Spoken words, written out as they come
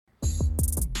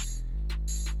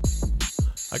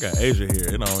I got Asia here.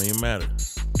 It don't even matter.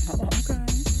 Oh, okay.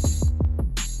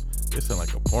 It sound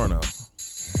like a porno.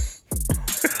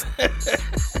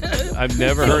 I've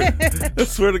never heard. I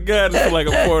swear to God, it's like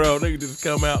a porno. They just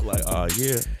come out like, oh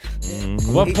yeah.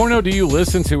 Mm-hmm. What porno do you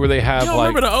listen to where they have You don't like?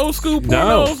 remember the old school pornos?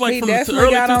 No. Like He from the definitely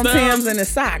early got on 2000s? Tim's and the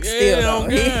socks Yeah, still, oh though.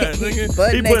 God, nigga.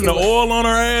 Butt He putting the naked oil on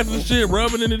her ass and shit,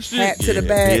 rubbing it and shit. Hat to the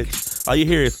back. Bitch. All you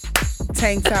hear is,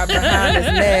 Tank top behind his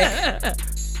neck.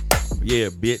 yeah,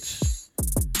 bitch.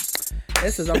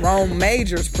 This is a Rome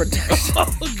Majors production.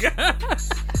 Oh God.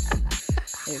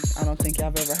 I don't think y'all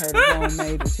have ever heard of Rome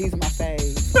Majors. He's my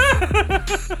fave.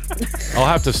 I'll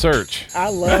have to search. I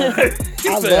love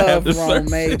Rome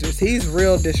Majors. He's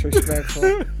real disrespectful.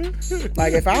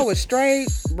 Like if I was straight,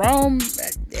 Rome.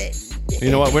 You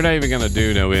know what? We're not even gonna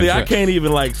do no intro. See, I can't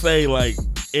even like say like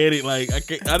edit like I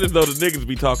can't. I just know the niggas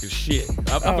be talking shit.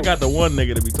 I forgot the one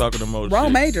nigga that be talking the most. Rome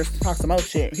shit. Majors talks the most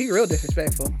shit. He real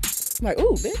disrespectful. I'm like,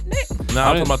 ooh, bitch, Nick. Nah,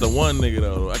 I'm talking about the one nigga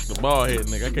though, like the bald head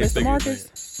nigga. I can't Mr. think Marcus?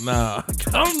 of his name. Nah,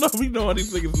 I don't know if he know all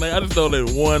these niggas' names. I just know that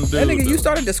one dude. That nigga, though. you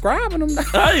started describing him.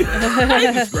 I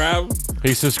ain't describe him.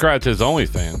 He subscribed to his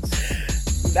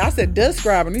OnlyFans. I said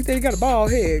describe him. He said he got a bald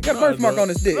head. Got a birthmark on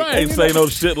his dick. I ain't say no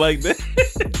shit like that.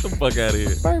 Get the fuck out of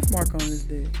here. Birthmark on his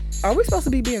dick. Are we supposed to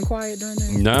be being quiet during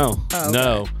this? No, Oh,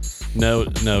 okay.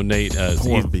 no, Nate.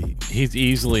 Porn beat. He's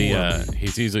easily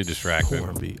distracted.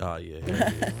 Porn beat. Oh yeah.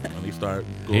 When he start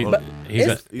He- going, he's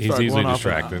start easily going off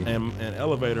distracted. in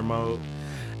elevator mode.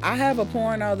 I have a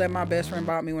porno that my best friend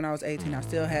bought me when I was 18. I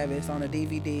still have it. It's on a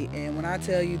DVD. And when I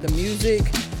tell you the music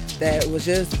that was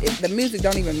the music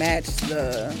don't even match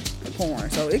the porn.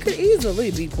 So it could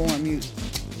easily be porn music.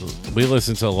 We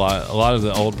listened to a lot of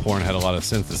the old porn had a lot of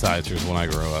synthesizers when I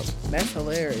grew up. That's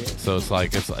hilarious. So it's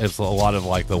like it's a lot of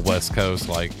like the West Coast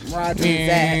like Roger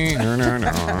Zach.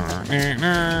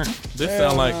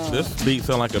 This beat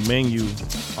sound like a menu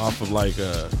off of like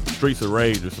Streets of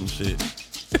Rage or some shit.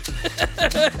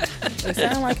 It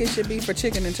sounds like it should be for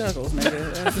Chicken and Chuckles,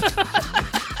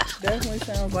 nigga. Definitely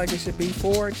sounds like it should be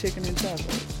for Chicken and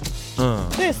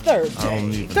Chuckles. This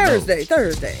Thursday.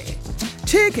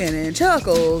 Chicken and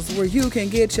Chuckles, where you can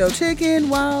get your chicken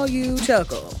while you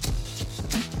chuckle.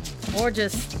 Or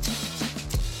just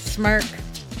smirk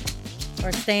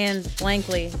or stare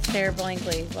blankly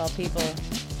while people.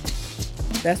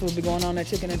 That's what be going on at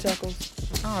Chicken and Chuckles?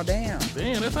 Oh, damn.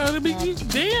 Damn, that's how it be.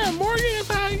 Damn, Morgan, that's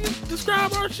how you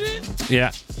describe our shit. Yeah.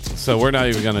 So we're not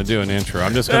even gonna do an intro.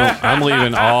 I'm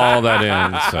leaving all that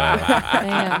in.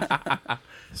 Damn.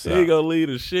 So you gonna leave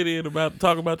the shit in about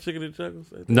talk about Chicken and Chuckles?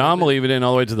 No, I'm gonna leave it in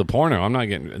all the way to the porno. I'm not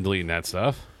deleting that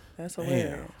stuff. That's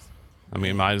hilarious. I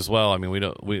mean, might as well. I mean,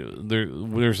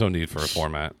 there's no need for a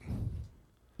format.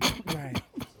 Right.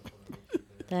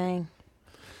 Dang.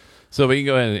 So we can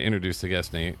go ahead and introduce the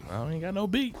guest, Nate. I ain't got no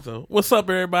beat. So what's up,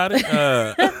 everybody?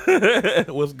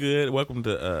 What's good? Welcome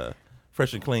to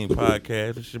Fresh and Clean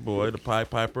Podcast. It's your boy, the Pied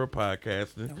Piper of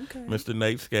podcasting, Mr.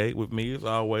 Nate Skate. With me, as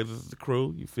always, is the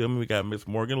crew. You feel me? We got Miss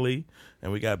Morgan Lee,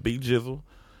 and we got B Jizzle.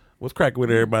 What's cracking with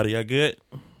everybody? Y'all good?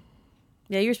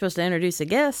 Yeah, you're supposed to introduce a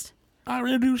guest. I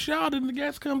introduce y'all, then the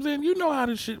guest comes in. You know how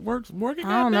this shit works, Morgan.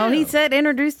 I don't know. He said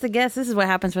introduce the guest. This is what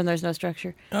happens when there's no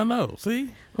structure. I know. See?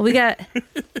 Well, we got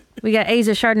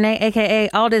Asia Chardonay, a.k.a.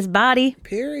 All This Body.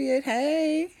 Period.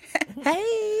 Hey.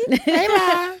 Hey. Hey,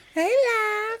 La. Hey,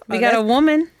 La. We got a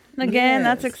woman again. Yes.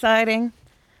 That's exciting.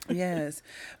 Yes.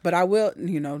 But I will,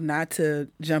 not to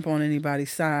jump on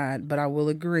anybody's side, but I will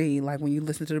agree. Like when you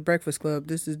listen to The Breakfast Club,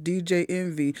 this is DJ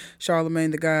Envy,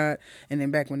 Charlamagne the God, and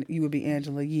then back when you would be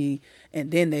Angela Yee,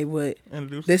 and then they would,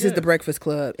 this is The Breakfast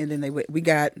Club, and then they would, we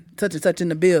got such and such in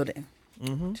the building.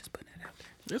 Mm-hmm. Just putting it out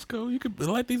there. It's cool. You could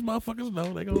let these motherfuckers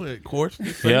know. They go ahead, course.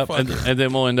 Yep, and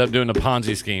then we'll end up doing a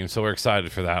Ponzi scheme, so we're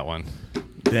excited for that one.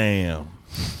 Damn.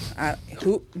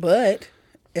 But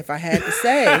if I had to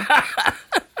say,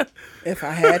 if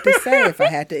I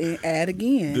had to add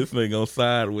again. This nigga gonna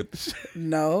side with the shit.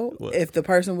 No, What? if the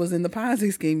person was in the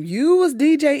Ponzi scheme, you was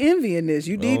DJ Envy in this.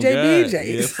 You DJ God.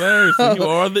 BJs. Yes, sir. So you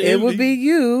are the It Envy. would be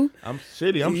you. I'm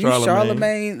shitty. I'm you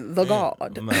Charlamagne. the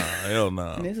God. Nah, hell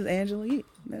no. And this is Angela Yee.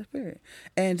 That's period.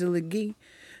 Angela Yee.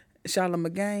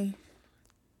 Charlamagne.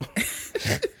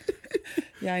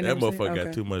 Yeah, I That motherfucker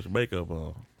got too much makeup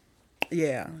on.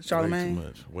 Yeah,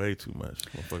 Charlamagne. Way too much.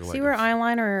 Motherfucker See like where this.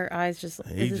 eyeliner or eyes just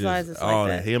his eyes is like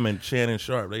that. Him and Shannon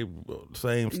Sharp, they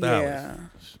same stylist. Yeah,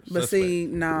 but see,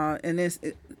 nah, and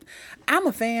I'm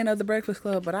a fan of The Breakfast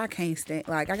Club, but I can't stand.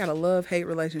 Like, I got a love-hate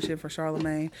relationship for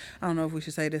Charlamagne. I don't know if we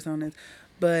should say this on this,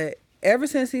 but ever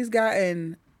since he's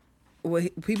gotten what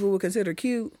people would consider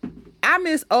cute, I I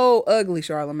miss old ugly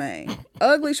Charlemagne.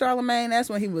 Ugly Charlemagne, that's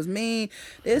when he was mean.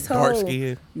 This whole Dark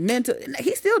skin. mental.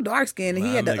 He's still dark skinned, and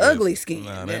he had the ugly skin.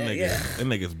 Nah, that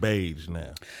nigga's beige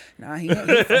now. Nah, he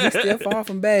still far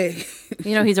from beige.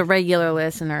 You know, he's a regular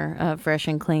listener of Fresh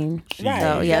and Clean. Right,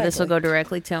 So, yeah, this exactly. will go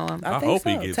directly to him. I hope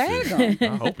he gets Tag this.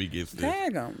 him. I hope he gets this.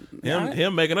 Tag him.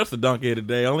 Him making us a donkey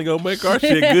today only gonna make our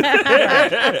shit good.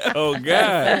 Oh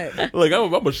God! Look, I'm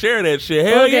gonna share that shit.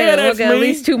 Hell yeah, that's me. At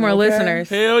least 2 more listeners.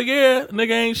 Hell yeah,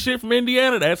 nigga ain't shit from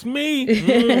Indiana. That's me.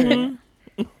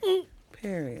 Mm-hmm.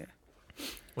 Period.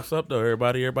 What's up though,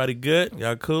 everybody? Everybody good?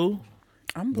 Y'all cool?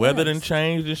 I'm Weather blessed. done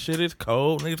changed and shit. It's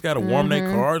cold. Niggas gotta warm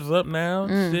their cars up now.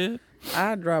 And shit.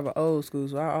 I drive an old school,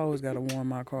 so I always gotta warm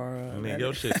my car up. I mean,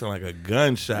 your shit sound like a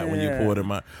gunshot when you Yeah. pour it in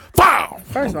my. Pow!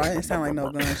 First of all, it didn't sound like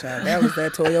no gunshot. That was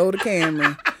that Toyota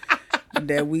Camry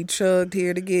that we chugged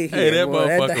here to get here. Hey, that boy.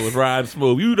 motherfucker was riding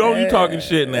smooth. You talking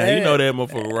shit now. You know that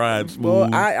motherfucker riding Boy,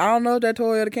 smooth. I don't know if that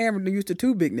Toyota Camry used to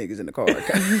 2 big niggas in the car.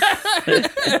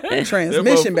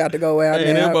 Transmission about to go out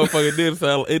Hey, now. that motherfucker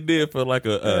did feel like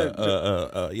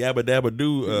a yabba dabba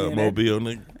doo mobile,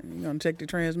 nigga. You're gonna check the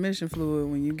transmission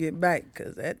fluid when you get back,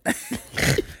 cause that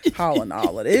hauling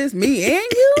all of this, me and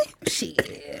you,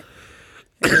 shit.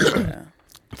 Yeah.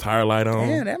 Tire light on.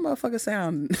 Yeah, that motherfucker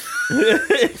sound.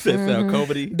 It sound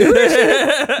COVID-y. Do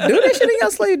that shit in your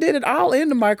sleep. Did it all in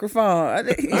the microphone. I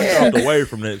walked away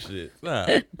from that shit. Nah.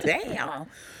 Damn.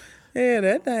 Yeah,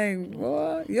 that thing,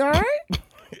 boy. You all right?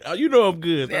 Oh, you know I'm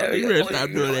good. You better stop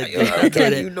doing that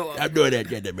shit. Stop doing that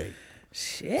shit to me.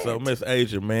 Shit. So, Miss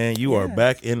Asia, man, you are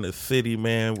back in the city,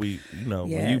 man. When you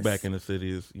Yes. back in the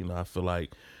city, is I feel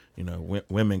like,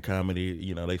 women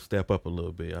comedy, they step up a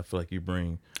little bit. I feel like you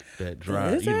bring that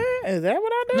drive. Is that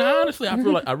what I do? No, honestly,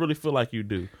 I really feel like you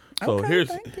do. So Okay,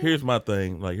 here's my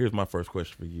thing. Like, here's my first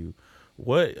question for you.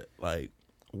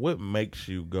 What makes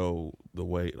you go the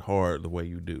way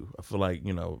you do? I feel like,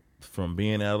 from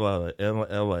being out of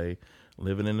LA,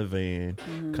 living in the van,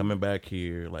 coming back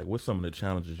here, like, what's some of the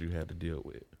challenges you had to deal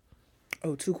with?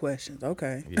 Oh, 2 questions.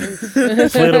 Okay. Yeah.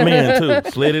 Slid them in too.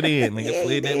 Slid it in, nigga.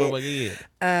 Slid that motherfucker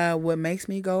in. What makes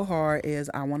me go hard is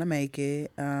I want to make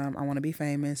it. I want to be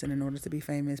famous, and in order to be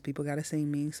famous, people got to see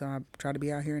me. So I try to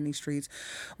be out here in these streets.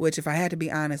 Which, if I had to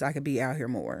be honest, I could be out here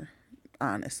more.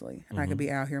 Honestly, I could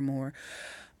be out here more.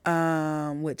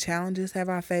 What challenges have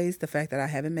I faced? The fact that I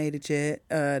haven't made it yet.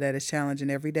 That is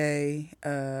challenging every day.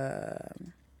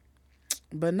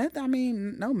 But nothing. I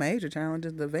mean, no major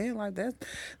challenges. The van like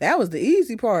that was the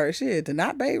easy part. Shit, to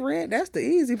not pay rent, that's the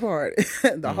easy part.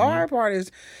 The hard part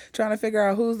is trying to figure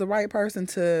out who's the right person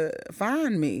to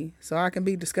find me so I can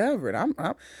be discovered. I'm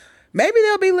maybe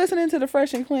they'll be listening to the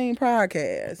Fresh and Clean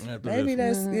podcast. Maybe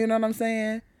that's you know what I'm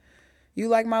saying. You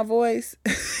like my voice?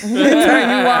 Turn you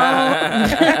on.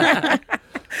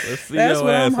 Let's see That's your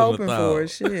what ass I'm in the hoping thong. for.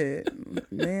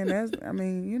 Shit,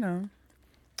 man.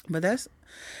 But that's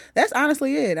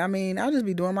honestly it. I mean, I'll just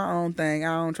be doing my own thing.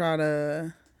 I don't try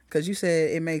to, because you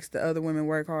said it makes the other women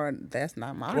work hard. That's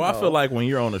not my goal. I feel like when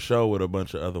you're on a show with a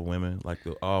bunch of other women, like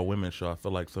the all women show, I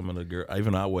feel like some of the girls,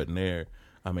 even though I wasn't there,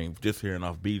 I mean, just hearing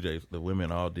off BJ's, the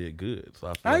women all did good. So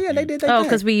I feel like they did that. Oh,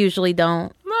 because we usually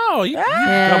don't. No, come on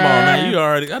now. You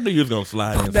already, I knew you was going to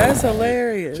slide in. That's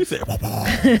hilarious. She said, fuck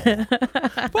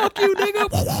you,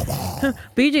 nigga.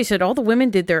 BJ said all the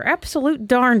women did their absolute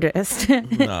darndest.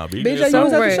 Nah, BJ, you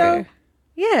was at the show?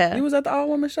 Yeah. You was at the all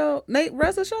women show? Nate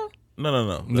Reza show?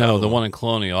 No, the one in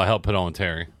Colonial. I helped put on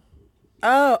Terry.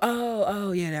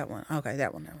 Oh, yeah, that one. Okay,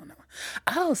 that one.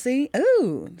 Oh, see?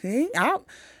 Ooh, see?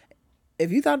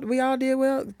 If you thought we all did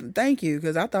well, thank you,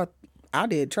 because I thought I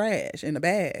did trash in the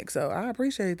bag. So I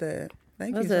appreciate that.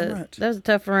 Thank you so much. That was a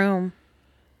tough room.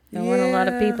 There weren't a lot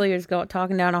of people. You're just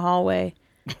talking down a hallway.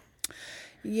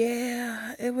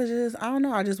 Yeah, it was just, I don't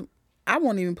know. I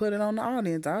won't even put it on the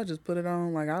audience. I'll just put it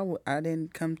on like I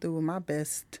didn't come through with my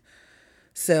best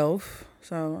self.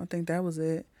 So I think that was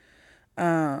it.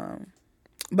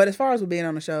 But as far as with being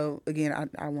on the show, again,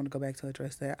 I want to go back to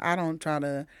address that. I don't try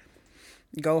to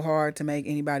go hard to make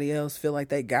anybody else feel like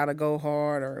they gotta go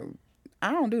hard, or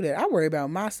I don't do that. I worry about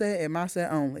my set and my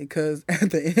set only, because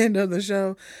at the end of the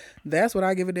show, that's what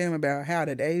I give a damn about. How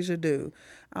did Asia do?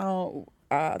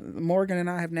 Morgan and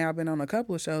I have now been on a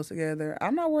couple of shows together.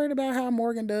 I'm not worried about how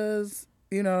Morgan does,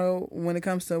 when it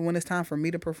comes to when it's time for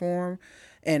me to perform.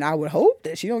 And I would hope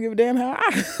that she don't give a damn how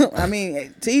I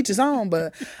mean, to each his own,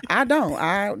 but I don't.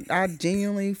 I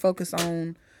genuinely focus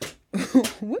on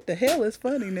What the hell is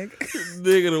funny, nigga?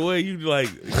 Nigga, the way you like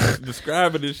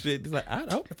describing this shit, it's like, I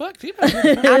don't fuck.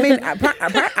 I mean,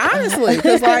 honestly,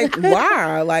 because like,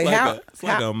 why? Like It's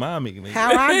like a mommy.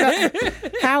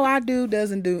 Nigga. How I do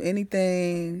doesn't do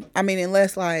anything. I mean,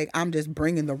 unless like I'm just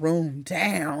bringing the room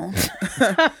down.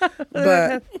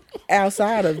 But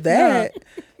outside of that,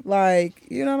 like,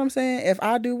 you know what I'm saying? If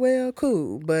I do well,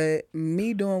 cool. But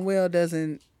me doing well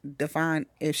doesn't define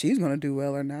if she's going to do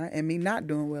well or not, and me not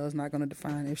doing well is not going to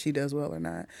define if she does well or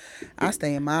not. I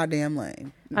stay in my damn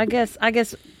lane. I guess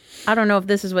I don't know if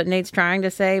this is what Nate's trying to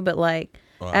say, but like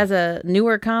as a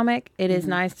newer comic, it is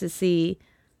nice to see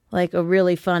like a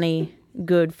really funny,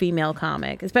 good female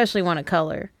comic, especially one of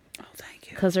color. Oh,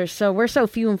 thank you. Because we're so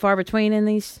few and far between in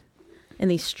these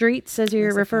streets, as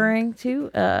you're referring to,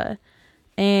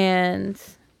 and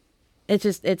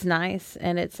it's nice,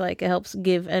 and it's like it helps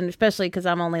give, and especially because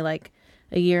I'm only like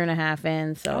a year and a half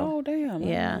in, so oh damn,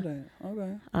 yeah,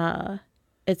 okay,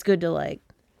 it's good to like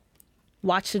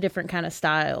watch the different kind of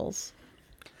styles.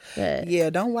 Yeah,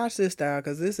 don't watch this style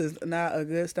because this is not a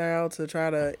good style to try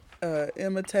to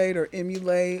imitate or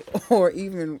emulate, or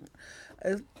even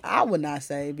I would not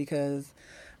say, because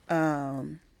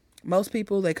most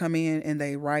people, they come in and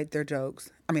they write their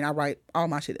jokes. I mean, I write all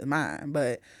my shit is mine,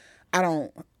 but I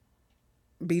don't.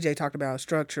 BJ talked about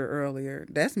structure earlier.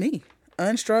 That's me.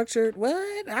 Unstructured.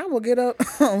 What? I will get up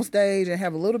on stage and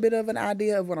have a little bit of an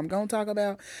idea of what I'm going to talk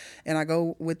about, and I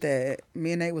go with that.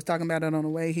 Me and Nate was talking about it on the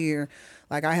way here.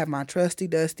 Like, I have my trusty,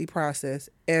 dusty process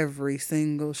every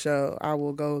single show. I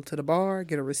will go to the bar,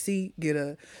 get a receipt, get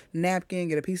a napkin,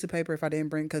 get a piece of paper if I didn't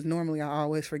bring, because normally I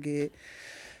always forget.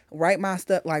 Write my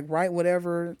stuff, like write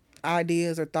whatever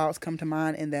ideas or thoughts come to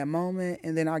mind in that moment,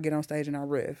 and then I'll get on stage and I'll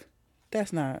riff.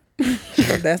 That's not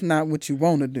what you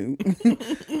want to do.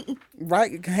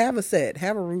 Right? Have a set,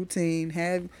 have a routine,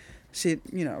 have shit,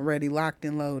 ready, locked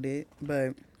and loaded.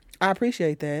 But I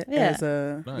appreciate that as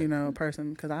a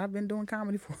person, because I've been doing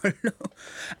comedy for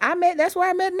that's where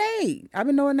I met Nate. I've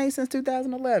been knowing Nate since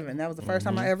 2011. That was the first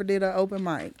time I ever did an open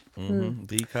mic.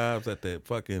 D-Cobbs at that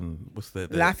fucking, what's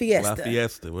that? La Fiesta. La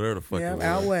Fiesta, whatever the fuck it was.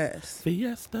 Out west.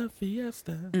 Fiesta.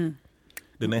 Then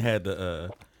they had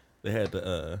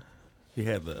he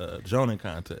had the Jonin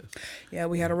contest. Yeah,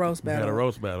 we had a roast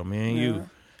battle. Me and you.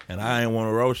 And I didn't want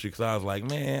to roast you because I was like,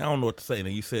 man, I don't know what to say. And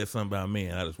then you said something about me,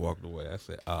 and I just walked away. I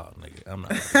said, oh, nigga, I'm not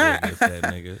going to against that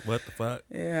nigga. What the fuck?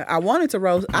 Yeah, I wanted to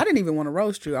roast. I didn't even want to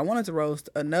roast you. I wanted to roast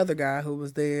another guy who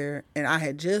was there, and I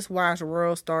had just watched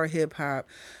World Star Hip Hop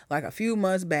like a few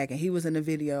months back, and he was in the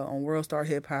video on World Star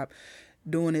Hip Hop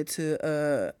doing it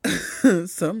to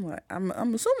some, like, I'm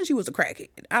assuming she was a crackhead.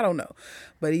 I don't know.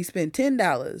 But he spent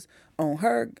 $10 on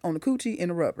the coochie and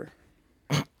the rubber.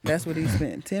 That's what he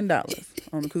spent, $10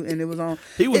 on the coochie, and it was on.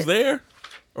 He was there?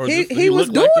 Or he was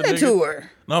doing it to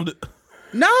her.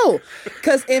 No,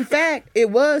 because in fact, it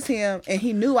was him,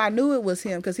 and I knew it was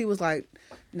him, because he was like,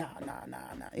 nah.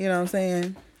 You know what I'm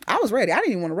saying? I was ready. I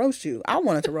didn't even want to roast you. I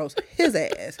wanted to roast his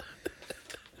ass.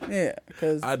 Yeah,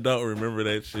 because I don't remember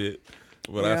that shit.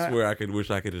 But I swear I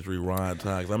wish I could just rewind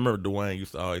time. 'Cause I remember Dwayne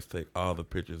used to always take all the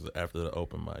pictures after the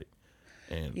open mic.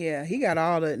 And yeah, he got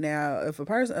all the. Now, if a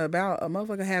person about a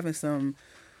motherfucker having some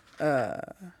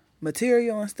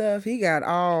material and stuff, he got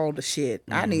all the shit.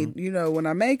 I need, when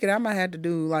I make it, I might have to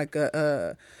do like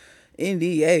a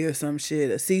NDA or some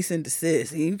shit, a cease and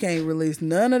desist. You can't release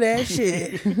none of that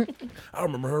shit. I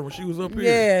remember her when she was up here.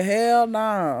 Yeah, hell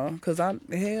no. Because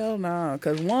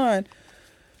one,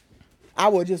 I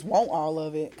would just want all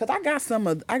of it, because I got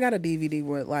a DVD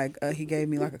where like he gave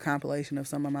me like a compilation of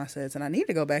some of my sets, and I need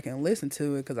to go back and listen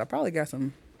to it, because I probably got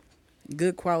some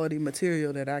good quality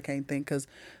material that I can't think, because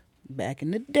back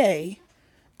in the day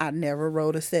I never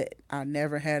wrote a set. I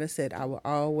never had a set. I would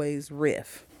always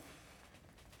riff.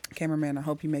 Cameraman, I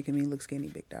hope you're making me look skinny,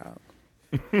 big dog.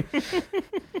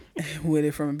 With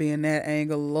it from being that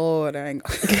angle, Lord, I ain't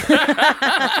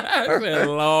I said,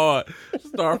 Lord,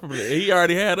 start from he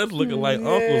already had us looking like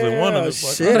uncles in one of the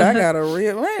shit. I got a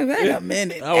real wait a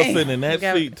minute. I was sitting in that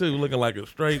seat too, looking like a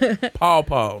straight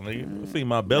paw. You see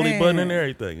my belly button and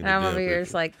everything. I'm over here,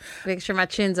 it's like make sure my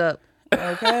chin's up.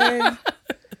 Okay.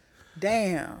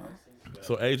 Damn.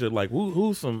 So Asia, like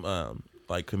who's some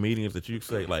like comedians that you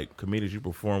say, like comedians you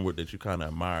perform with that you kind of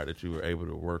admire that you were able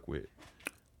to work with?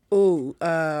 Ooh,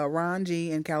 Ron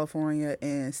G in California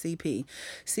and CP.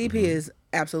 CP is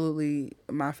absolutely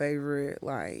my favorite,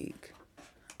 like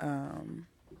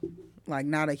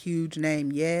not a huge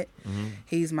name yet.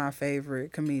 He's my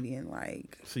favorite comedian.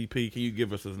 Like CP, can you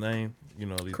give us his name?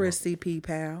 Chris CP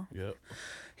Powell. Yep.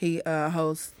 He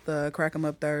hosts the Crack 'em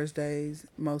Up Thursdays,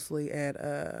 mostly at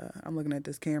I'm looking at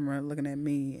this camera, looking at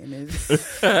me, and it's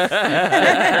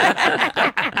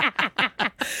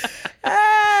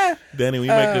Danny, when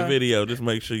you make the video, just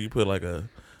make sure you put like a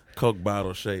Coke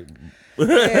bottle shape.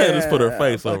 yeah, just put her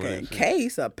face over fucking it.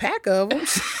 case, a pack of them.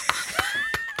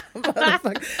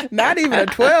 Not even a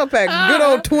 12-pack, good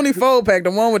old 24-pack,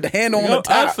 the one with the handle on the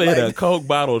top. I said a Coke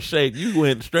bottle shape. You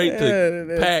went straight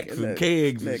to packs and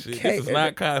kegs and shit. This is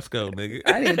not Costco, nigga.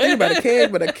 I didn't even think about a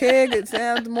keg, but a keg, it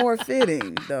sounds more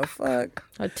fitting. The fuck?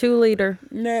 A 2-liter.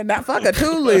 Nah, not fuck a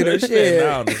 2-liter shit.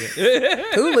 No, nigga.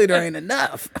 2-liter ain't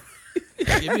enough.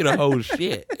 Give me the whole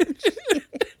shit.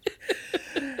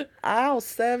 Aisle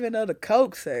 7 of the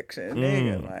Coke section,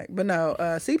 nigga. Like, but no,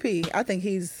 CP, I think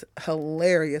he's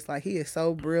hilarious. Like, he is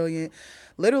so brilliant.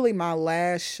 Literally, my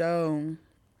last show,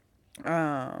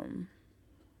 I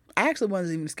actually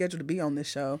wasn't even scheduled to be on this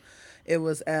show. It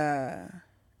was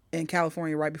in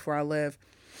California right before I left.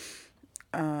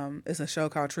 It's a show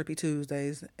called Trippy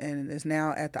Tuesdays, and it's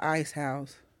now at the Ice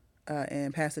House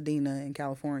in Pasadena in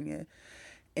California.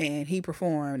 And he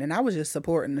performed, and I was just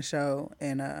supporting the show,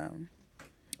 and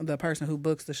the person who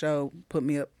books the show put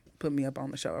me up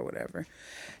on the show or whatever.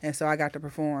 And so I got to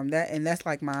perform that, and that's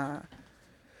like my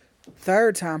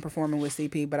third time performing with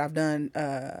CP, but I've done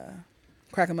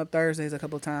Crack 'em Up Thursdays a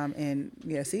couple of times, and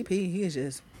yeah, CP, he is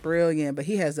just brilliant. But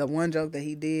he has the one joke that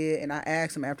he did, and I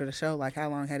asked him after the show, like, how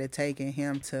long had it taken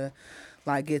him to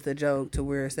like get the joke to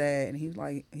where it's at, and he's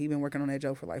like, he been working on that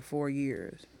joke for like 4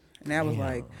 years. And that was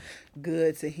like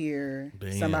good to hear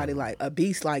somebody like a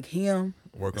beast like him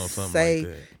work on something say,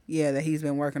 like that. Yeah, that he's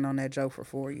been working on that joke for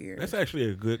 4 years. That's actually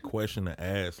a good question to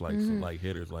ask, like some like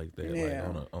hitters like that, Yeah.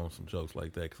 like on some jokes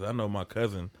like that. Because I know my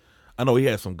cousin, I know he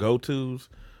has some go tos,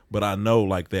 but I know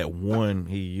like that one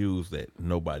he used that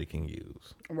nobody can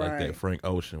use, like that Frank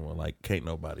Ocean one. Like can't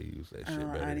nobody use that shit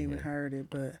better. I than didn't even him. heard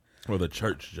it, but Or the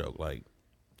church joke, like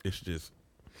it's just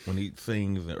when he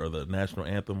sings, or the national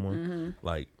anthem one,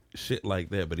 like shit like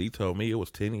that. But he told me it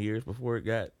was 10 years before it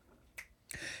got.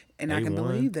 And I can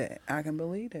believe that. I can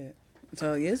believe that.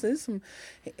 So yes, it's some.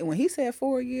 When he said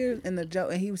 4 years in the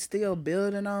joke, and he was still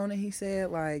building on it, he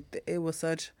said like it was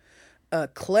such a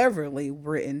cleverly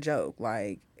written joke,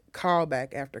 like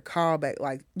callback after callback.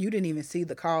 Like you didn't even see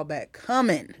the callback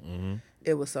coming. Mm-hmm.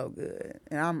 It was so good,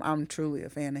 and I'm truly a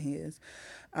fan of his.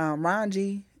 Ron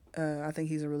G, I think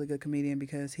he's a really good comedian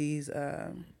because he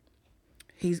can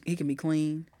be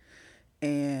clean,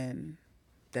 and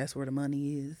that's where the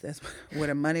money is. That's where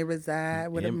the money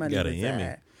resides. Where the money got resides. an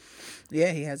Emmy.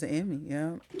 Yeah, he has an Emmy.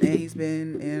 Yeah, and he's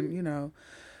been in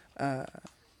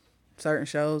certain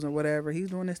shows or whatever. He's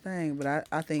doing this thing, but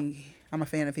I think I'm a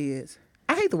fan of his.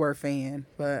 I hate the word fan,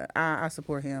 but I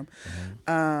support him.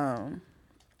 Mm-hmm.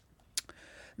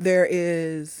 There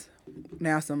is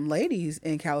now some ladies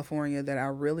in California that I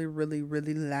really, really,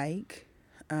 really like.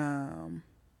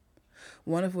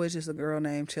 One of which is a girl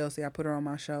named Chelsea. I put her on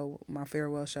my show, my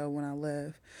farewell show when I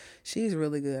left. She's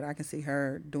really good. I can see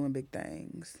her doing big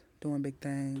things.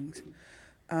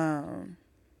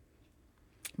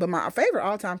 But my favorite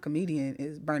all-time comedian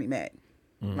is Bernie Mac.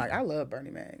 Mm-hmm. Like, I love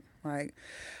Bernie Mac. Like,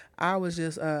 I was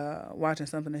just watching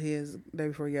something of his day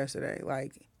before yesterday.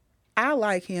 Like, I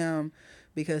like him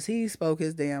because he spoke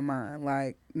his damn mind.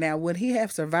 Like, now, would he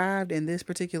have survived in this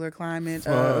particular climate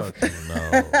of...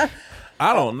 no.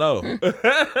 I don't know.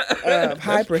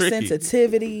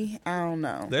 Hypersensitivity. I don't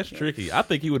know. That's tricky. I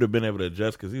think he would have been able to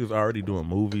adjust because he was already doing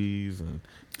movies and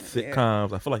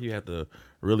sitcoms. I feel like you have to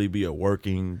really be a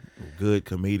working, good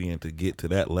comedian to get to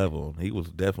that level. He was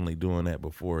definitely doing that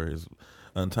before his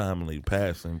untimely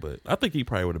passing, but I think he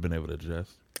probably would have been able to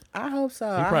adjust. I hope so.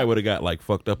 He probably would have got like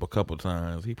fucked up a couple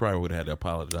times. He probably would have had to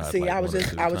apologize. See, like, I was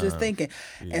just thinking,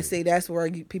 and see, that's where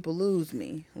people lose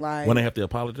me. Like when they have to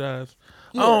apologize.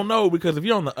 Yeah. I don't know, because if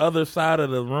you're on the other side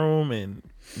of the room and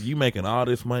you making all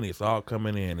this money, it's all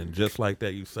coming in, and just like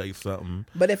that, you say something.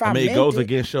 But if I mean, it goes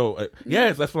against your.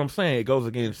 Yes, that's what I'm saying. It goes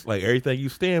against like everything you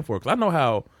stand for. Because I know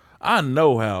how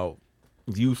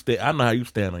you stand. I know how you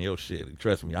stand on your shit.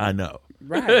 Trust me, I know.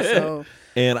 Right. So,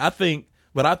 and I think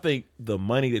the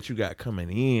money that you got coming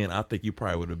in, I think you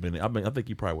probably would have been. I think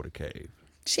you probably would have caved.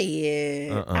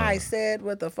 Shit, I said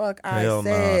what the fuck I Hell said.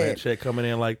 No, that check coming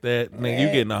in like that, nigga, you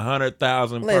getting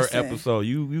 100,000 per episode.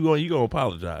 You gonna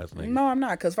apologize, nigga? No, I'm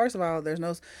not. Because first of all, there's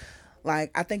no, like,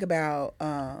 I think about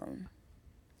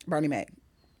Bernie Mac.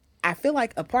 I feel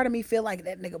like a part of me feel like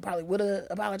that nigga probably would have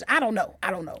apologized. I don't know.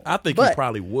 I think he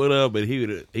probably would have, but he'd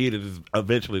have just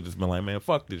eventually just been like, man,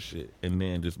 fuck this shit, and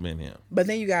then just been him. But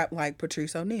then you got like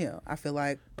Patrice O'Neal. I feel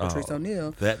like Patrice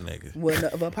O'Neal, that nigga,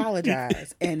 wouldn't have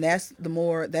apologized, and that's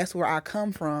where I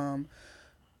come from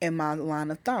in my line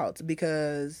of thoughts,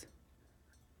 because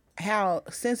how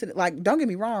sensitive. Like, don't get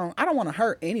me wrong, I don't want to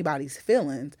hurt anybody's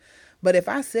feelings, but if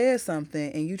I said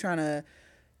something and you trying to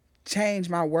change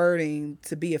my wording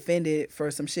to be offended for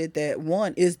some shit that,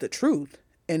 one, is the truth,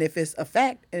 and if it's a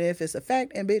fact, and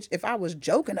bitch, if I was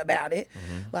joking about it,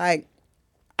 like,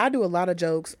 I do a lot of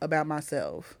jokes about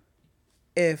myself.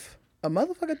 If a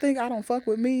motherfucker think I don't fuck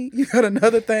with me, you got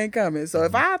another thing coming. So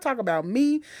if I talk about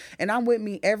me and I'm with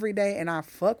me every day and I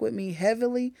fuck with me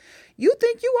heavily, you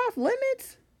think you off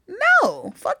limits?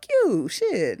 No, fuck you,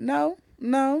 shit, no.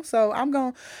 So I'm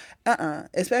going,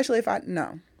 especially if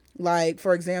like,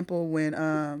 for example, when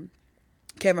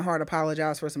Kevin Hart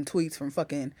apologized for some tweets from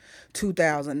fucking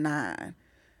 2009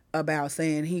 about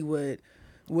saying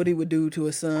what he would do to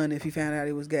his son if he found out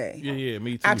he was gay. Yeah,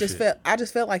 me too. I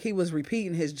just felt like he was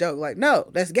repeating his joke, like, no,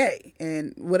 that's gay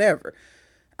and whatever.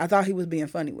 I thought he was being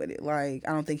funny with it. Like,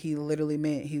 I don't think he literally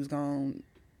meant he was gonna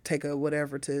take a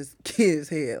whatever to his kid's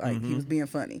head. Like, he was being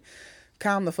funny.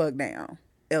 Calm the fuck down,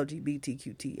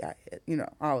 LGBTQTI,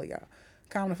 all of y'all.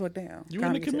 Calm the fuck down. You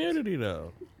in the community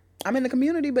though. I'm in the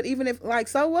community, but even if, like,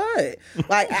 so what?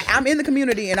 Like, I'm in the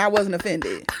community and I wasn't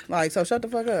offended. Like, so shut the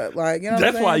fuck up. Like, you know what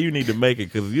I'm saying? That's why you need to make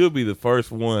it, because you'll be the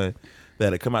first one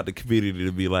that'll come out the community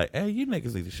to be like, hey, you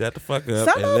niggas need to shut the fuck up.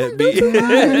 Some and of them do too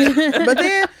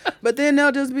much. But then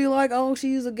they'll just be like, oh,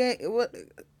 she's a gay. What?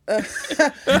 I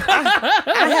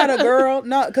had a girl,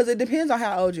 no, because it depends on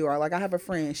how old you are. Like, I have a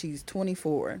friend, she's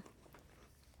 24.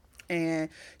 And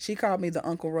she called me the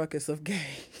Uncle Ruckus of gay.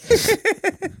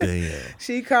 Damn.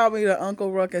 She called me the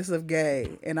Uncle Ruckus of gay.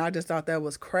 And I just thought that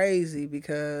was crazy,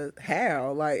 because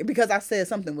how? Like, because I said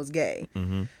something was gay.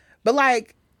 But,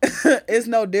 like, it's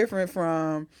no different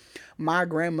from my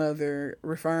grandmother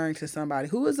referring to somebody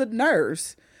who is a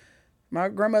nurse. My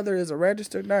grandmother is a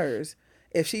registered nurse.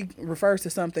 If she refers to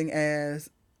something as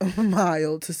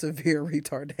mild to severe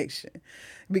retardation,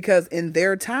 because in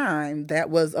their time that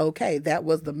was okay. That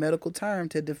was the medical term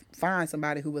to define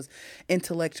somebody who was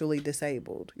intellectually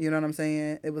disabled. You know what I'm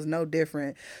saying? It was no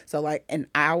different. So, like, in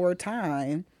our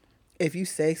time, if you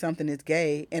say something is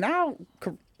gay, and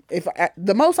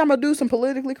the most I'm gonna do some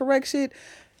politically correct shit,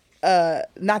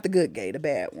 not the good gay, the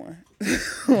bad one.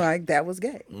 Like, that was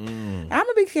gay. I'm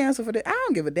gonna be canceled for that. I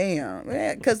don't give a damn,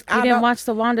 man, because you didn't watch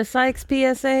the Wanda Sykes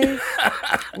PSAs.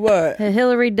 What?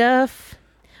 Hillary Duff.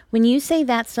 When you say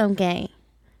that's so gay,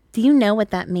 do you know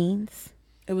what that means?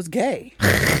 It was gay.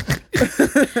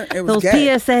 It was those gay.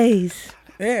 PSAs.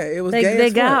 Yeah, it was gay.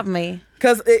 They got me.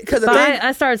 Because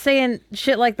I started saying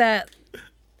shit like that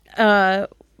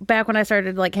back when I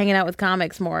started, like, hanging out with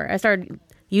comics more. I started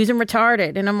using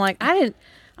retarded, and I'm like,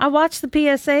 I watched the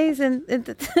PSAs in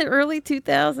the early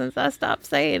 2000s. I stopped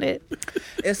saying it.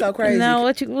 It's so crazy. No,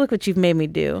 look what you've made me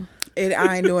do.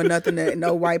 I ain't doing nothing that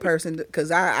no white person,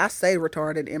 because I say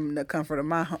retarded in the comfort of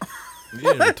my home.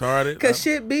 Yeah, retarded. Because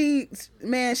shit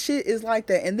is like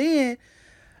that. And then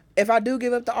if I do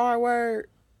give up the R word,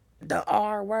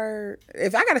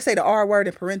 if I gotta say the R word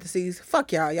in parentheses,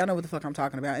 fuck y'all know what the fuck I'm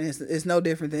talking about. And it's no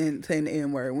different than saying the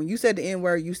N word. When you said the N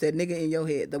word, you said nigga in your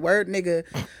head. The word nigga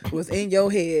was in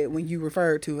your head when you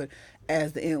referred to it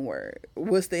as the N word.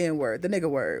 What's the N word? The nigga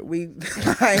word. We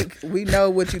know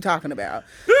what you talking about.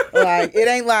 Like, it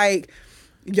ain't like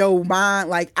yo mind.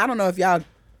 Like, I don't know if y'all.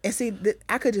 And see,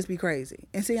 I could just be crazy.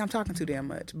 And see, I'm talking too damn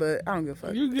much, but I don't give a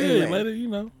fuck. You good, anyway, let it,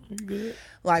 you good.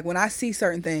 Like, when I see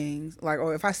certain things, like,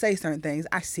 or if I say certain things,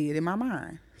 I see it in my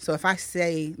mind. So if I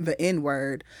say the N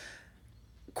word,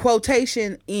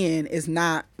 quotation N is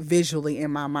not visually in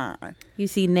my mind. You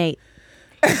see Nate.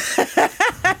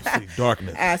 See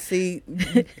darkness. I see.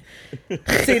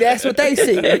 See, that's what they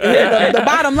see. The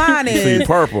bottom line is, see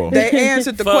purple. They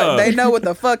answered the question. They know what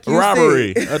the fuck you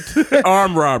robbery. see.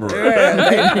 Armed robbery.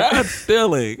 Yeah,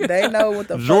 stealing. They know what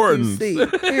the Jordans. fuck you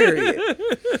see. Period.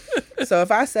 So if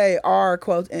I say R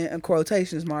in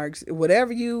quotations marks,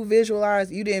 whatever you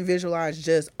visualize, you didn't visualize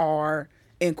just R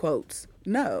in quotes.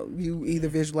 No, you either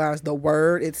visualize the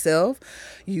word itself,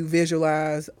 you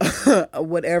visualize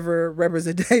whatever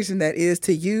representation that is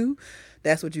to you,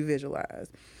 that's what you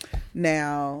visualize.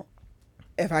 Now,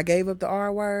 if I gave up the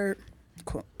R word,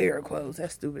 air quotes,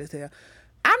 that's stupid as hell.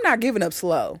 I'm not giving up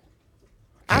slow.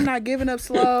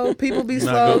 People be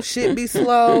slow, shit be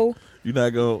slow. You're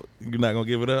not gonna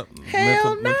give it up?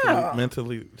 Hell no.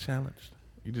 Mentally challenged?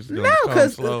 You just No, gonna call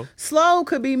because slow. slow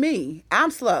could be me. I'm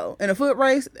slow. In a foot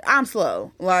race, I'm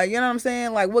slow. Like, you know what I'm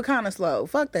saying? Like, what kind of slow?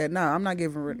 Fuck that. No, I'm not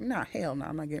getting rid. Nah, hell no,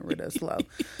 I'm not getting rid of slow.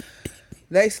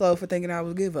 They slow for thinking I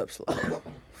would give up slow.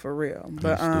 For real.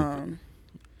 But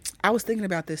I was thinking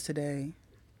about this today.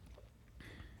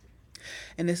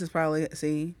 And this is probably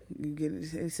you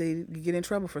get in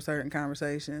trouble for certain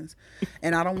conversations,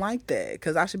 and I don't like that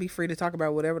because I should be free to talk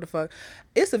about whatever the fuck.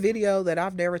 It's a video that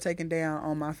I've never taken down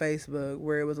on my Facebook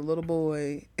where it was a little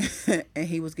boy and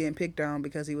he was getting picked on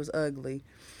because he was ugly.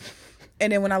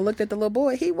 And then when I looked at the little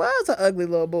boy, he was an ugly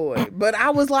little boy. But I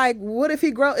was like, what if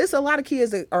he grow? It's a lot of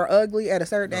kids that are ugly at a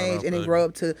certain age and they grow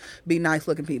up to be nice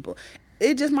looking people.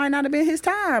 It just might not have been his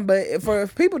time. But for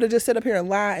people to just sit up here and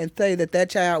lie and say that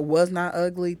child was not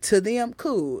ugly, to them,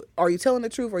 cool. Are you telling the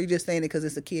truth or are you just saying it because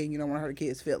it's a kid and you don't want to hurt a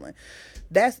kid's feeling?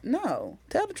 No.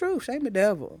 Tell the truth. Shame the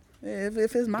devil.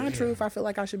 If it's my truth, I feel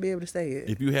like I should be able to say it.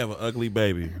 If you have an ugly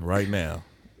baby right now,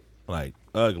 like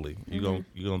ugly, you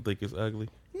gonna think it's ugly?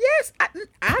 Yes,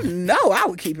 I know I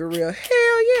would keep it real.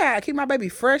 Hell yeah. I keep my baby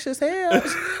fresh as hell.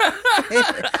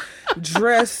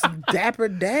 Dressed dapper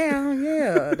down.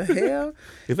 Yeah, the hell.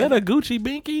 Is that a Gucci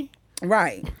binky?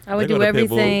 Right. I would They do go to Pitbull.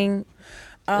 everything.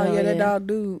 Oh, yeah, that dog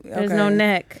do. Okay. There's no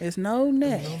neck. It's no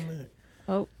neck.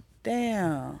 Oh,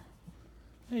 Damn.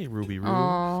 Hey, Ruby Rubes.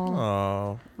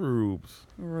 Aw. Aw, Rubes.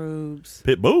 Rubes.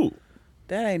 Pitbull.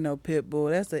 That ain't no pit bull.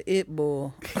 That's a it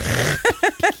bull.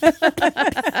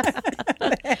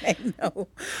 That ain't no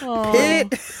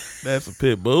pit. That's a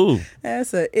Pitbull.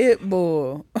 That's a it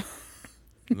bull.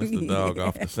 That's the dog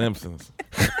off The Simpsons.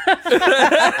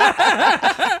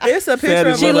 It's a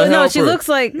picture Fatty of mother helper. she looks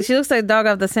like dog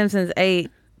off The Simpsons ate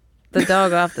the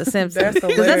dog off The Simpsons. That's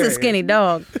Because that's a hilarious. skinny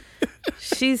dog.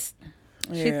 She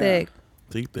thick.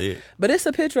 Teeth thick. But it's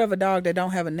a picture of a dog that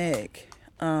don't have a neck.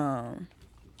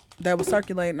 That was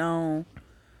circulating on.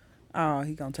 Oh,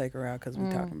 he gonna take her out because we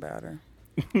talking about her.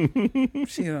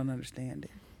 She don't understand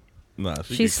it. Nah,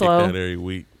 she She's gets slow. kicked out every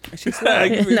week. She's slow.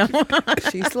 No.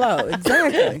 She's slow.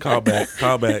 Exactly. Call back.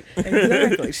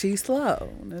 Exactly. She's slow.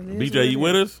 That is what BJ, it you is.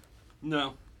 with us?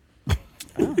 No.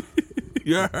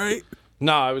 You all right?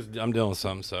 No, I'm doing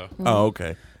something, so. Oh,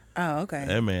 okay. Oh, okay.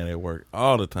 That man at work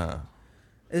all the time.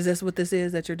 Is this what this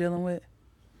is that you're dealing with?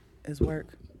 Is work?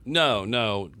 No.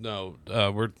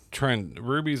 We're trying.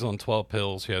 Ruby's on 12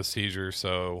 pills. She has seizures,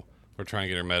 so we're trying to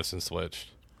get her medicine switched.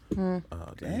 Oh,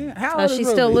 Damn. damn. How Oh, old is she's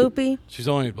still Ruby? loopy. She's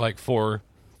only like four.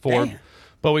 Damn.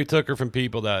 But we took her from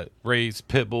people that raise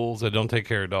pit bulls that don't take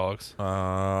care of dogs.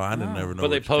 I didn't never know. But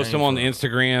they where she post came them on from.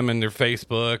 Instagram and their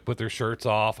Facebook with their shirts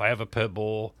off. I have a pit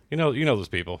bull. You know those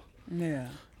people. Yeah.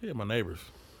 Yeah, my neighbors.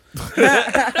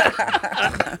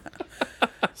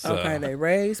 So, Okay, they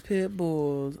raise pit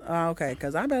bulls. Oh, okay,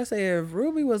 because I better say if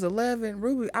Ruby was 11,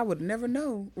 Ruby, I would never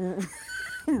know.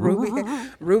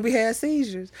 Ruby had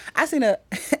seizures. I seen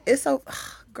it's so,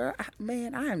 girl,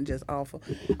 man, I am just awful.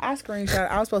 I was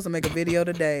supposed to make a video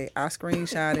today. I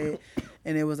screenshot it,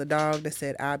 and it was a dog that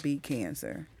said, I beat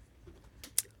cancer.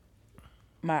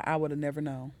 I would have never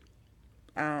known.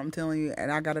 I'm telling you,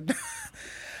 and I got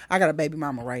a baby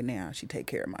mama right now. She take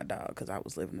care of my dog because I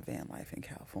was living the van life in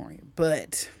California.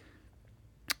 But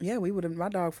yeah, my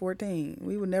dog 14.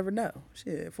 We would never know.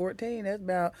 Shit, 14, that's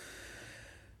about,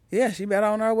 yeah, she about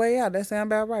on her way out. That sound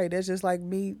about right. That's just like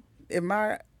me. If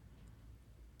my,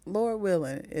 Lord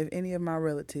willing, if any of my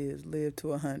relatives live to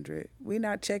 100, we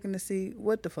not checking to see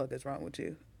what the fuck is wrong with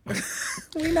you.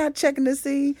 We not checking to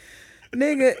see,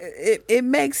 nigga, it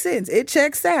makes sense. It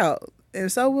checks out. And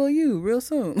so will you real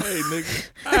soon. Hey, nigga,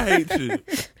 I hate you.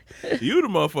 You the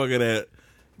motherfucker that,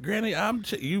 Granny,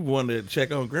 you wanted to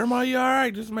check on Grandma. You all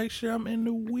right? Just make sure I'm in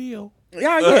the wheel. Oh,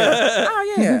 yeah.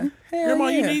 Oh, yeah. Hell Grandma,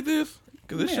 yeah. you need this?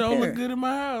 Because it Yeah, sure look here. good in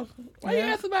my house. Why you Yeah.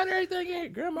 ask about everything here,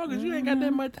 Grandma? Because you ain't got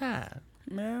that much time.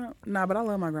 Yeah. Nah, but I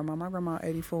love my grandma. My grandma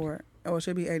 84. Oh,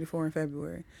 she'll be 84 in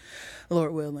February.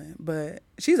 Lord willing. But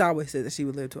she's always said that she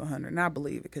would live to 100. And I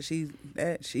believe it because she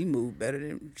moved better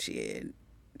than shit.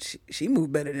 She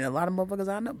moved better than a lot of motherfuckers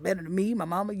I know. Better than me, my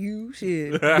mama, you,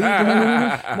 shit.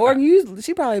 More than you.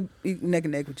 She probably be neck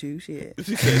and neck with you, shit.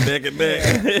 She said neck and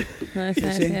neck.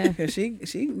 Nice, yeah. Cause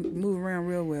she move around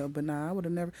real well. But nah, I would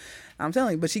have never. I'm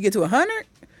telling you. But she get to 100,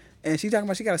 and she talking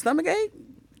about she got a stomach ache.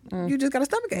 You just got a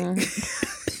stomach ache.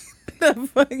 The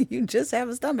fuck? You just have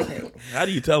a stomach ache. How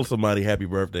do you tell somebody happy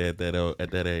birthday at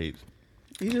that age?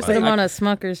 You just Put say them on a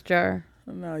Smucker's jar.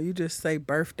 no. You just say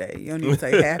birthday. You don't even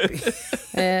say happy.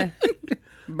 Yeah.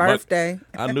 Birthday.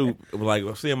 I knew, like,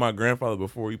 seeing my grandfather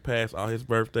before he passed all his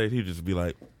birthdays, he'd just be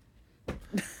like,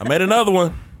 I made another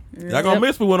one. Y'all gonna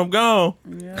miss me when I'm gone.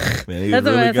 Yeah. Man, he That's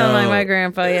was what really I told like gone. my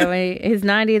grandpa. Yeah, his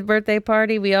 90th birthday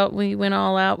party, we went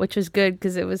all out, which was good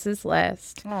because it was his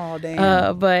last. Oh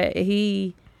damn. But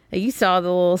you saw the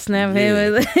little snap of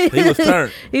Yeah. him. He was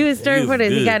turned. He was turned for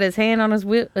this. He good. got his hand on his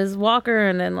walker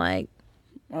and then like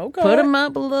Okay. put him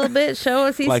up a little bit, show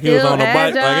us he's Like still he was on a bike.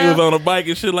 agile. Like he was on a bike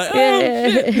and shit. Like, oh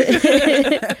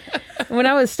shit. Yeah. When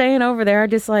I was staying over there, I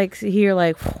just like hear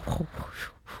like,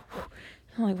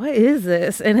 I'm like, what is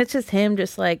this? And it's just him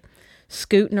just like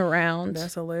scooting around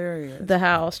That's hilarious. the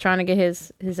house trying to get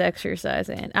his exercise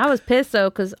in. I was pissed though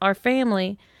because our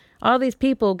family, all these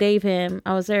people gave him.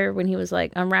 I was there when he was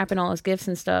like unwrapping all his gifts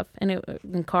and stuff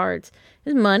and cards.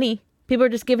 His money. People are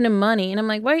just giving him money, and I'm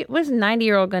like, wait, what's a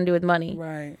 90-year-old gonna do with money?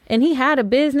 Right. And he had a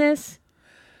business.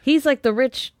 He's like the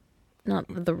rich, not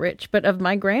the rich, but of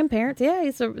my grandparents. Yeah,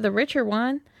 he's the richer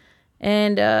one.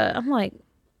 And I'm like,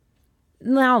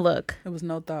 now look. There was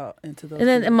no thought into those. And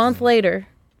then a things. month later,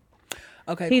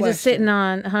 Okay. he's just question. sitting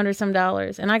on $100-some,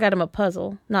 and I got him a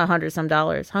puzzle. Not $100-some,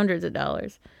 hundreds of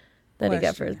dollars that he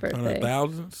got for his birthday.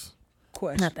 Thousands.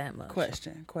 Question. Not that much.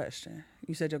 Question.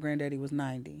 You said your granddaddy was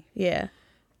 90. Yeah,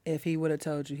 If he would have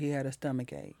told you he had a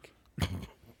stomach ache,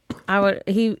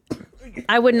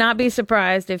 I would not be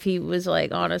surprised if he was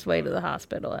like on his way to the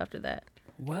hospital after that.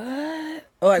 what?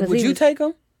 Oh, like, 'Cause would he you was- take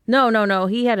him? No.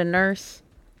 He had a nurse.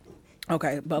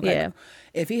 Okay, but okay. Yeah.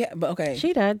 If he, but okay.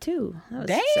 She died too. That was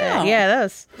Damn. sad. Yeah,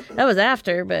 that was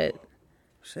after, but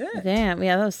Shit. damn,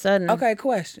 yeah, that was sudden. Okay,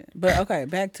 question. But okay,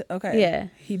 back to okay. Yeah.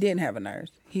 He didn't have a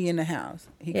nurse. He in the house.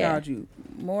 He Yeah. called you,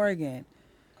 Morgan.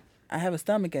 I have a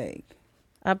stomach ache.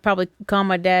 I'd probably call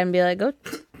my dad and be like, "Go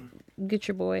get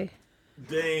your boy."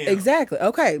 Damn. Exactly.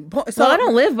 Okay. So So I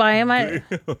don't live by him.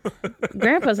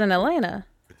 Grandpa's in Atlanta.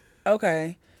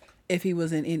 Okay. If he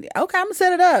was in India, okay, I'm gonna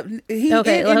set it up. He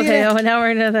Okay. in Oh, Indiana- now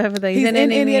we're into the other thing. He's in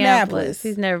in Indianapolis. Indianapolis.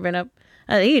 He's never been up.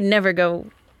 He'd never go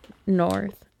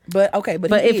north. But okay, but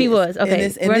But if he is. was,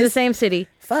 okay, we're in the this- same city.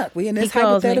 Fuck, we in this He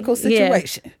calls me. hypothetical Yeah.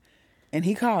 situation, and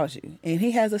he calls you, and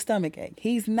he has a stomach ache.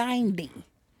 He's 90.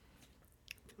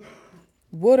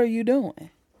 What are you doing?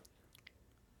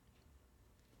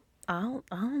 I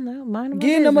don't know. Mind my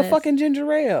Getting him a business. fucking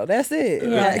ginger ale. That's it.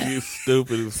 Yeah. Like, You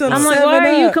stupid as So fuck. I'm like, 7 why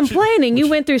are you Up. complaining? You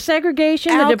went through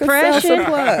segregation, the Alka-Seltzer Depression,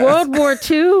 Plus. World War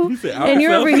II, said and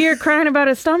you're over Alka-Seltzer? here crying about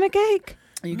a stomach ache?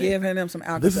 you giving him some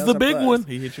alcohol. This is the big one.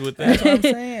 He hit you with That's that. what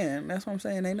I'm saying. That's what I'm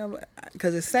saying. Ain't no,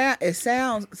 because it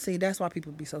sounds. See, that's why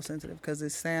people be so sensitive, because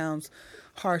it sounds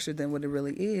harsher than what it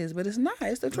really is, but it's not.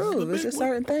 It's the is truth. the It's big just one.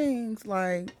 certain things,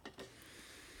 like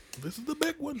This is the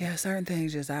big one. yeah, certain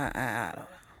things just I don't know.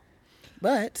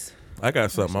 But I got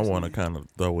something I want to kind of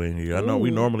throw in here. I know we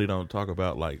normally don't talk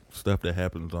about like stuff that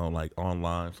happens on like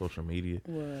online social media,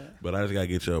 what? but I just gotta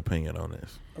get your opinion on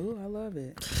this. Ooh, I love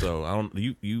it. So I don't.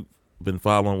 You been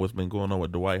following what's been going on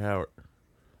with Dwight Howard?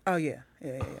 Oh yeah.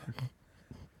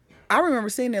 I remember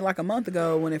seeing it like a month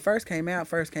ago when it first came out.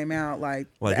 Like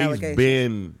Like the he's allegations.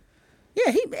 been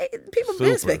Yeah, people Super.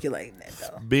 been speculating that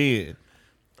though. been.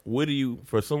 What do you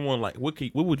for someone like what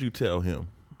would you tell him?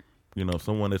 You know,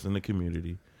 someone that's in the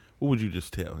community. What would you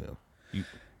just tell him?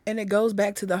 And it goes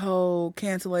back to the whole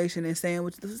cancellation and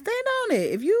sandwich. Stand on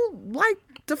it. If you like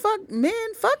to fuck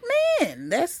men.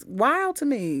 That's wild to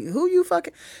me. Who you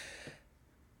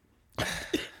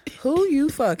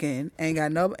fucking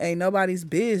ain't nobody's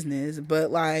business.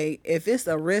 But like, if it's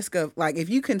a risk of like, if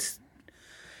you can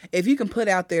put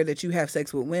out there that you have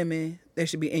sex with women,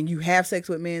 and you have sex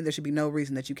with men, there should be no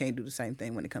reason that you can't do the same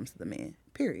thing when it comes to the men.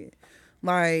 Period.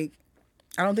 Like,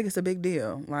 I don't think it's a big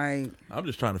deal. Like, I'm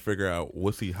just trying to figure out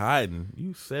what's he hiding.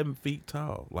 You 7 feet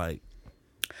tall. Like,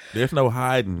 there's no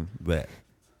hiding that.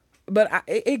 but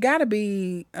it gotta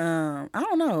be. I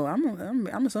don't know.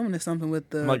 I'm assuming it's something with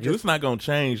the. Like, it's not gonna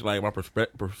change like my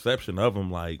perception of him.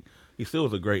 Like, he still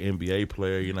was a great NBA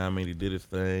player. You know what I mean? He did his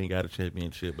thing, got a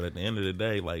championship. But at the end of the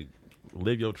day, like,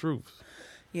 live your truths.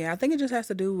 Yeah, I think it just has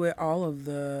to do with all of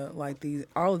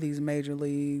these major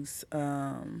leagues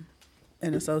and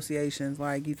associations.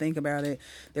 Like, you think about it,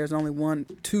 there's only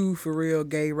 2 for real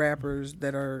gay rappers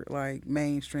that are like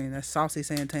mainstream. That's Saucy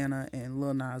Santana and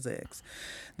Lil Nas X.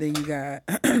 Then you got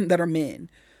that are men.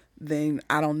 Then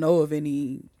I don't know of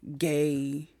any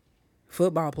gay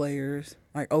football players,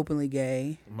 like openly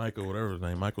gay. Michael, whatever his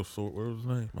name, what was his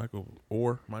name? Michael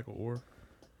Orr.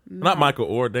 Not Michael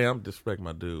Orr. Damn, I'm disrespecting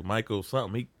my dude. Michael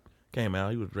something. He came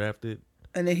out. He was drafted.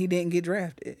 And then he didn't get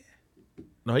drafted.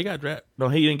 No, he got drafted. No,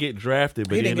 he didn't get drafted,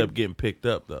 but he ended up getting picked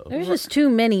up though. There's just too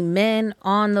many men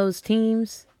on those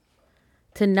teams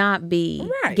to not be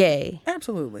Right. gay.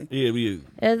 Absolutely.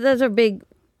 Yeah, Those are big.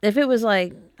 If it was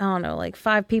like, I don't know, like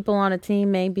 5 people on a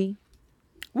team, maybe.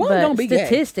 One's but gonna be gay.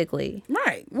 statistically,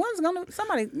 Right. One's gonna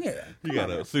somebody. Yeah. You got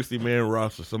a 60-man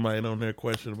roster. Somebody on there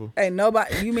questionable. Ain't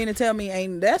nobody. You mean to tell me?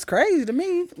 Ain't that's crazy to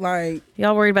me? Like,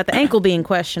 y'all worried about the ankle being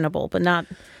questionable, but not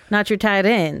your tight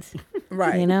ends.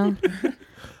 right? You know.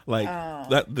 Like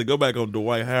that, to go back on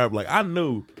Dwight Howard. Like I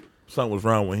knew something was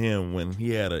wrong with him when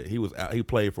he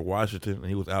played for Washington and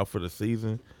he was out for the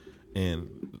season.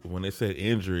 And when it said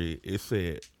injury, it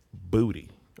said booty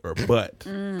or butt.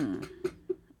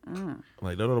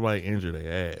 Like don't nobody injure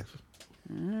their ass.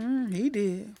 He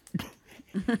did.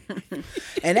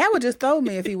 And that would just throw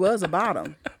me if he was a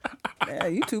bottom. Yeah,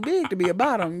 you too big to be a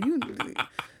bottom. You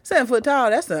 7 foot tall.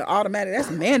 That's an automatic. That's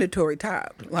a mandatory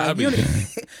top. Like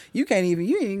you can't even.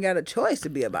 You ain't even got a choice to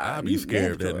be a bottom. I'd be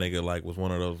scared if that nigga like was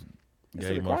one of those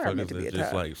gay motherfuckers that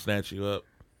just like snatch you up.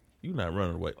 You not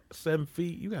running away 7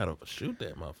 feet. You gotta shoot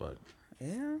that motherfucker.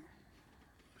 Yeah.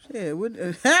 Shit.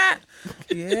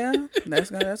 Yeah.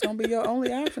 That's gonna be your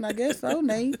only option, I guess. So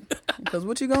Nate, because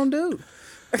what you gonna do?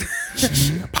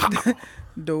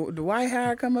 Dwight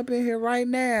Howard come up in here right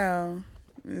now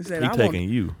and said, He taking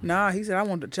you. Nah, he said I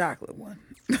want the chocolate one.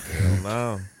 Hell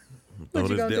no. Throw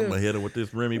this damn my head with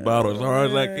this Remy bottle as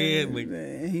hard as I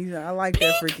can. He said, I like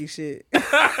that freaky shit.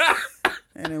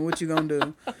 And then what you gonna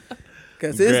do?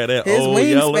 Because his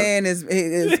wingspan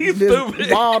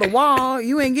is wall to wall.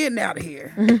 You ain't getting out of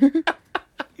here.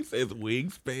 He says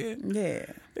wingspan? Yeah.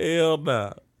 Hell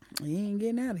nah. You ain't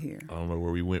getting out of here. I don't know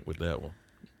where we went with that one.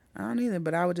 I don't either,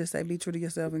 but I would just say be true to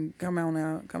yourself and come on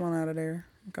out of there.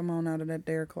 Come on out of that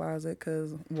there closet,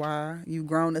 because why? You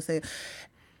grown to say.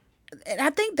 And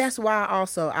I think that's why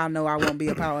also I know I won't be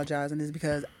apologizing, is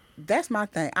because that's my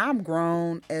thing. I'm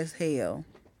grown as hell.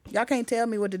 Y'all can't tell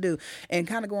me what to do. And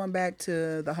kind of going back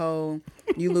to the whole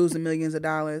you losing millions of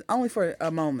dollars, only for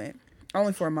a moment.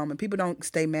 Only for a moment. People don't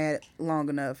stay mad long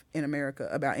enough in America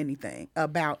about anything.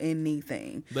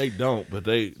 They don't, but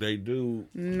they do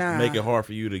make it hard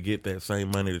for you to get that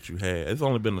same money that you had. It's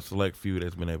only been a select few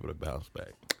that's been able to bounce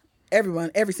back.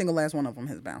 Every single last one of them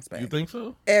has bounced back. You think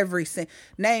so?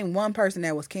 Name one person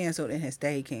that was canceled and has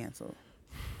stayed canceled.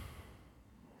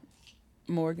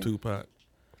 Morgan. Tupac.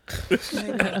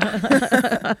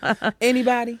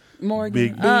 Anybody? Morgan.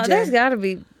 Big DJ? There's got to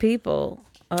be people.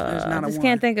 I just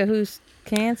can't think of who's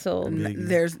canceled.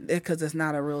 Because it's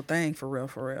not a real thing for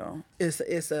real.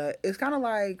 It's kind of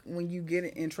like when you get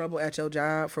in trouble at your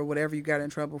job for whatever you got in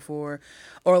trouble for,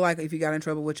 or like if you got in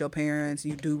trouble with your parents,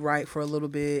 you do right for a little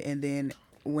bit, and then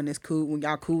when it's cool, when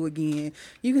y'all cool again,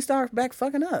 you can start back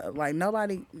fucking up. Like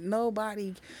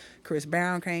nobody. Chris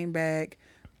Brown came back.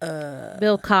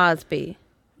 Bill Cosby.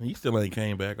 He still ain't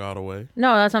came back all the way.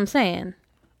 No, that's what I'm saying.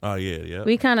 Oh yeah.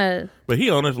 We kind of. But he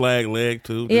on his leg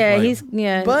too.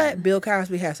 Yeah, But Bill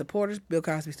Cosby has supporters. Bill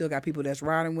Cosby still got people that's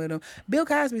riding with him. Bill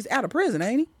Cosby's out of prison,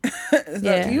 ain't he?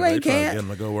 You ain't can't get him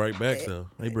to go right back though.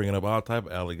 They bringing up all type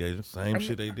of allegations. Same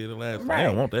shit they did the last time. They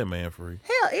don't want that man free.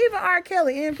 Hell, even R.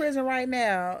 Kelly in prison right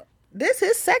now. This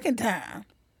his second time.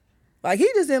 Like he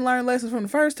just didn't learn lessons from the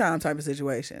first time type of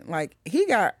situation. Like he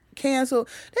got canceled.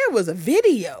 There was a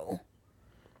video.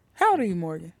 How old are you,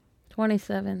 Morgan?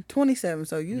 27. 27.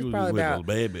 So you was probably about a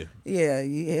baby. Yeah,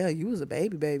 you was a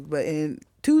baby. But in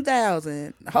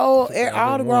 2000, all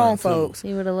the grown folks.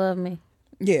 He would have loved me.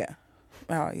 Yeah.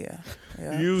 Oh yeah.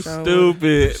 You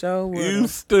stupid. You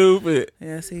stupid.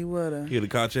 Yes, he would have. He'd have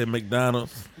caught you at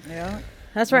McDonald's. Yeah.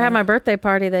 That's where I had my birthday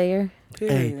party that year.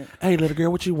 Hey, little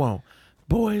girl, what you want?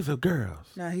 Boys or girls?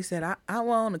 No, he said, I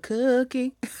want a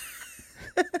cookie.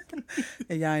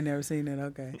 And y'all ain't never seen it,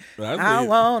 okay. I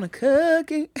want a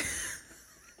cookie.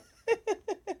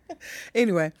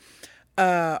 Anyway,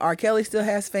 R. Kelly still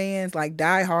has fans, like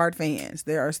diehard fans.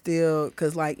 There are still,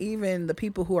 because like even the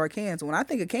people who are canceled, when I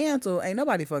think of cancel, ain't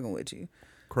nobody fucking with you.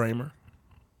 Kramer.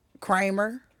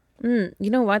 You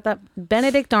know what? I thought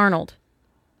Benedict Arnold.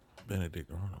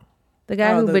 The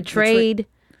guy who betrayed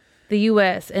the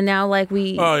U.S. and now like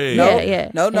we. Oh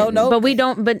yeah. No. But we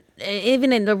don't. But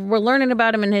even we're learning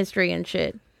about him in history and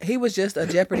shit. He was just a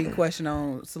Jeopardy question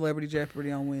on Celebrity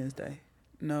Jeopardy on Wednesday.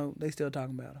 No, they still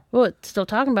talking about him. Well, it's still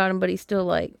talking about him, but he's still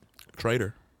like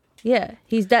traitor. Yeah,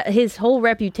 his whole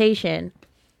reputation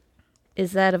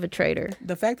is that of a traitor.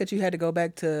 The fact that you had to go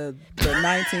back to the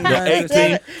 1900s,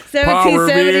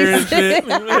 1776,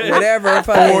 whatever,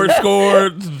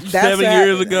 7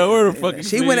 years ago. Where the fuck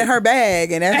she went in her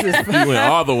bag, and that's just he went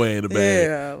all the way in the bag.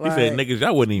 Yeah, he said, "Niggas,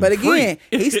 y'all wasn't even." But again,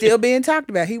 free. he's still being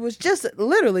talked about. He was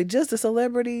literally just a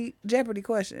Celebrity Jeopardy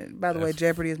question. By the way,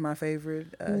 Jeopardy is my favorite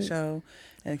show.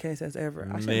 In case that's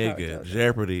ever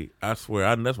Jeopardy. I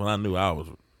swear, that's when I knew I was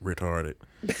retarded.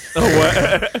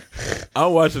 I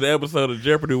I'm watching the episode of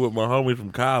Jeopardy with my homies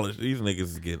from college. These niggas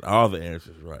is getting all the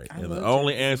answers right. And the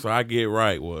only answer I get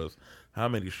right was, how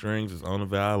many strings is on a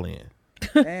violin?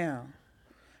 Damn.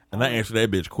 And I answered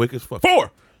that bitch quick as fuck.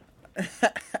 4!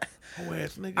 Hoe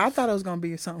ass niggas. I thought it was gonna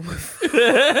be something with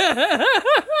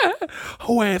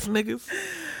Hoe ass niggas.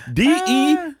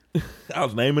 D-E. I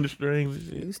was naming the strings and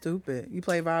shit. You stupid. You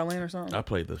play violin or something? I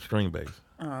played the string bass.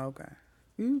 Oh, okay.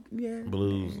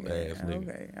 Blues ass nigga.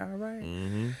 Okay, all right.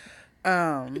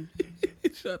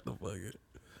 Shut the fuck up.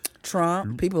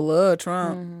 Trump. People love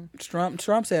Trump.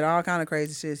 Trump said all kind of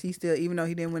crazy shit. He still, even though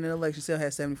he didn't win the election, still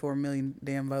had 74 million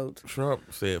damn votes. Trump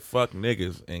said fuck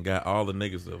niggas and got all the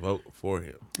niggas to vote for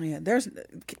him. Yeah,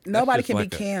 nobody can like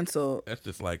be canceled. That's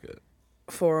just like a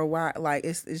for a while. Like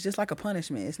it's just like a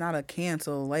punishment. It's not a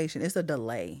cancellation. It's a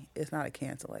delay. It's not a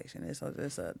cancellation. It's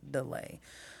a delay.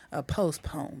 A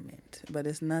postponement, but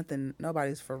it's nothing.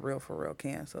 Nobody's for real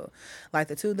canceled. Like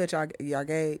the two that y'all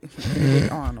gave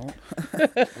Arnold.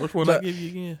 Which one I give you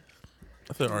again?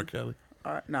 I said R. Kelly.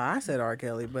 No, I said R.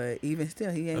 Kelly, but even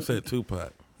still, he ain't. I said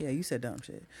Tupac. Yeah, you said dumb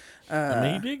shit. I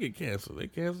mean, he did get canceled. They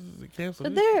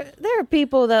canceled. But there are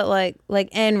people that like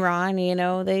Enron, you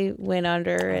know, they went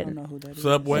under. I and don't know who that is.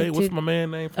 Subway. What's my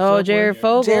man name? Jared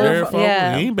Fogle. Jared Fogle.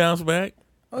 Yeah. He ain't bounced back.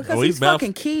 Because he's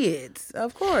fucking kids.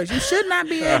 Of course. You should not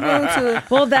be able to.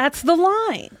 Well, that's the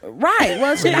line. Right.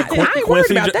 Well, shit, I ain't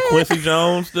worried about that. Quincy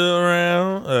Jones still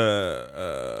around.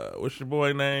 What's your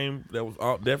boy name? That was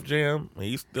Def Jam.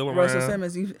 He's still around. Russell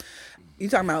Simmons. You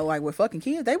talking about like with fucking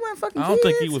kids? They weren't fucking kids. I don't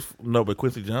think he was. No, but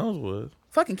Quincy Jones was.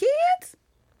 Fucking kids?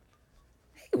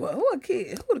 Who are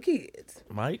kids? Who are the kids?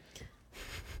 Mike?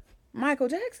 Michael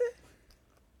Jackson?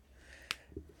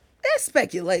 That's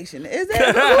speculation. Is that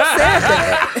who said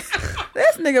that?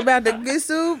 This nigga about to get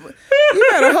sued. You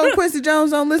better hope Quincy Jones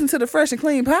don't listen to the Fresh and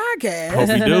Clean podcast. Hope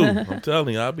he do. I'm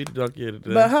telling you, I'll be the donkey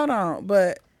today. But hold on.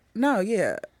 But no,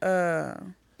 yeah. I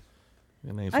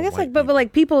guess but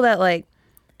like people that like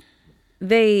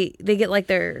they get like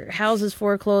their houses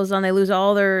foreclosed on, they lose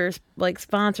all their like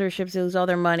sponsorships, they lose all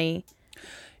their money.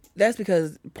 That's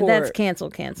because that's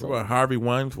canceled. What, Harvey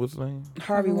Weinstein? What's his name?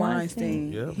 Harvey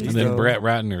Weinstein. Yep. And then Brett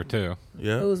Ratner too.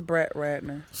 Yeah. Who's Brett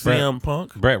Ratner? CM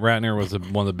Punk. Brett Ratner was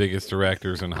one of the biggest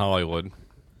directors in Hollywood.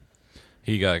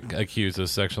 He got accused of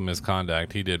sexual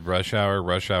misconduct. He did Rush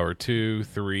Hour 2,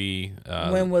 3.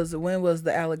 When was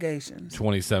the allegations?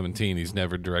 2017. He's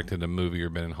never directed a movie or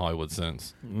been in Hollywood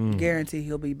since. Guarantee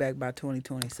he'll be back by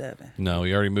 2027. No,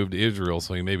 he already moved to Israel,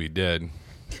 so he may be dead.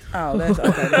 Oh, that's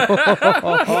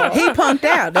okay. he punked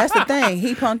out. That's the thing.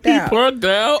 He punked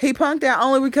out. He punked out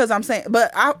only because I'm saying.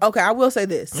 But I will say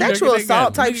this: sexual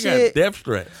assault type shit. Death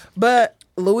threats. But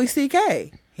Louis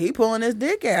C.K. he pulling his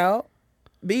dick out,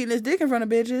 beating his dick in front of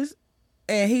bitches,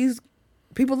 and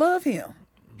people love him.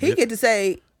 He get to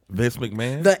say Vince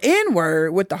McMahon the N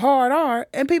word with the hard R,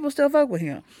 and people still fuck with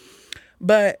him.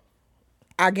 But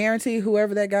I guarantee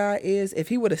whoever that guy is, if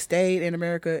he would have stayed in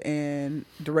America and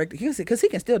directed, because he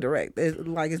can still direct.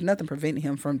 It's nothing preventing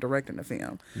him from directing the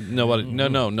film.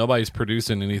 Nobody's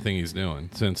producing anything he's doing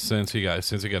since he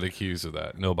got accused of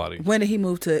that. Nobody. When did he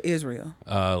move to Israel?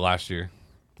 Last year.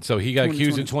 So he got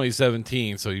accused in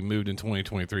 2017. So he moved in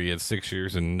 2023. He had 6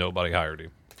 years and nobody hired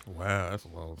him. Wow, that's a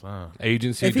long time.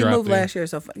 Agency. If he dropped moved him. last year,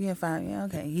 so yeah, fine, yeah,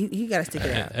 okay. He got to stick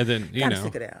it out. And then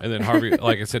stick it out. and then Harvey,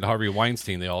 like I said, Harvey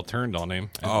Weinstein. They all turned on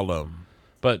him. All of them.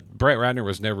 But Brett Ratner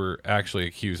was never actually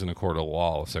accused in a court of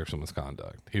law of sexual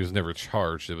misconduct. He was never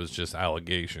charged. It was just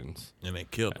allegations. And they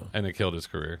killed him. And it killed his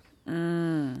career.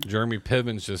 Jeremy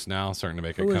Piven's just now starting to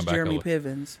make a Who comeback. Who is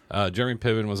Jeremy Pivens? Jeremy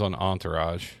Piven was on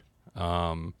Entourage.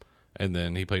 And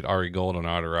then he played Ari Gold on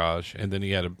Entourage. And then he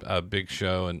had a big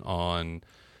show on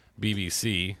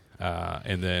BBC.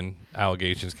 And then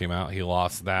allegations came out. He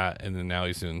lost that. And then now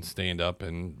he's doing stand-up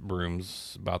in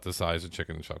rooms about the size of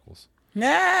Chicken and Chuckles.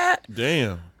 Nah.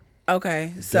 Damn.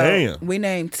 Okay, so we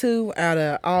named 2 out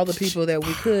of all the people that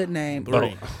we could name.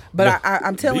 3. But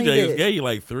I'm telling you this. gave you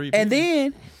like 3 And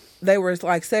then they were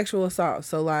like sexual assault.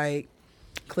 So like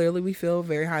clearly we feel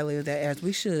very highly of that, as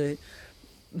we should.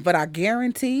 But I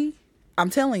guarantee, I'm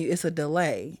telling you, it's a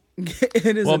delay.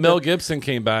 Mel Gibson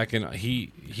came back and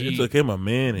he it took him a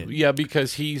minute. Yeah,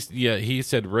 because he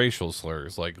said racial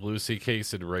slurs. Like Lucy K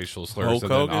said racial slurs. Hulk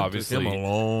and Hogan then obviously took him a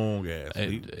long ass.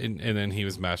 And then he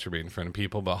was masturbating in front of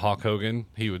people. But Hulk Hogan,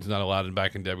 he was not allowed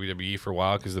back in WWE for a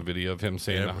while because the video of him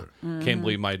saying, "Can't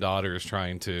believe my daughter is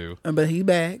trying to." But he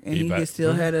back and he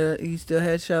still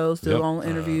had shows, still on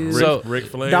interviews. Ric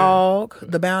Flair, Dog,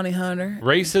 the Bounty Hunter.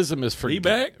 Racism is He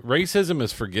back? Racism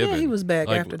is forgiven. Yeah, he was back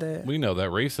after that. We know that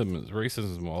racism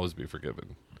will always be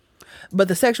forgiven. But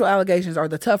the sexual allegations are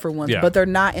the tougher ones, Yeah. but they're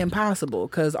not impossible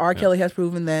because R. Kelly has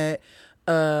proven that.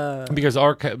 Because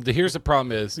here's the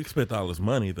problem is, He spent all his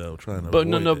money though trying to. but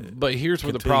avoid no. that. But here's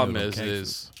where the Continue problem them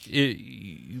cases.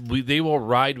 they will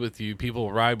ride with you. People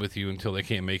will ride with you until they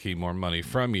can't make any more money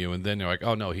from you, and then they're like,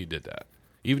 oh no, he did that.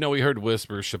 Even though we heard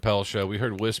whispers, Chappelle Show, we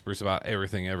heard whispers about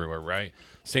everything everywhere, right?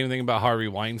 Same thing about Harvey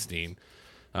Weinstein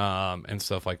and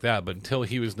stuff like that. But until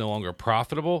he was no longer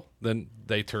profitable, then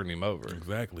they turned him over.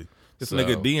 Exactly. This So-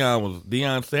 nigga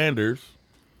Deion Sanders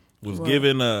was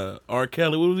giving R.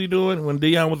 Kelly. What was he doing when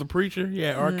Deion was a preacher? He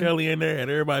had R. Kelly in there, had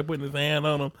everybody putting his hand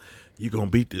on him. You gonna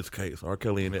beat this case? R.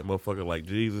 Kelly in that motherfucker like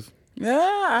Jesus. Yeah,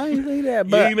 I ain't see that.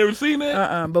 You But ain't never seen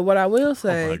that? But what I will Oh my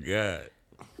say, god.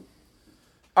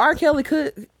 R. Kelly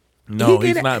could. No, he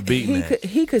he's could- not beating he that. could.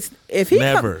 He could. If he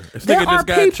Never. Come, This there nigga are just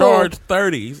got people, charged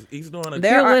 30. He's doing a. If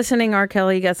There you're are- listening, R.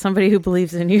 Kelly, you got somebody who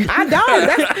believes in you. I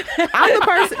don't. I'm the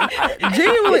person.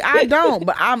 Genuinely, I don't.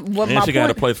 But I'm. What And my she got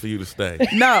a point? place for you to stay.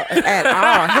 No, at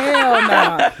all. Hell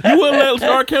no. You wouldn't let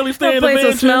R. Kelly stay That in the place will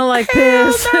mansion? smell like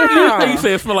piss. You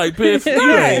said it smell like piss. You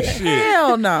ain't shit.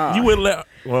 Hell no. You wouldn't let.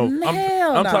 Well,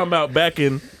 Hell I'm no. talking about back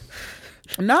in.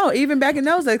 No, even back in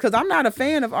those days, because I'm not a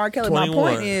fan of R. Kelly. 21. My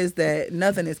point is that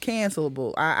nothing is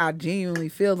cancelable. I genuinely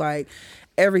feel like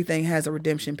everything has a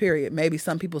redemption period. Maybe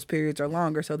some people's periods are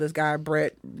longer. So this guy,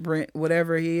 Brent,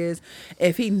 whatever he is,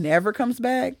 if he never comes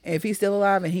back, if he's still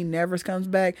alive and he never comes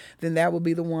back, then that will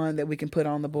be the one that we can put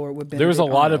on the board with Benedict. There was a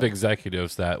lot of Arnold.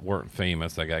 executives that weren't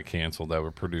famous that got canceled that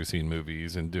were producing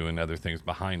movies and doing other things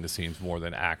behind the scenes more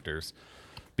than actors,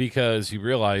 because you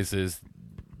realize is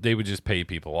they would just pay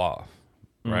people off,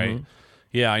 right? Mm-hmm.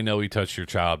 Yeah, I know he touched your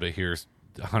child, but here's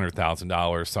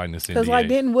 $100,000. Sign this NDA. Because like,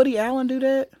 didn't Woody Allen do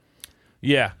that?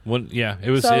 Yeah, it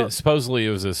was So- supposedly it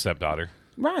was his stepdaughter.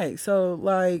 Right. So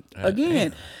like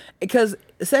again, because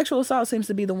sexual assault seems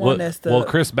to be the one Well, that's the well,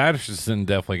 Chris Batterson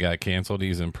definitely got canceled.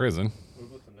 He's in prison.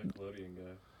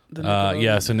 the Nickelodeon.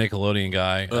 Yeah, it's a Nickelodeon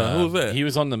guy. Who's that? He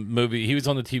was on the movie. He was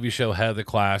on the TV show Head of the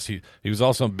Class. He was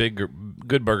also in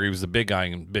Good Burger. He was the big guy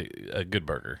in Good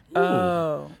Burger.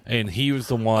 Oh. And he was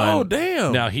the one. Oh,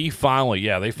 damn. Now he finally,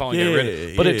 they finally got rid of it.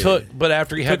 Yeah, But yeah. it took. But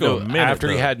after he had took a no, minute, after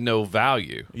he though. had no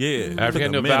value. Yeah. After took he had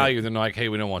a no minute. value, they're like, hey,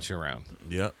 we don't want you around.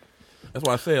 Yep. That's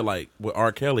why I said, like, with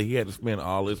R. Kelly, he had to spend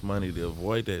all his money to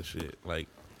avoid that shit. Like,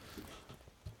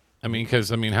 I mean, because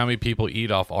how many people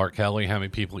eat off R. Kelly? How many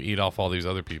people eat off all these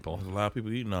other people? there's a lot of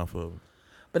people eating off of him.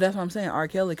 But that's what I'm saying. R.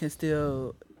 Kelly can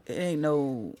still. It ain't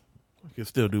no. He can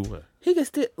still do what? He can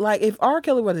still like if R.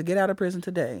 Kelly were to get out of prison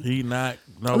today. He not.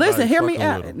 Listen, hear me fucking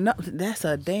out. with him. No, that's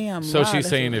a damn. So lie. she's That's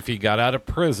saying if he got out of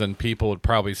prison, people would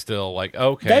probably still like,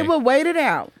 okay. they would wait it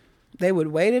out. They would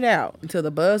wait it out until the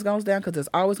buzz goes down because there's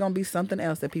always going to be something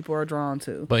else that people are drawn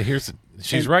to. But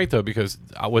she's right though, because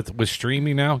with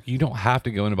streaming now, you don't have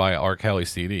to go in and buy an R. Kelly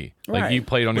CD. Like Right. you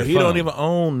played on But your he phone. don't even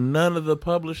own none of the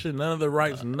publishing, none of the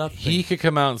rights, nothing. He could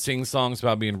come out and sing songs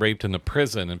about being raped in the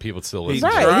prison, and people would still listen.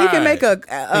 Right. to it. He can make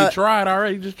He tried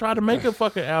already. He just tried to make a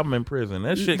fucking album in prison.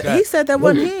 That shit got. He said that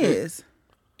wasn't his.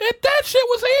 That shit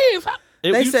was his.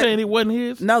 If They you said- saying it wasn't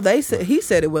his? No, they said he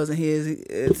said it wasn't his.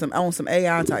 It's on some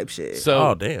AI type shit. So,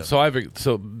 Oh, damn. So off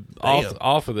Damn.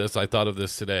 off of this, I thought of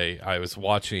this today. I was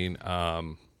watching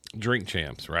Drink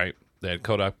Champs, right? They had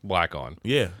Kodak Black on.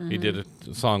 Yeah. He did a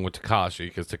song with Tekashi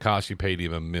because Tekashi paid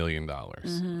him $1 million.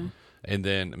 And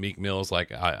then Meek Mill's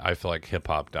like, I feel like hip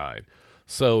hop died.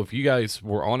 So if you guys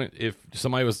were on it, if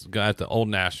somebody was at the old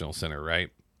National Center, right?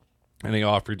 And they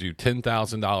offered you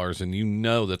 $10,000 and you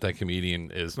know that comedian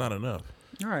is, It's not enough.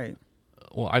 All right.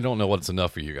 well, I don't know what's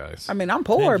enough for you guys. I mean, I'm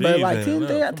poor, 10 but G's like ain't 10.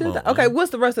 enough. Come on, Okay, man.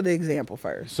 what's the rest of the example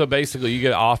first? So basically you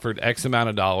get offered X amount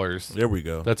of dollars. There we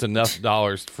go. That's enough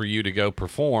dollars for you to go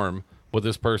perform with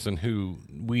this person who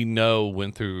we know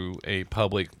went through a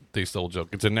public they stole joke.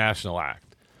 It's a national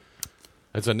act.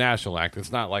 It's a national act.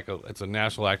 It's not like it's a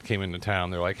national act came into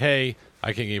town. They're like, hey, I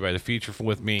can't get anybody to feature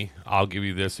with me. I'll give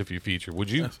you this if you feature. Would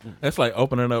you? That's like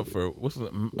opening up for what's the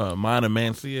Minor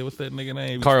Mancia? What's that nigga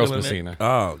name? Carlos Still in Messina. there?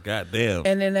 Oh, goddamn.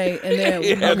 And then Yeah,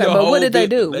 okay, the but whole what did they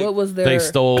bit- do? they- What was their? They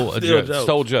stole Steal jokes.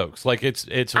 stole jokes. Like it's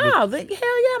Oh, hell yeah,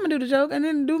 I'm gonna do the joke and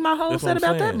then do my whole That's set what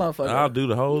I'm about that saying. motherfucker. I'll do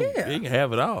the whole. Yeah. You can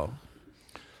have it all,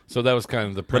 so that was kind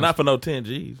of the but not principle. for no 10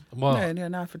 G's. Well, Yeah,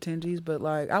 not for 10 G's, but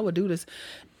like I would do this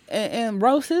and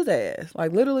roast his ass.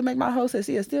 Like literally make my host say,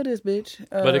 "See, steal this bitch."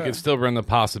 but it could still run the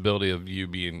possibility of you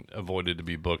being avoided to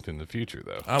be booked in the future,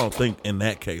 though. I don't think in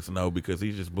that case, no, because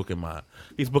he's just booking my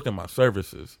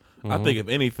services. I think if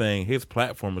anything, his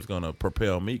platform is going to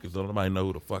propel me because nobody know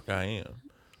who the fuck I am.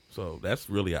 So that's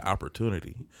really an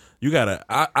opportunity. You gotta.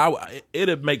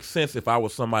 It'd make sense if I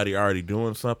was somebody already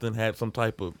doing something, had some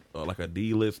type of like a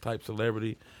D-list type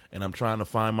celebrity, and I'm trying to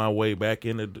find my way back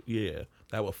into,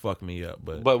 that would fuck me up.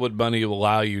 But would money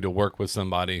allow you to work with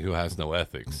somebody who has no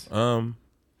ethics?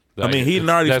 I mean, he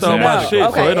already stole my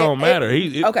shit, so it don't matter.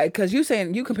 Okay, because you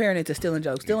comparing it to stealing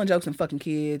jokes and fucking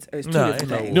kids is two different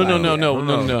things.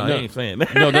 No. I ain't saying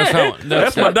that. No, that's how.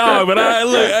 That's my dog. But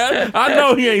I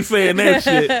know he ain't saying that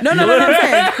shit. No. I'm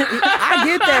saying I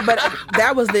get that, but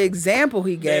that was the example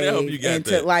he gave,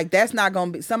 that's not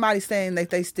gonna be somebody saying that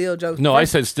they steal jokes. No, I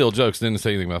said steal jokes. Didn't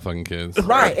say anything about fucking kids.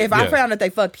 Right. If I found that they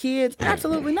fucked kids,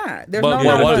 absolutely not. There's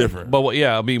different. But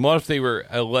I mean, what if they were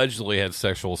allegedly had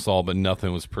sexual assault, but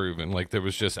nothing was proven? Like there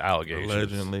was just allegations.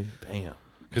 Allegedly, damn.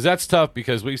 Because that's tough.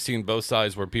 Because we've seen both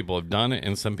sides where people have done it,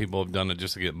 and some people have done it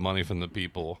just to get money from the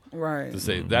people. Right. To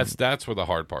say that's where the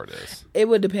hard part is. It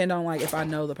would depend on like if I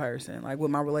know the person, like what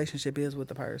my relationship is with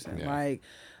the person. Yeah. Like,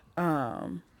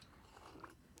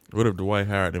 What if Dwight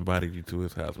Howard invited you to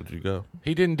his house? Would you go?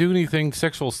 He didn't do anything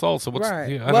sexual assault. So what's right?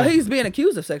 Yeah, he's being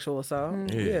accused of sexual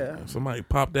assault. Yeah. Somebody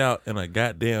popped out in a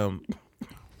goddamn.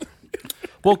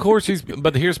 Well, of course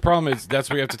but here's the problem is that's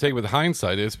where you have to take with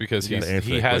hindsight is because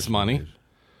he has money,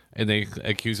 and they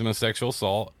accuse him of sexual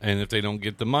assault, and if they don't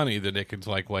get the money, then they could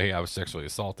like, well, hey, I was sexually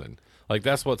assaulted. Like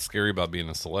that's what's scary about being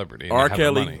a celebrity. R.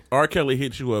 Kelly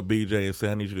hit you up, BJ, and said,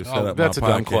 "I need you to set up that's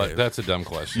my podcast." That's a dumb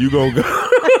question. You gonna go?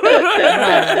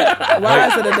 Why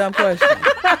is it a dumb question?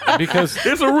 Because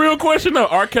it's a real question though.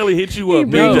 R. Kelly hit you up,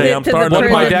 No. BJ. I'm starting. What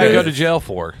did my dad podcast. go to jail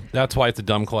for? That's why it's a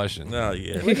dumb question. Oh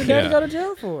yeah. What did daddy go to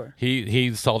jail for? He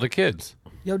assaulted kids.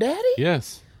 Your daddy?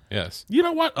 Yes. You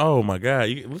know what? Oh my God!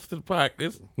 You listen to the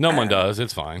podcast. No one does.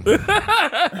 It's fine.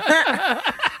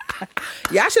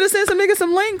 Yeah, I should have sent some niggas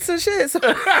some links and shit.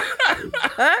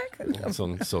 It's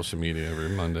on social media every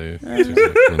Monday. Tuesday,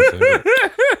 Wednesday.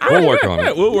 We'll work on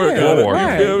it. We'll work on it.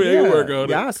 Right. You feel me? We'll work on it.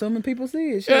 Y'all assuming people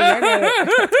see it. Shit,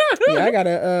 I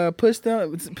gotta push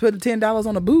them, put $10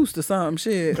 on a boost or something.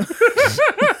 Shit.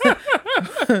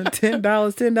 $10.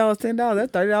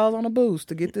 That's $30 on a boost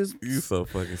to get this. You so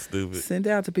fucking stupid. Sent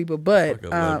out to people, but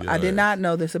I did ass. not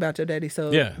know this about your daddy.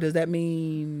 So does that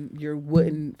mean you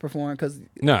wouldn't perform? Because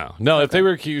No. If they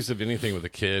were accused of anything with a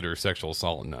kid or sexual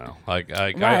assault, no. Like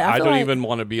I feel don't like- even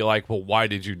want to be like, well, why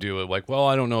did you do it? Like, well,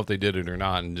 I don't know if they did it or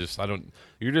not, and just I don't.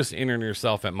 You're just entering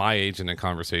yourself at my age in a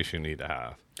conversation you need to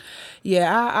have.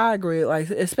 yeah, I agree. Like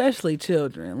especially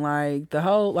children, like the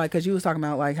whole because you was talking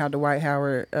about like how Dwight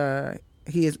Howard.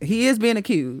 He is being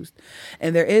accused,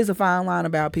 and there is a fine line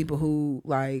about people who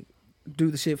like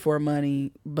do the shit for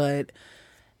money. But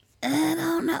I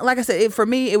don't know. Like I said, for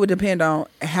me, it would depend on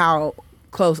how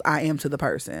close I am to the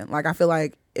person. Like I feel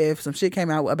like if some shit came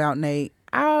out about Nate,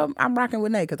 I'm rocking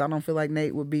with Nate because I don't feel like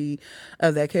Nate would be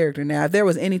of that character. Now, if there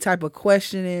was any type of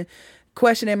question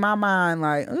in my mind,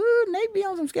 like, ooh, Nate be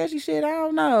on some sketchy shit, I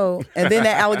don't know. And then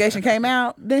that allegation came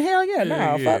out, then hell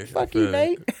yeah, fuck you,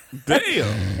 Nate.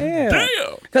 Damn. Yeah.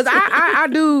 Damn. Because I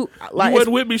do like You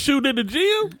wasn't with me shooting in the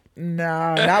gym?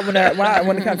 no, not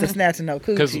when it comes to snatching no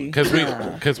coochie.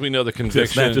 Because we know the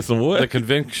conviction snatching some what? the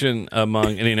conviction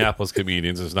among Indianapolis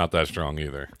comedians is not that strong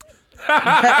either.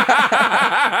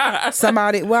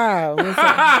 Somebody, wow. what's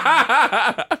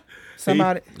that?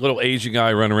 Somebody. Little Asian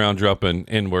guy running around dropping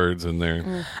N-words in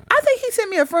there. I think he sent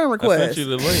me a friend I request. sent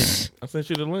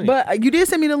you the link. But you did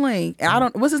send me the link. And I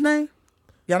don't. What's his name?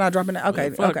 Y'all not dropping that? Okay,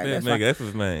 Fuck okay, that that's nigga. fine. That's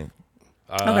his name.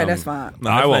 Okay, that's fine. No,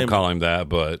 I his won't name- call him that,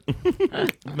 but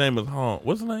His name is Han.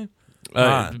 What's his name?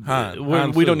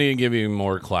 Han we don't Su. need to give you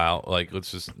more clout. Like,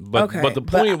 let's just. But Okay, but the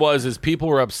point is people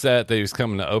were upset that he was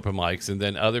coming to open mics, and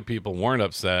then other people weren't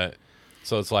upset.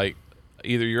 So it's like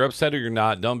either you're upset or you're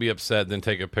not. Don't be upset. Then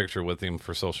take a picture with him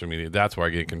for social media. That's where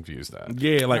I get confused at.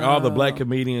 Yeah, like all the black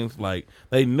comedians, like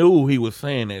they knew he was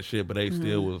saying that shit, but they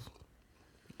still was.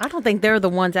 I don't think they're the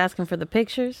ones asking for the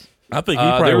pictures. I think he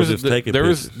probably was just taking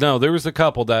pictures. There was a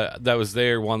couple that was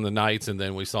there one of the nights, and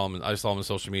then we saw him. I saw him on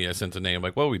social media. I sent a name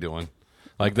like, "What are we doing?"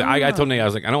 Like I told Nate, I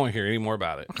was like, "I don't want to hear any more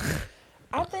about it."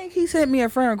 I think he sent me a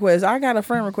friend request. I got a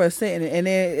friend request sitting, and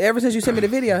then ever since you sent me the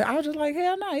video, I was just like,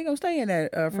 hell no, he gonna stay in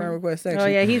that friend request section. Oh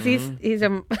yeah, he's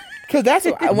a Because that's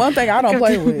one thing I don't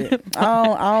play with. I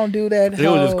don't do that. It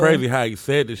was just crazy how he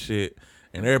said the shit,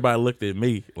 and everybody looked at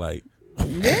me like,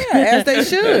 yeah, as they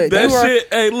should.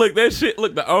 That shit.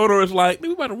 Look, the owner is like,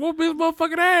 we better whoop his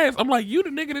motherfucking ass. I'm like, you the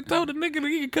nigga that told the nigga that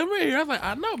he could come in here. I was like,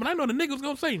 I know, but I know the nigga was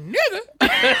gonna say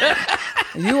nigga.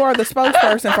 You are the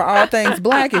spokesperson for all things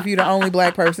black if you're the only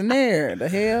black person there. The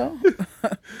hell?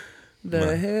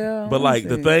 Hell? But like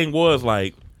the thing was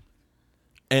like,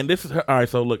 and this is all right.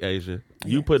 So look, Asia,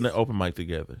 you putting an open mic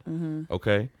together,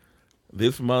 okay?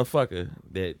 This motherfucker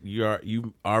that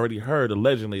you already heard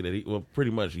allegedly that he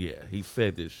pretty much he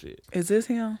said this shit. Is this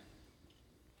him?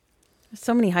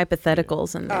 So many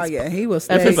hypotheticals in this. Oh yeah, he will This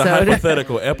stay. is a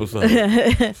hypothetical episode.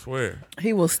 I swear.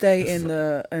 He will stay in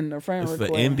the friend It's the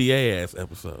request. NDA ass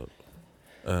episode.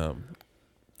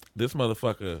 This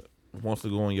motherfucker wants to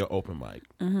go on your open mic,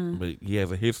 but he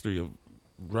has a history of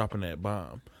dropping that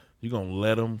bomb. You gonna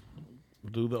let him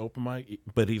do the open mic?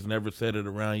 But he's never said it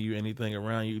around you, anything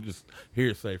around you, just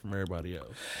hearsay from everybody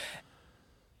else.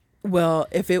 Well,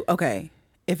 if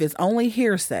it's only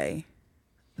hearsay,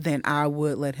 then I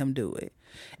would let him do it.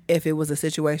 If it was a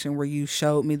situation where you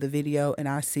showed me the video and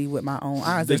I see with my own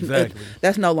eyes, Exactly.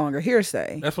 that's no longer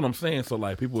hearsay. That's what I'm saying. So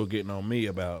like, people are getting on me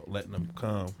about letting them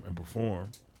come and perform.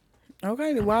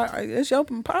 Okay, then why? It's your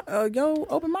open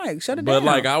mic. Shut it down. But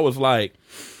like, I was like,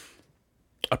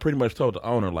 I pretty much told the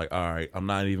owner, like, all right, I'm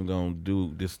not even gonna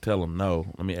do this. Tell him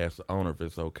no. Let me ask the owner if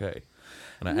it's okay.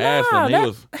 And I asked him, he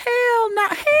was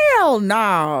hell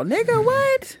no, nigga,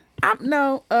 what? I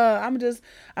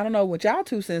don't know what y'all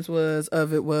 2 cents was,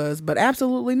 but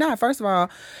absolutely not. First of all,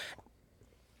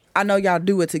 I know y'all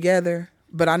do it together,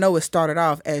 but I know it started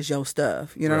off as your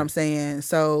stuff. You know what I'm saying?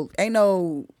 So ain't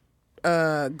no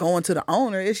going to the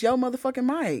owner. It's your motherfucking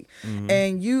mic,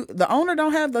 and the owner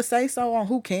don't have the say so on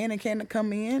who can and can't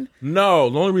come in. No,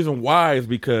 the only reason why is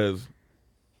because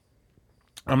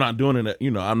I'm not doing it.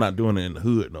 I'm not doing it in the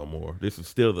hood no more. This is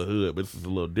still the hood, but this is a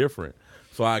little different.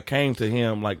 So I came to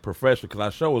him like professional because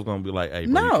our show was going to be like, hey,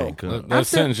 bro, you can't come. That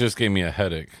sentence just gave me a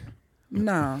headache.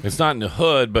 No. It's not in the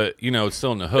hood, but, it's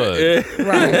still in the hood.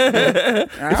 Right.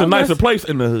 It's a nicer place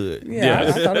in the hood. Yeah,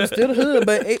 I thought it was still the hood,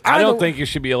 but I don't think you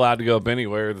should be allowed to go up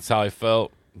anywhere. That's how I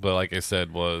felt. But like I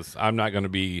said, I'm not going to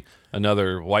be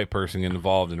another white person getting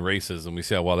involved in racism. We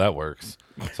see how well that works.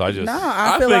 So I just...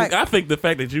 I think the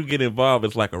fact that you get involved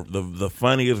is like the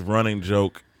funniest running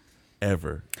joke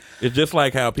ever. It's just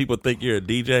like how people think you're a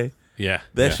DJ. Yeah.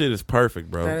 That shit is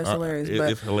perfect, bro. That is hilarious.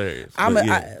 It's hilarious.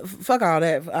 Fuck all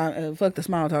that. Fuck the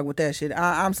small talk with that shit.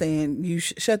 I'm saying you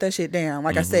shut that shit down.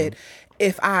 Like I said,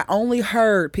 if I only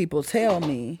heard people tell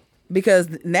me, because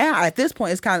now at this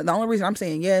point, it's kind of the only reason I'm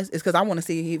saying yes is because I want to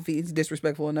see if he's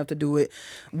disrespectful enough to do it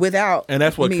without. And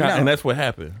that's what me and that's what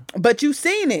happened. But you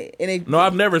seen it, no,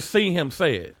 I've never seen him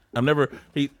say it. I've never.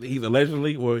 He's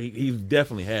allegedly, or he's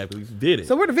definitely had. He did it.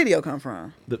 So where the video come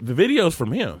from? The video's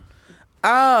from him.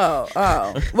 Oh.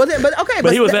 Well, but okay.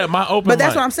 But he was at my open. But that's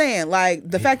mic. what I'm saying. Like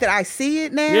the fact that I see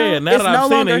it now. Yeah, now that I've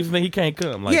seen it, he can't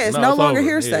come. Like, it's no longer over.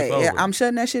 hearsay. Yeah, I'm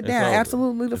shutting that shit down. over.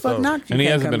 Absolutely, the It's fuck over. not. And he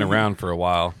hasn't been around for a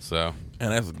while, so.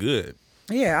 And that's good.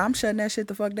 Yeah, I'm shutting that shit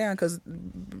the fuck down because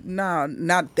not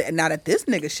at this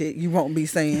nigga shit. You won't be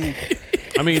saying.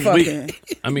 I mean,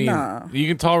 nah. You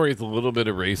can tolerate a little bit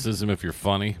of racism if you're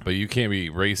funny, but you can't be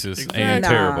racist Exactly. and Nah.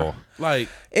 terrible.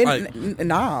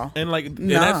 Nah. And like,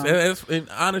 Nah. and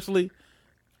honestly,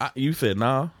 you said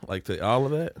nah, like to all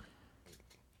of that.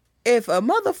 If a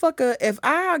motherfucker, if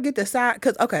I get the side,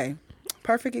 because okay,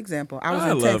 perfect example. I was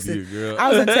in love Texas. you, girl. I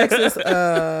was in Texas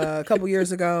a couple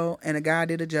years ago, and a guy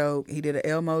did a joke. He did an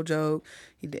Elmo joke.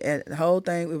 He did the whole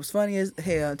thing. It was funny as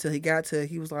hell until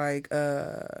he was like,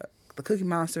 the Cookie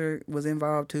Monster was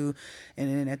involved too, and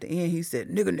then at the end he said,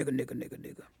 "Nigga, nigga, nigga, nigga,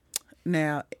 nigga."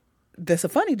 Now, that's a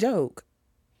funny joke.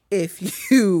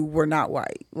 If you were not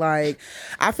white, like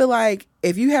I feel like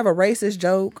if you have a racist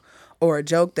joke or a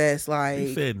joke that's like,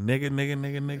 he said nigga, nigga,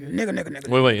 nigga, nigga, nigga, nigga, nigga.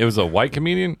 Wait, it was a white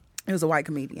comedian? It was a white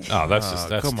comedian. Oh, that's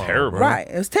come on, terrible. bro. Right.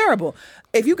 It was terrible.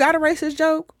 If you got a racist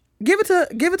joke, give it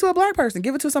to a black person.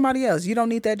 Give it to somebody else. You don't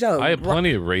need that joke. I have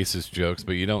plenty of racist jokes,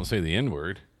 but you don't say the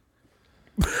N-word.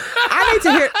 I need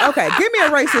to hear. Okay, give me a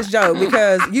racist joke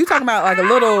because you talking about like a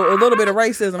little bit of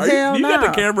racism. Hell you no. got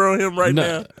the camera on him right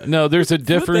now. No, there's a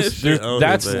difference. shit on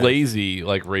That's his ass. lazy,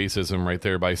 like racism, right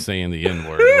there by saying the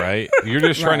N-word, right? You're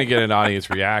just trying to get an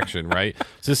audience reaction, right?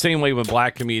 It's the same way when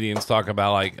black comedians talk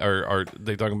about like, or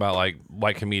they talk about like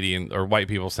white comedian or white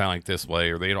people sound like this way,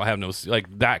 or they don't have no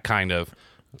like that kind of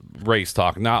race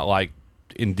talk, not like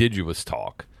indigenous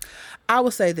talk. I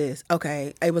will say this.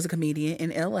 Okay, it was a comedian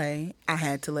in L.A. I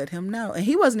had to let him know, and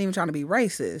he wasn't even trying to be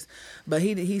racist, but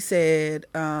he said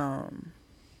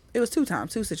it was two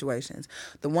situations.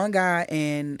 The one guy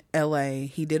in L.A.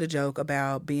 he did a joke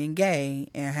about being gay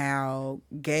and how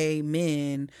gay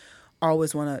men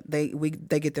always want to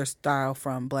they get their style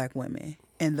from black women,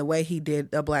 and the way he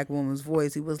did a black woman's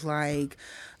voice, he was like.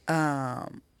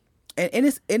 And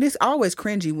it's always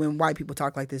cringy when white people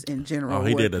talk like this in general. Oh,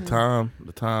 he did the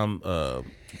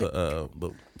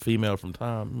female from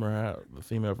Tom. Remember how the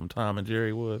female from Tom and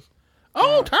Jerry was?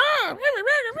 Oh, Tom!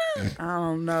 I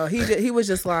don't know. He was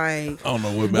just like, I don't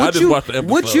know what, man. I just watched the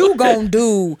episode. What you gonna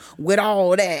do with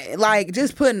all that? Like,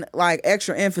 just putting like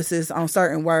extra emphasis on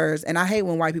certain words. And I hate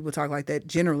when white people talk like that,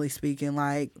 generally speaking.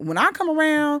 Like, when I come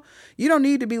around, you don't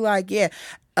need to be like,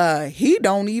 he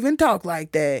don't even talk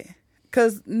like that.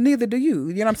 Because neither do you.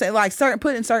 You know what I'm saying? Like,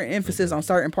 putting certain emphasis on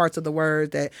certain parts of the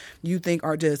words that you think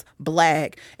are just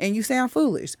black, and you sound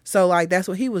foolish. So, like, that's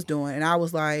what he was doing. And I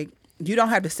was like, you don't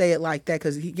have to say it like that,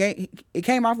 because it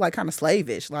came off like kind of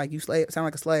slavish. Like, you sound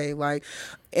like a slave. Like,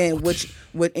 and which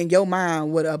in your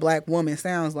mind, what a black woman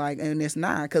sounds like, and it's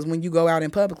not. Because when you go out in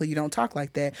publicly, you don't talk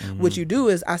like that. Mm-hmm. What you do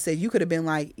is, I said, you could have been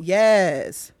like,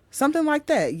 yes. Something like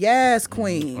that. Yes,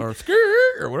 queen. Or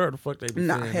skirt, or whatever the fuck they be saying.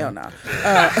 Nah, hell no.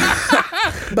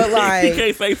 But like... You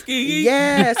can't say ski.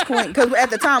 Yes, queen. Because at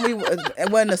the time,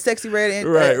 it wasn't a Sexy Red.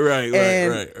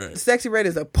 Right. Sexy Red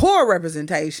is a poor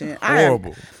representation.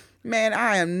 Horrible.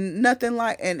 I am nothing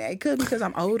like... And it could be because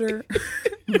I'm older.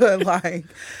 But like...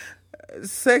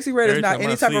 Sexy Red is not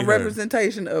any type of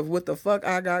representation of what the fuck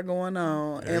I got going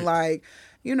on. And like...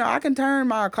 You know, I can turn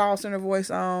my call center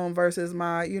voice on versus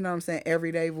my, you know what I'm saying,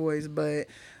 everyday voice, but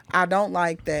I don't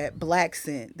like that black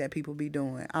scent that people be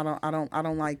doing. I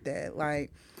don't like that.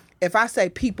 Like, if I say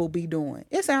people be doing,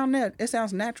 it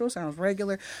sounds natural, sounds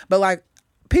regular, but like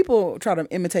people try to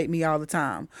imitate me all the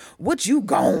time. What you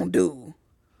gonna do?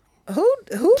 Who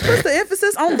puts the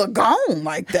emphasis on the gone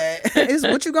like that? Is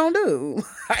what you gonna do?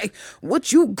 Like,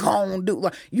 what you gonna do?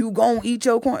 Like, you gonna eat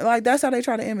your corn? Like, that's how they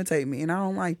try to imitate me, and I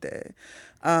don't like that.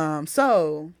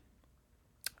 So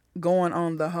going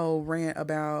on the whole rant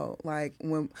about like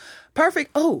when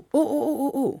perfect.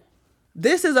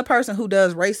 This is a person who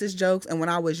does racist jokes, and when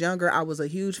I was younger, I was a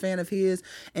huge fan of his,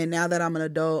 and now that I'm an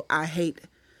adult, I hate.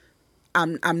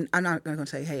 I'm not gonna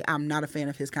say, hey, I'm not a fan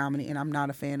of his comedy, and I'm not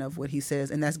a fan of what he says,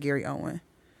 and that's Gary Owen.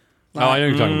 Like, I know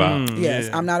you're talking about. Yes,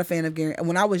 yeah. I'm not a fan of Gary.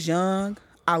 When I was young,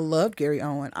 I loved Gary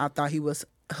Owen. I thought he was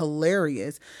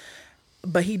hilarious,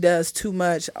 but he does too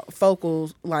much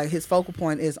focals. Like, his focal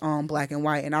point is on black and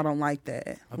white, and I don't like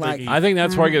that. I think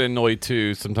that's where I get annoyed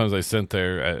too. Sometimes I sit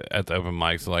there at the open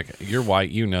mics, like, you're white,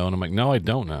 you know, and I'm like, no, I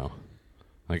don't know.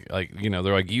 Like you know,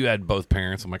 they're like, you had both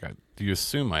parents. I'm like, do you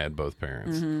assume I had both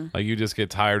parents? Mm-hmm. Like, you just get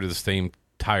tired of the same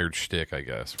tired shtick, I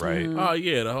guess, right? Mm-hmm. Oh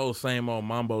yeah, the whole same old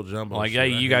mambo jumbo. Like, yeah,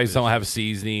 you guys don't have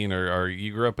seasoning, or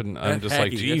you grew up in. I'm just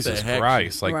like, Jesus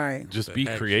Christ, like, just be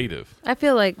creative. I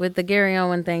feel like with the Gary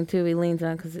Owen thing too, he leans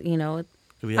on because you know.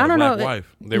 He had a black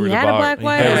wife. They were had a black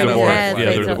wife.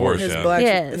 They're divorced.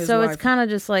 So it's kind of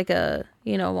just like a,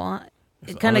 you know,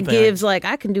 it kind of gives like,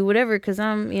 I can do whatever because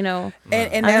I'm, you know,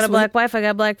 and I got a black wife, I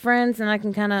got black friends, and I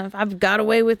can I've got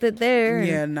away with it there.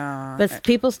 Yeah, nah. But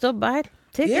people still buy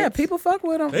tickets. Yeah, people fuck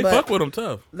with them. They fuck with them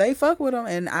tough. They fuck with them,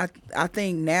 and I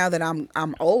think now that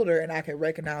I'm older and I can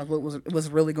recognize what's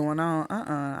really going on.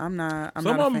 I'm not.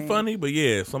 Some of them funny, but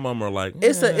yeah, some of them are like.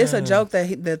 It's a joke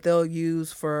that they'll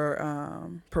use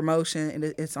for promotion, and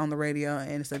it's on the radio,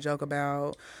 and it's a joke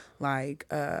about like.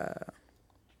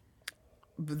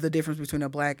 The difference between a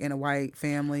black and a white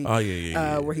family. Oh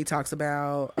yeah. Where he talks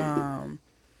about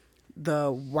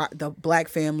the black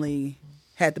family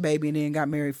had the baby and then got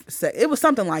married. It was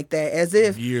something like that, as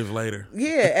if years later.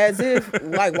 Yeah, as if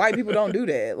like white people don't do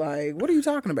that. Like, what are you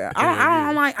talking about?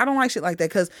 I don't like shit like that,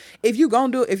 because if you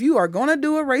are gonna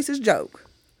do a racist joke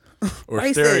or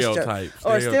a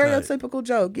stereotypical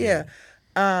joke, yeah.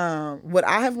 What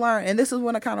I have learned, and this is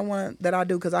one kind of one that I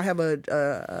do, because I have a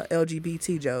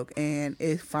LGBT joke, and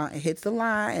it hits the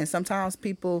line, and sometimes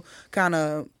people kind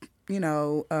of, you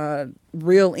know,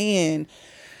 reel in.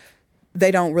 They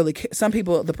don't really some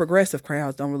people, the progressive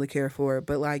crowds, don't really care for it,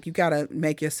 but like, you gotta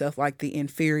make yourself like the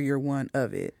inferior one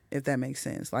of it, if that makes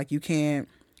sense. Like, you can't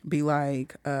be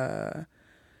like how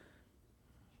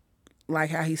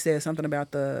he said something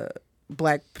about the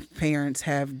black parents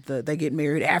they get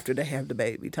married after they have the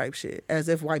baby type shit, as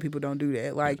if white people don't do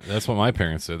that. Like, that's what my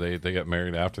parents did. They got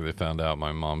married after they found out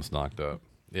my mom's knocked up.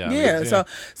 Yeah.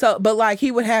 So, but like,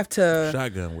 he would have to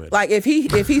shotgun with it. Like, if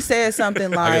he said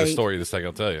something like, I got a story in a second,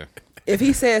 I'll tell you. If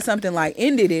he said something like,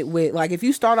 ended it with, like, if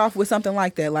you start off with something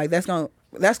like that, like, that's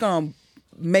gonna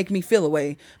make me feel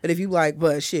away. But if you like,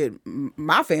 but shit,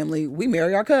 my family, we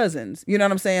marry our cousins. You know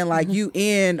what I'm saying? Like, you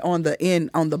end on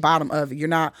the bottom of it. You're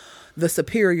not the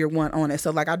superior one on it. So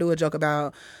like, I do a joke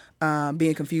about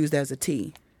being confused as a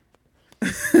T.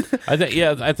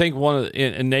 I think one of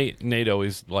and Nate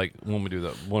always, like, when we do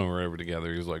that, when we're ever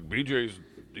together, he's like, BJ's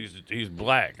he's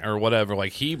black or whatever.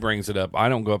 Like, he brings it up. I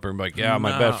don't go up there and be like, yeah,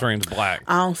 my best friend's black.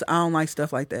 I don't like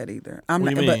stuff like that either. What do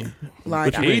you mean? But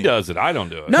like, he does it. I don't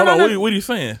do it. No. What are you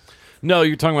saying? No,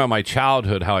 you're talking about my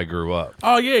childhood, how I grew up.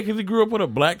 Oh yeah, because he grew up with a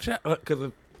black child.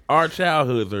 Because our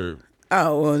childhoods are.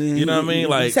 Oh, well, then You know what I mean?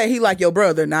 Like, say he like your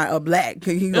brother, not a black.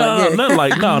 He no, like, yeah. nothing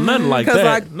like nothing like 'Cause, that.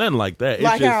 like- Nothing like that. It's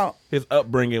like just how- his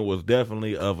upbringing was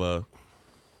definitely of a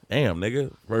damn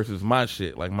nigga versus my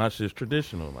shit. Like my shit's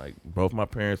traditional. Like both my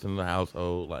parents in the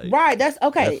household. Like Right, that's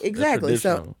okay, That's exactly.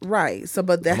 So traditional. right, so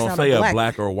but I that's don't not say a a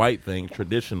black or white thing,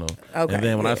 traditional. Okay, And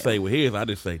then when I yeah. say with his, I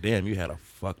just say, damn, you had a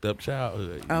fucked up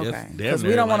childhood. Okay, Yes, damn because we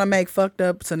near don't want to like- make fucked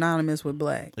up synonymous with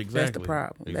black. That's the Exactly.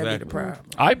 problem. That'd be the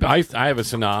Exactly. problem. I have a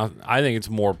synopsis. I think it's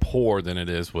more poor than it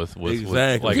is with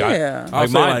Exactly. like Yeah. I'll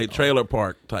say mine- like trailer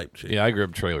park type shit. yeah, I grew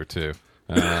up trailer too.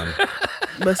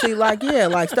 But see, like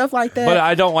like stuff like that. But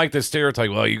I don't like the stereotype.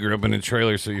 Well, you grew up in a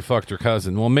trailer, so you fucked your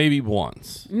cousin. Well, maybe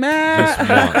once. Man, Just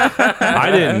once.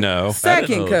 I didn't know.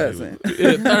 second know cousin.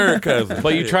 Yeah, third cousin.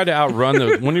 But you try to outrun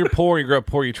those. When you're poor, you grow up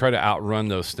poor, you try to outrun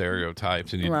those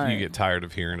stereotypes, and you Right. get tired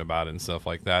of hearing about it and stuff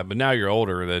like that. But now you're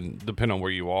older, then depending on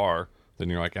where you are, then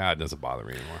you're like, it doesn't bother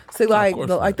me anymore. See, like course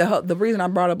the reason I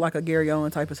brought up like a Gary Owen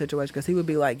type of situation because he would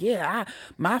be like, yeah,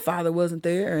 my father wasn't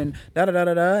there, and da da da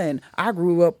da da, and I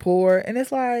grew up poor, and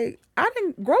it's like I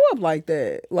didn't grow up like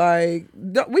that. Like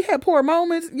we had poor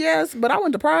moments, yes, but I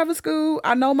went to private school.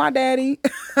 I know my daddy.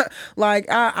 Like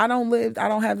I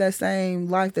don't have that same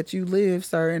life that you live,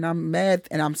 sir, and I'm mad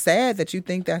and I'm sad that you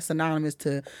think that's synonymous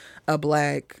to a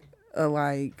black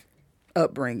like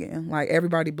upbringing. Like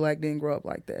everybody black didn't grow up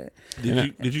like that.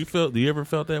 Did you ever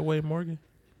felt that way, Morgan?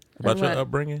 About your What?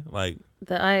 upbringing? Like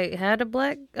That I had a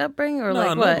black upbringing, or no,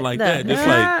 like nothing what? like The- that. Just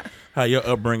like how your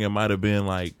upbringing might have been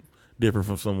like different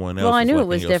from someone else. Well, I knew it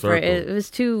was different. It was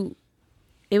too.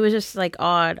 It was just like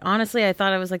odd. Honestly, I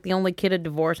thought I was like the only kid of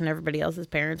divorce, and everybody else's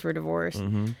parents were divorced.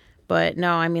 Mm-hmm. But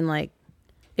no, I mean like,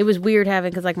 it was weird having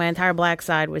because like my entire black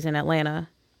side was in Atlanta,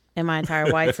 and my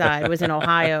entire white side was in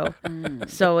Ohio.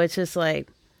 So it's just like.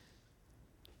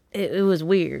 It was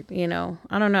weird, you know.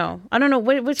 I don't know.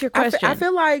 What's your question? I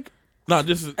feel like No,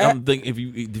 I'm thinking if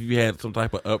you had some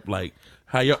type of like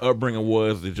how your upbringing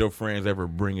was. Did your friends ever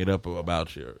bring it up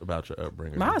about your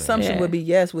upbringing? my assumption Yeah. would be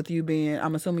yes with you being.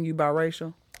 I'm assuming you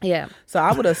biracial. yeah. So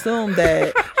I would assume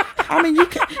that. I mean, you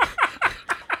can.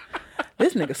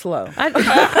 This nigga slow.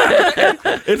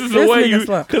 It's just the This way nigga you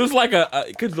slow. because it's like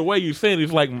because the way you said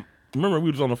it's like. Remember,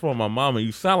 we was on the phone with my mama.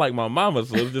 You sound like my mama,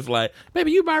 so it's just like,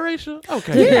 baby, you biracial?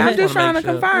 Okay, Yeah, I'm I just wanna trying to make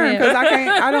sure. confirm Yeah. because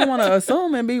I don't want to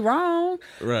assume and be wrong.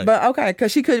 Right. But okay,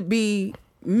 because she could be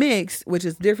mixed, which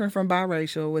is different from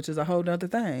biracial, which is a whole other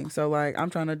thing. So like, I'm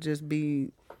trying to just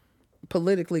be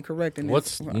politically correct in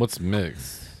this. What's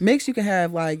mixed? Mixed? You can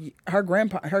have like her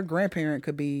grandparent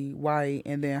could be white,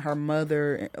 and then her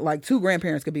mother, like two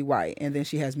grandparents could be white, and then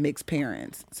she has mixed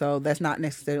parents. So that's not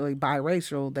necessarily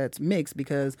biracial. That's mixed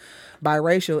because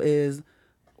biracial is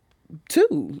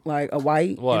two, like a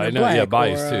white. Well, and a I know, black, yeah,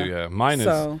 bias or too. Yeah, mine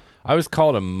so- is. I was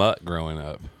called a mutt growing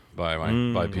up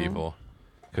by people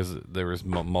because there was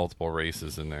multiple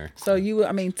races in there. So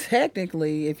I mean,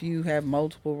 technically, if you have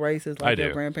multiple races I like your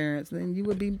do. grandparents, then you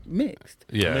would be mixed.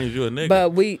 That Yeah, means you a nigga.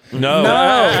 But we No. no.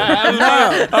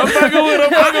 I'm fucking with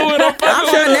him. I'm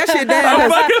shutting that shit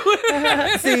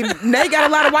down. 'Cause, see, Nate got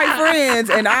a lot of white friends,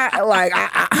 and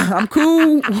I'm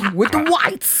cool with the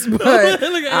whites, but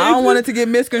I don't want it to get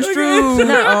misconstrued.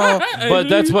 but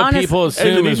that's what Honest- people Hey,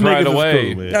 assume these is right niggas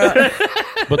away. cool, man.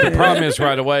 But the problem is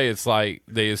right away. It's like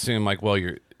they assume like, well,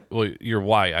 you're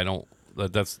white. I don't.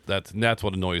 That's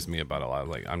what annoys me about it a lot.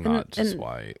 Like I'm not just and-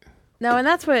 white. No, and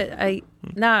that's what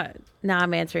now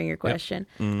I'm answering your question.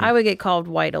 I would get called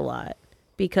white a lot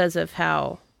because of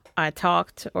how I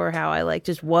talked or how I like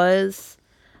just was.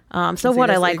 So See, what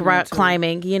I that's like ignorant, rock too.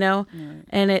 climbing, you know,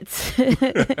 and it's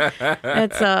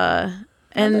it's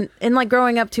and like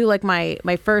growing up too, like my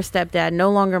first stepdad,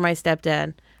 no longer my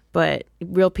stepdad, but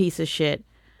real piece of shit.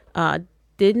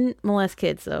 Didn't molest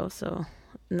kids though, so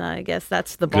no, I guess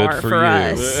that's the bar Good for, for you.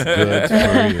 us. Good for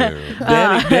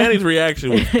you. Danny's reaction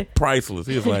was priceless.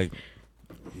 He was like,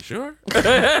 "You sure?"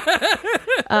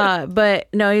 But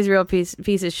no, he's a real piece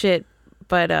of shit.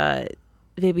 But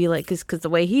they'd be like, because the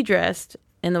way he dressed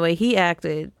and the way he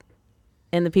acted,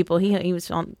 and the people he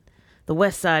was on the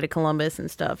west side of Columbus and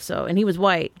stuff. So, and he was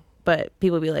white, but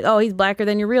people would be like, "Oh, he's blacker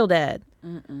than your real dad."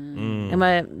 And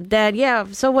my dad, yeah.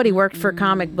 So what? He worked for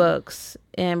comic books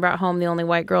and brought home the only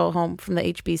white girl home from the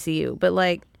HBCU. But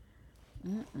like,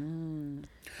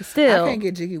 still, I can't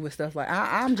get jiggy with stuff like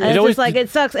I'm it's just. always- just like it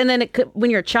sucks. And then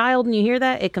when you're a child and you hear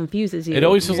that, it confuses you. It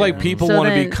always feels like people So want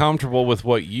to be then- comfortable with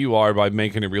what you are by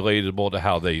making it relatable to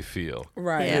how they feel.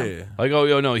 Right. Yeah. Yeah. Like,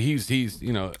 oh, no, he's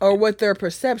you know. Or what their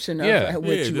perception of Yeah. what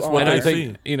Yeah, you just are. what And I they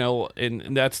think see.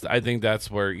 and that's I think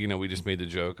that's where we just made the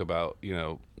joke about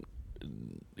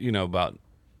about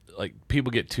like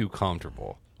people get too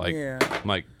comfortable. Like, Yeah.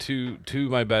 like two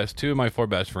of my 4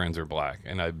 best friends are black,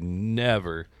 and I've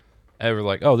never, ever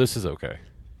like, oh, this is okay.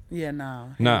 Yeah,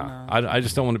 no. No, I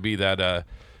just don't want to be that.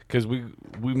 Because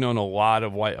we've known a lot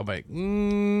of white. I'm like,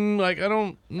 like I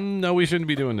don't. No, we shouldn't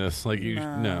be doing this. Like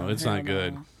no, it's not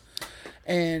good.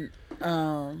 And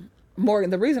Morgan,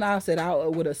 the reason I said I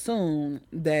would assume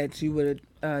that you would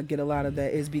get a lot of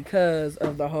that is because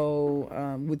of the whole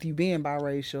with you being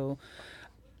biracial,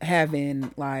 having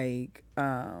like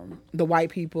the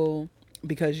white people,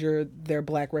 because you're their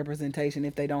black representation.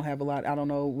 If they don't have a lot, I don't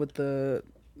know what the,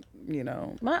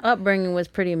 my upbringing was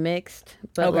pretty mixed,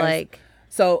 but Okay. like.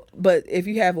 So, but if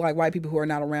you have like white people who are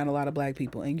not around a lot of black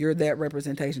people, and you're that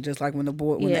representation, just like when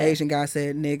the Asian guy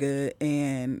said nigga,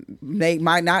 and Nate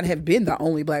might not have been the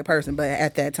only black person, but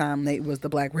at that time Nate was the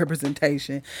black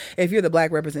representation. If you're the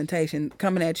black representation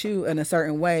coming at you in a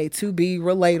certain way to be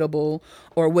relatable,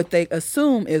 or what they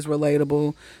assume is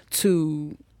relatable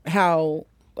to how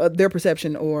their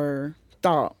perception or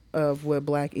thought of what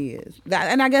black is,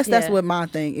 and I guess that's what my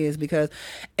thing is,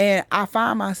 and I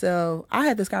find myself, I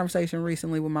had this conversation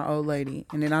recently with my old lady,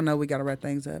 and then I know we got to wrap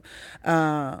things up,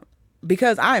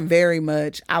 because I'm very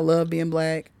much, I love being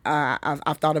black.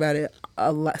 I've thought about it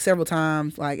several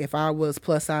times, like if I was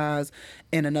plus size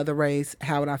in another race,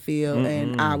 how would I feel?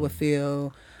 And I would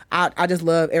feel, I just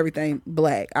love everything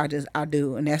black. I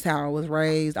do, and that's how I was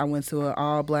raised. I went to an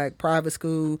all black private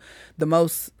school. The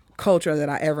most culture that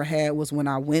I ever had was when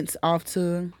I went off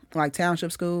to like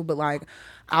township school, but like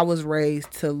I was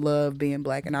raised to love being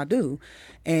black, and I do.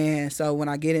 And so when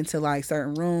I get into like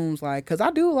certain rooms, like, cause I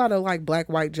do a lot of like black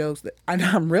white jokes,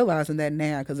 I'm realizing that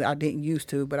now, cause I didn't used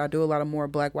to, but I do a lot of more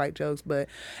black white jokes, but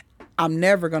I'm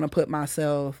never gonna put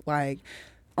myself like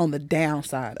on the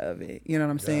downside of it. You know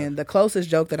what I'm saying? The closest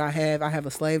joke that I have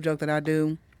a slave joke that I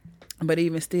do, but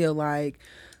even still, like,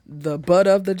 the butt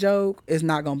of the joke is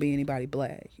not going to be anybody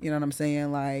black. You know what I'm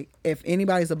saying? Like, if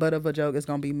anybody's the butt of a joke, it's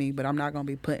going to be me, but I'm not going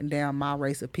to be putting down my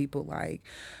race of people. Like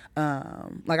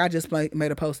I just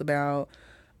made a post about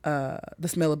the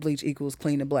smell of bleach equals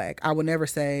clean and black. I would never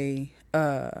say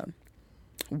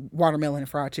watermelon and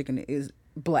fried chicken is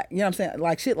black. You know what I'm saying?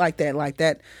 Like, shit like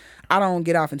that. I don't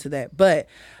get off into that. But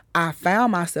I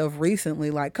found myself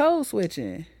recently, like, code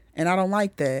switching, and I don't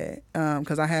like that,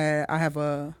 because I have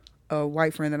a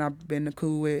white friend that I've been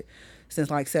cool with since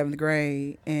like 7th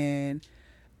grade, and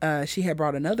she had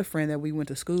brought another friend that we went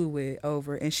to school with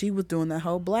over, and she was doing that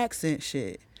whole black scent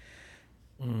shit.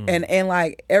 And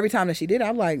like every time that she did it,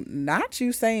 I'm like, not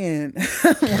you saying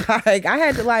like, I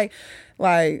had to like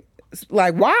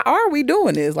why are we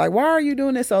doing this? Like, why are you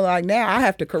doing this? So like now I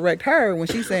have to correct her when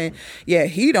she's saying, yeah,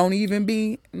 he don't even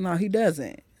be, no, he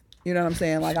doesn't. You know what I'm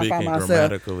saying? Like, speaking I find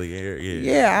myself,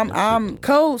 I'm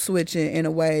code switching in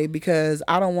a way, because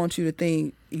I don't want you to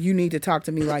think you need to talk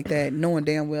to me like that, knowing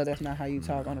damn well that's not how you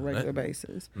talk on a regular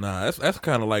basis. Nah, that's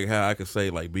kind of like how I could say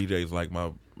like BJ's like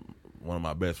one of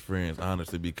my best friends,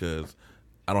 honestly, because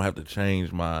I don't have to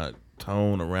change my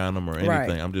tone around them or anything.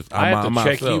 Right. I have to check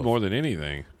myself. you more than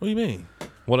anything. What do you mean?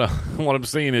 What I'm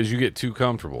saying is you get too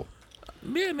comfortable.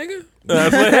 Yeah, nigga.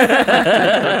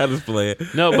 I just play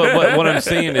it. No, but what I'm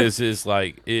saying is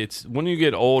like, it's when you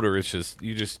get older, it's just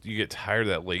you get tired of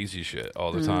that lazy shit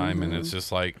all the time, and it's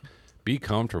just like, be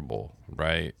comfortable,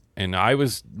 right? And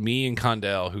me and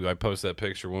Condell, who I posted that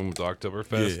picture when we went to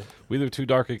Oktoberfest, we were 2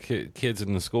 darker kids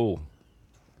in the school.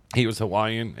 He was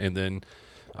Hawaiian, and then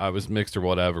I was mixed or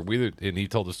whatever. And he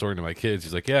told the story to my kids.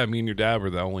 He's like, yeah, me and your dad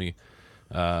were the only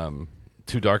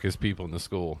 2 darkest people in the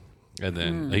school. And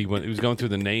then he was going through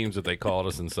the names that they called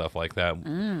us and stuff like that.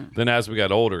 Then as we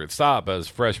got older, it stopped. As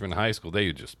freshmen in high school,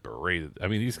 they just berated. I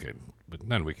mean, these kids, but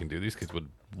nothing we can do. These kids would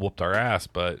whooped our ass,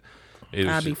 but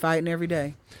I'd be fighting every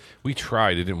day. We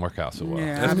tried. It didn't work out so well.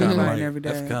 Yeah, I'd be fighting every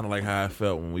day. That's kind of like how I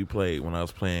felt when I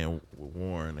was playing with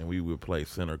Warren, and we would play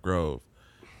Center Grove.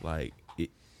 Like,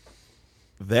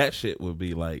 that shit would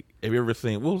be like, have you ever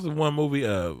seen, what was the one movie,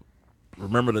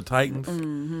 Remember the Titans?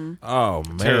 Mm-hmm. Oh,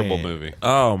 man. Terrible movie.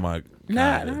 Oh, my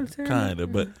Not God. Kind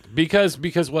of, but. Because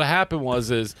what happened was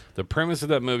the premise of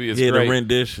that movie is great. The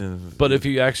renditions. But if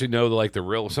you actually know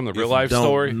some of the real life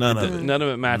story, none of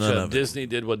it matched up. Disney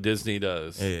did what Disney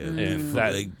does. Yeah. And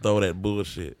they throw that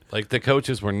bullshit. Like, the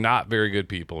coaches were not very good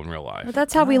people in real life. But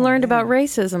that's how we learned about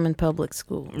racism in public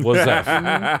school. What's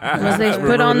that? Was they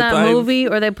put on that movie,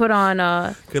 or they put on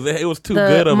because it was too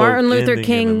good of Martin a Luther ending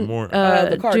King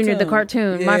Jr. the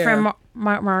cartoon. Yeah. My friend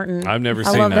Martin. I've never I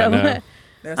seen love that. that.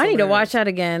 No. I need to watch that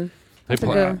again. That's a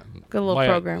good little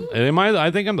program.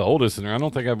 I think I'm the oldest in there. I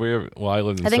don't think I've ever. Well, I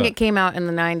lived in. I think it came out in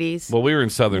the 90s. Well, we were in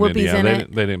Southern Whoopi's Indiana. in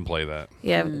it. They didn't play that.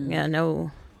 Yeah,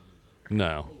 no.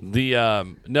 No.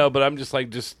 No, but I'm just like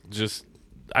just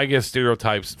I guess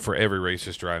stereotypes for every race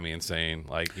just drive me insane.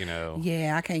 Like, you know.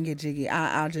 Yeah, I can't get jiggy.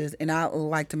 I just, and I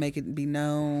like to make it be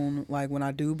known, like when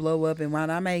I do blow up and when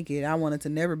I make it, I want it to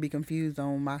never be confused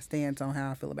on my stance on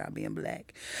how I feel about being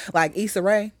black. Like Issa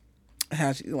Rae,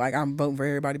 how she, like I'm voting for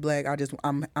everybody black.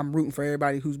 I'm rooting for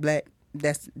everybody who's black.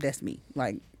 That's me.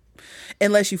 Like,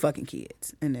 unless you fucking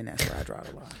kids, and then that's where I draw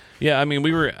the line. Yeah, I mean,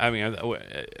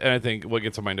 and I think what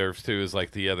gets on my nerves too is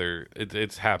like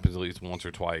it happens at least once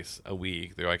or twice a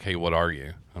week. They're like, "Hey, what are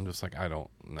you?" I'm just like, I don't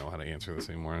know how to answer this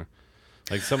anymore.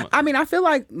 Like I feel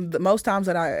like the most times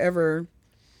that I ever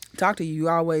talk to you, you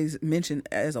always mention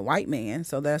as a white man,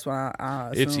 so that's why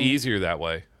I assume. It's easier that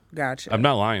way. Gotcha. I'm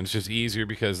not lying. It's just easier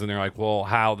because then they're like, well,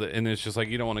 how? And it's just like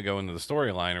you don't want to go into the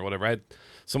storyline or whatever.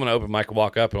 Someone at open mic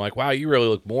walk up and like, wow, you really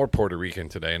look more Puerto Rican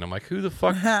today. And I'm like, who the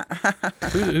fuck?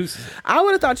 Who's? I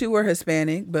would have thought you were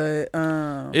Hispanic, but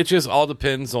it just all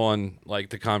depends on like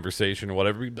the conversation or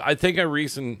whatever. I think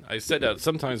I said that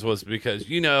sometimes was because,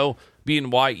 being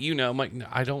white, I'm like, no,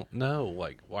 I don't know.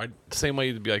 Like, why? Same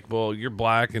way to be like, well, you're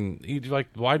black and you're like,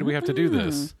 why do we have to do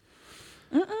this?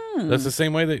 That's the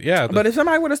same way that, yeah. But if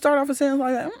somebody would have started off a sentence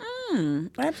like that,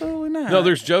 absolutely not. No,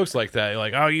 there's jokes like that.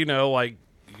 Like, oh,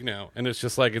 and it's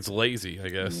just like it's lazy, I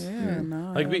guess. Yeah,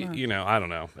 no. Like I don't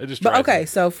know. It just. But okay,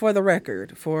 so for the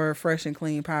record, for Fresh and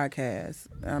Clean podcast,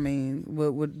 I mean,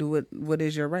 what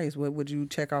is your race? What would you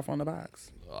check off on the box?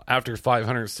 After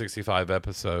 565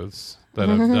 episodes that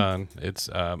I've done, it's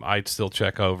I'd still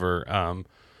check over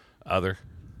other.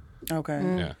 Okay.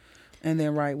 Yeah. And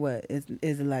then write what? Is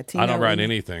it Latino? I don't write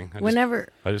anything.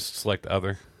 I just select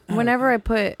other. Whenever I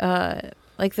put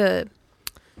like the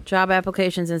job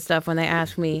applications and stuff, when they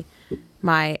ask me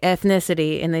my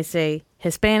ethnicity and they say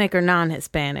Hispanic or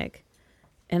non-Hispanic,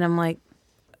 and I'm like,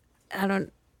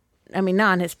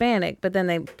 non-Hispanic, but then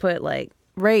they put like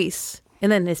race,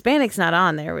 and then Hispanic's not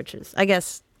on there, which is, I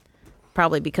guess,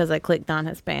 probably because I clicked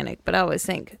non-Hispanic. But I always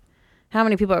think, how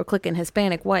many people are clicking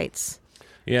Hispanic whites?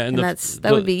 Yeah, and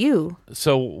that would be you.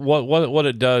 So what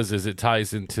it does is it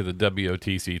ties into the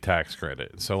WOTC tax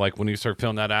credit. So like when you start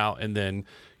filling that out, and then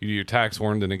you do your tax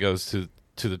form, then it goes to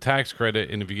the tax credit,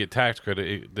 and if you get tax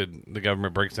credit, the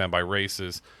government breaks down by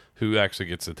races who actually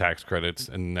gets the tax credits,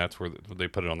 and that's where they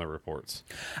put it on their reports.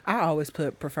 I always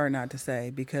prefer not to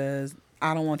say, because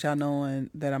I don't want y'all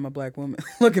knowing that I'm a black woman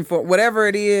looking for whatever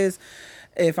it is.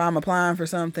 If I'm applying for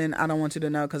something, I don't want you to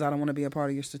know, because I don't want to be a part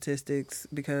of your statistics,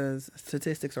 because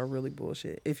statistics are really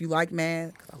bullshit. If you like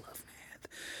math, because I love math,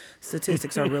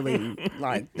 statistics are really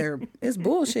like it's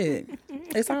bullshit.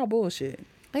 It's all bullshit.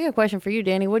 I got a question for you,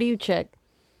 Danny. What do you check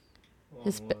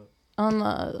on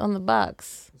the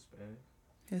box?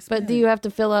 Hispanic. But do you have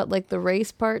to fill out like the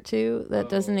race part too? That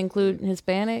doesn't include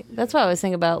Hispanic. Yeah. That's what I was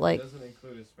thinking about. Like, it doesn't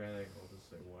include Hispanic. I'll just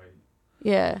say white.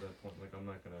 Yeah. Like I'm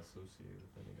not gonna associate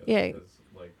with any. Yeah.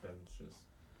 Like that's just.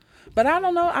 But I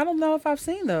don't know. I don't know if I've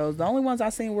seen those. The only ones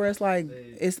I've seen where it's like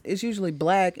it's usually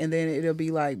black, and then it'll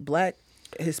be like black,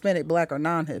 Hispanic, black, or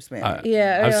non-Hispanic.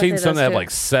 I've seen some that have like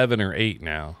 7 or 8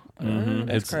 now. Mm-hmm.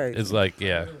 That's crazy. It's like,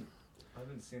 yeah. I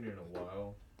haven't seen it in a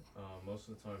while. Most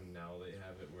of the time now they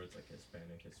have it where it's like Hispanic.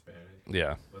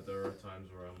 Yeah. But there are times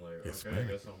where I'm like, okay, I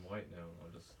guess I'm white now.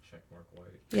 I'll just check mark white.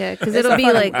 Yeah, because it'll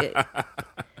be like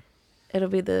it'll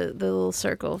be the little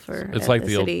circle for. It's like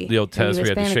the old test where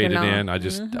you had to shade it in. I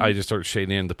just start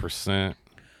shading in the percent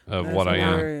of what I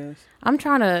am. I'm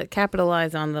trying to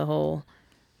capitalize on the whole.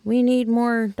 We need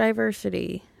more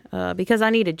diversity because I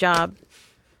need a job.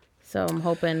 So I'm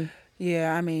hoping.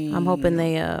 Yeah, I mean, I'm hoping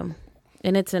they and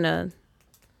it's in a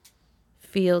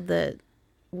field that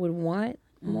would want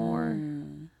more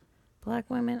black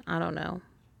women. I don't know,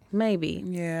 maybe.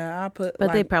 Yeah, but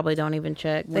they probably don't even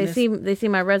check. They see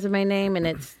my resume name, and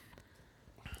it's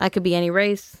I could be any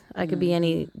race, I could be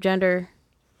any gender,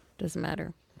 doesn't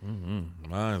matter.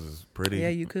 Mm-hmm. Mine is pretty. Yeah,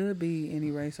 you could be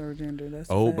any race or gender. That's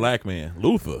old black man,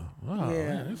 Luther. Oh, yeah,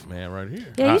 man, this man right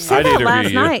here. Yeah, you said that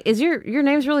last night. Is your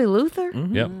name's really Luther?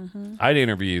 Mm-hmm. Yep. Mm-hmm. I'd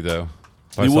interview you though.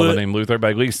 If I saw the name Luther,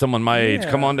 but at least someone my age,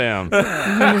 come on down. These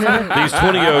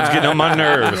 20-year-olds getting on my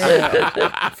nerves.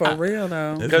 Yeah. For real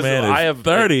though. This man is I have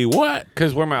 30. What?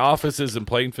 Because where my office is in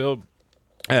Plainfield,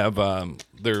 I have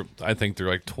I think they're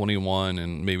like 21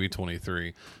 and maybe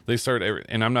 23. They start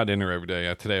and I'm not in there every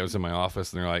day. Today I was in my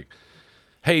office and they're like,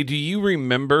 "Hey, do you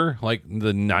remember like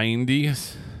the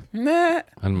 90s?" Nah.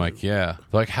 I'm like, yeah.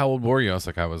 They're like, how old were you? I was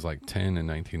like 10 in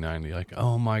 1990. Like,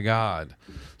 oh my God.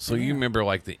 So you remember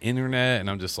like the internet? And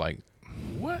I'm just like,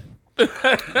 what?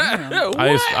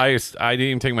 I didn't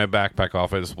even take my backpack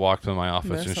off. I just walked to my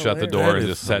office and shut the door and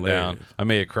just sat down. I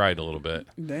may have cried a little bit.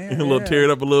 Damn, A little teared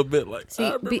up a little bit. Like, See,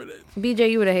 I remember that.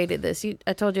 BJ, you would have hated this.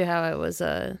 I told you how I was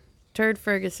Turd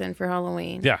Ferguson for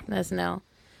Halloween. Yeah. SNL.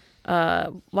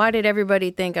 Why did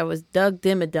everybody think I was Doug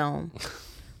Dimmadome?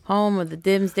 Home of the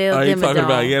Dimsdale Are you Dimmadome. talking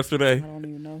about yesterday? I don't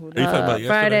even know who Are you talking about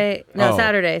Friday? yesterday? No,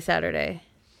 Saturday.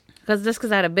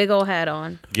 Because I had a big old hat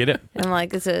on. Get it? And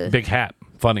like it's a Big hat.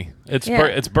 Funny. It's Yeah.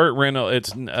 It's Burt Reynolds.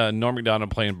 It's Norm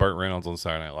Macdonald playing Burt Reynolds on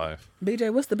Saturday Night Live.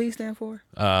 BJ, what's the B stand for?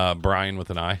 Brian with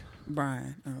an I.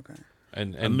 Brian. Okay.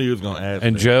 And I knew he was going to ask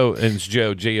And that. Joe, and it's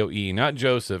Joe, Joe, not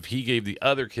Joseph. He gave the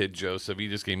other kid Joseph. He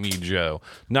just gave me Joe.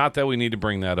 Not that we need to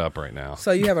bring that up right now.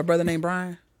 So you have a brother named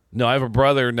Brian? No, I have a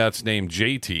brother that's named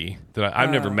JT that I've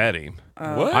never met him.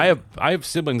 What? I have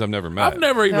siblings I've never met. I've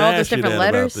never even They're all just asked you that different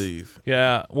letters? about these.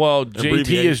 Yeah, well, JT is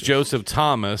Abbreviations. Joseph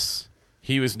Thomas.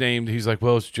 He was named. He's like,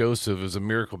 well, it's Joseph. It was a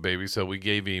miracle baby, so we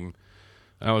gave him.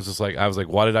 And I was like,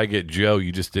 why did I get Joe?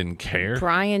 You just didn't care.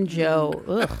 Brian Joe.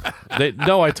 Ugh.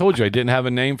 No, I told you I didn't have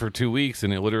a name for 2 weeks,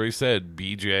 and it literally said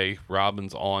BJ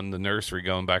Robbins on the nursery,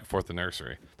 going back and forth the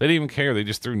nursery. They didn't even care. They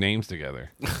just threw names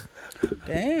together.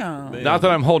 Damn. Not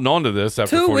that I'm holding on to this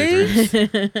after 2 43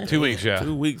 weeks. 2 weeks, yeah.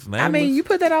 2 weeks now. I mean, you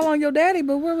put that all on your daddy,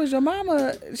 but where was your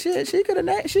mama? She could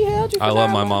have. She held you. For I love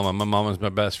that my long. mama. My mama's my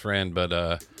best friend,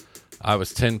 but I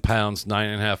was 10 pounds,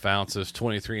 9.5 ounces,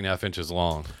 23.5 inches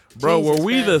long. Bro, Jesus were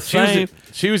we the Christ. same?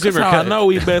 She was in That's how I recovery. know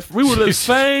we were the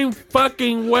same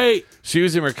fucking weight. She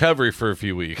was in recovery for a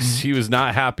few weeks. She was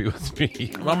not happy with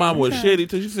me. My mom was shitty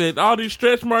too. She said all these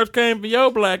stretch marks came from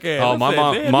your black ass. Oh, I my said,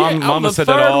 mom- "Damn, mom- yeah, I was mama the said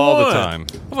that third all the one." time.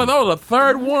 I was like, that was the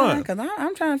third one. Because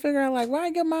I'm trying to figure out, like, why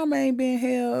your mama ain't being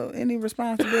held any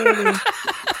responsibility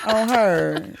on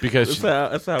her. Because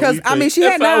That's how Because, we I mean, think. she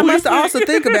had That's how 9 we months to think. also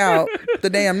think about the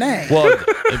damn name. well,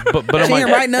 but on She didn't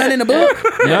my write none in the book.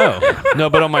 no,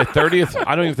 but on my 30th,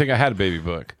 I don't even think I had a baby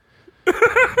book.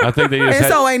 I think they just And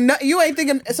had, so you ain't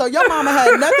thinking, so your mama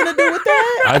had nothing to do with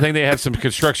that? I think they had some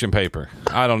construction paper.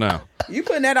 I don't know. You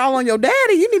putting that all on your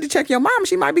daddy. You need to check your mom.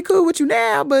 She might be cool with you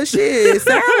now, but shit,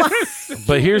 sound like...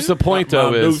 But here's the point, though,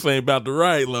 Mom is Deuce ain't about to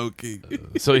write low key.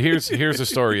 so here's the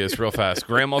story. Is real fast.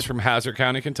 Grandma's from Hazard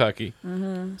County, Kentucky.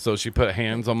 Mm-hmm. So she put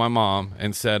hands on my mom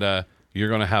and said, "You're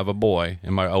going to have a boy."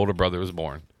 And my older brother was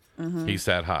born. Mm-hmm. He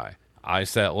sat high. I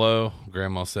sat low.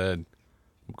 Grandma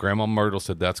Myrtle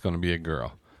said, "That's going to be a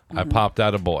girl." Mm-hmm. I popped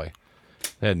out a boy.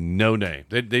 They had no name.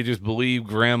 They just believed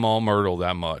Grandma Myrtle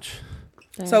that much.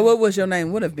 So what was your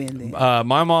name would have been then?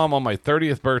 My mom on my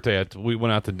 30th birthday, we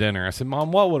went out to dinner. I said,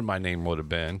 "Mom, what would my name would have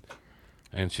been?"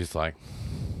 And she's like,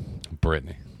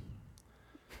 "Brittany."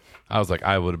 I was like,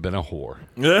 "I would have been a whore."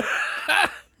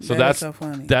 So That is so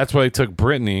funny. that's why I took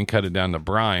Brittany and cut it down to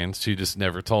Brian. She just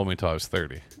never told me till I was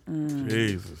 30.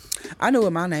 Jesus. I knew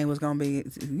what my name was gonna be.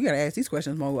 You gotta ask these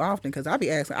questions more often because I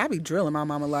be drilling my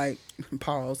mama like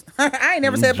pause. I ain't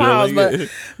never said pause, Drilling,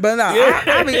 but no,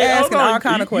 I be Hold asking on. all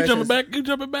kind of questions. You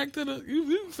jumping back to the.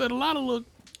 You said a lot of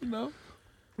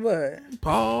What?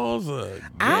 pause.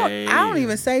 I don't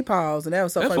even say pause, and that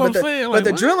was so That's funny. what But I'm the, saying, but like,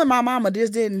 the what? drilling my mama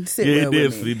just didn't sit Yeah, well he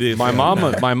with did. me. He did.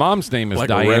 My mom's name is Like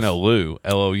a Diana ref. Lou,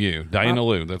 Lou. Diana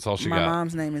Lou. That's all she My got.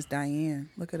 mom's name is Diane.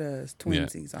 Look at us,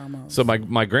 twinsies almost. So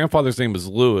my grandfather's name was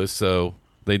Lewis, so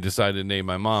they decided to name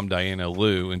my mom Diana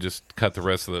Lou and just cut the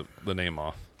rest of the name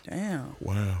off. Damn.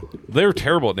 Wow. They were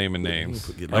terrible at naming names.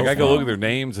 Get Like no I go fun. look at their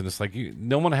names and it's like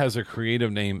no one has a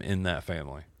creative name in that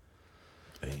family.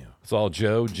 Damn. It's all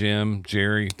Joe, Jim,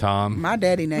 Jerry, Tom. My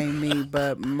daddy named me,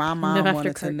 but my mom after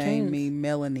wanted to name cartoons. me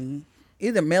Melanie.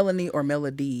 Either Melanie or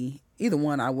Melody. Either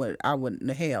one I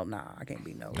wouldn't. Hell nah, I can't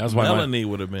be no. That's why Melanie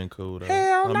would have been cool though.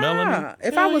 Hell A nah. Melanie?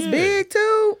 If Hell I was yeah. big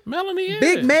too, Melanie, yeah.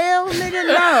 big male, nigga,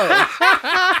 no.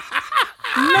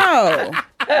 No.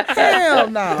 Hell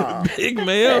no. Big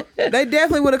male. They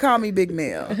definitely would have called me Big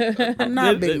Male. I'm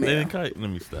not They Big didn't Male. call you- Let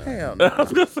me stop. Hell I no.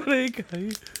 was gonna say they didn't call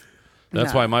you.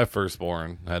 That's Nah. why my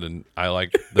firstborn I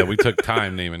like that we took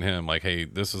time naming him. Like, hey,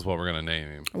 this is what we're gonna name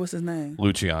him. What's his name?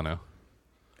 Luciano.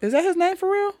 Is that his name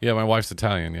for real? Yeah, my wife's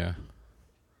Italian. Yeah,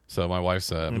 so my wife's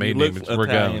He maiden name looks is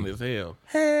Italian Regone. as hell.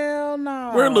 Hell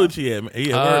no. Where Lucci at?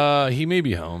 He at work? He may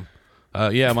be home.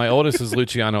 Yeah, my oldest is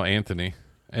Luciano Anthony,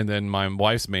 and then my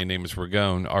wife's main name is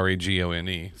Regone,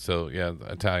 Ragone. So yeah,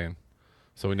 Italian.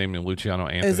 So we named him Luciano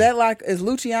Anthony. Is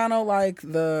Luciano like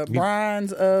the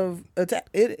Brines of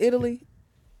Italy?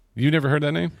 You never heard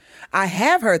that name? I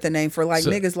have heard the name for like So-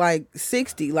 niggas like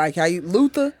 60, like how you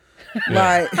Luther.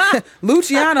 Like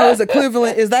Luciano is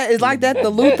equivalent. Is like that the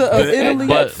Luther of Italy?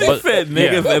 She said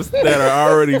niggas that are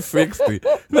already 60.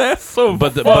 That's so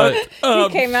but He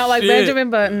came out like shit. Benjamin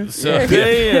Button. So,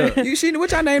 Damn.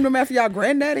 Which I named him after y'all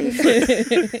granddaddy?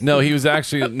 no, he was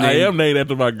actually named, I am named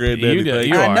after my granddaddy.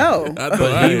 You I are. know.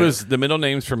 But he was the middle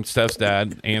name's from Steph's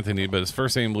dad, Anthony, but his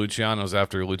first name Luciano is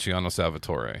after Luciano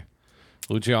Salvatore.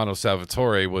 Luciano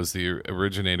Salvatore was the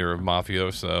originator of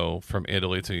mafioso from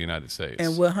Italy to the United States.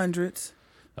 And what hundreds?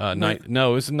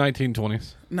 No, it was in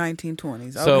 1920s.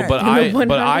 1920s. Okay. So, but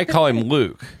I call him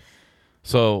Luke.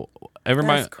 So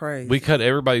everybody, That's crazy. we cut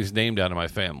everybody's name down in my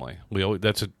family.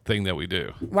 That's a thing that we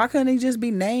do. Why couldn't he just be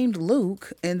named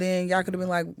Luke and then y'all could have been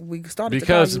like, we started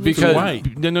Because to call you Luke?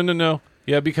 white. No.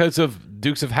 Yeah, because of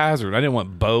Dukes of Hazzard. I didn't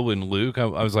want Bo and Luke. I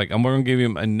was like, I'm going to give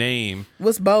him a name.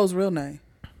 What's Bo's real name?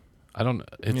 I don't know.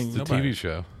 It's the nobody. TV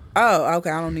show. Oh, okay.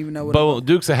 I don't even know what. Bo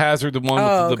Dukes of Hazzard, the one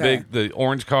with okay. the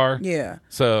orange car. Yeah.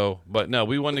 So, but no,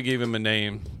 we wanted to give him a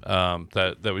name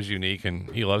that was unique, and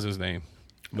he loves his name.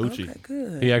 Lucci. Okay,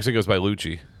 good. He actually goes by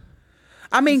Lucci.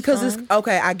 I mean, because it's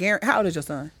okay. I guarantee. How old is your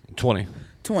son? 20.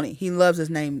 20. He loves his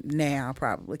name now,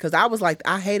 probably. Because I was like,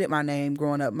 I hated my name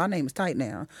growing up. My name is tight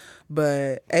now,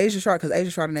 but Asia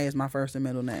Chardonay is my first and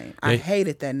middle name. I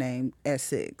hated that name at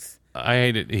 6. I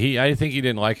hate it. I think he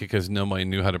didn't like it because nobody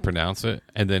knew how to pronounce it.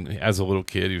 And then as a little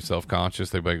kid, he was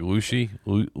self-conscious. They'd be like, Lucy,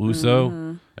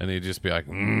 Luso. And he'd just be like,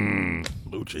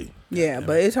 Lucci. Yeah,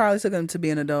 but it hardly took him to be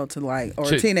an adult to like,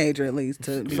 or a teenager at least,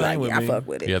 to be like, yeah, I fuck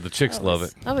with it. Yeah, the chicks love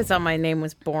it. I always thought my name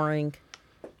was boring.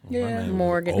 Yeah.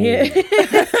 Morgan. Old. Yeah.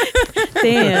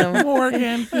 Damn.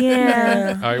 Morgan.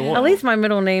 Yeah. All right, well, At least my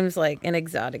middle name's like an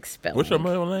exotic spelling. What's your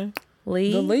middle name?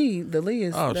 Lee? The Lee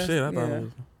is. Oh that's- shit! I thought yeah. it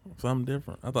was something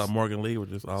different. I thought Morgan Lee was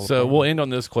just all. so about we'll it. end on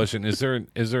this question. Is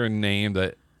there a name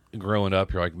that growing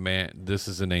up you're like, man, this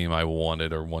is a name I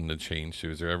wanted or wanted to change to?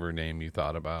 Is there ever a name you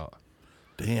thought about?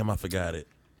 Damn, I forgot it.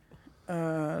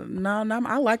 No,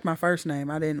 I like my first name.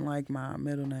 I didn't like my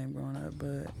middle name growing up,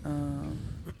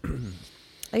 but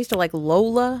I used to like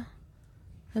Lola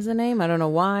as a name. I don't know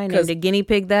why. I 'Cause- named a guinea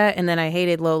pig that, and then I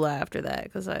hated Lola after that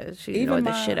because she Even annoyed the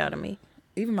my- shit out of me.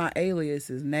 even my alias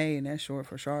is Nay, and that's short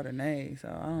for Chardonnay. So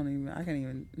I can't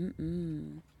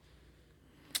even.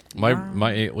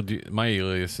 My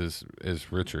alias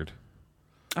is Richard.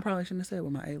 I probably shouldn't have said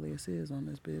what my alias is on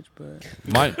this bitch, but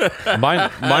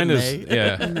Mine is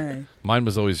Nay. Nay. Mine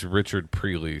was always Richard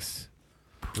Prelease.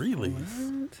 Pre-lease.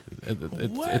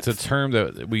 It's a term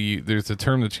that there's a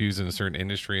term that's used in a certain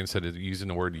industry instead of using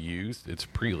the word used. It's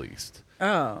pre-leased.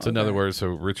 Oh, So in other words, so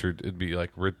Richard, it'd be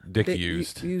like Dick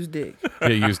used. Use dick. Yeah,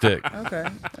 used Dick. Okay.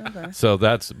 So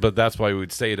that's why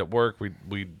we'd say it at work.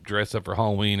 We'd dress up for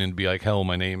Halloween and be like, "Hello,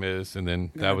 my name is," and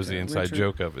then that was the Gotcha, inside Richard.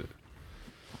 joke of it.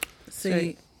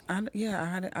 See, I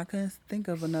couldn't think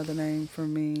of another name for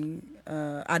me.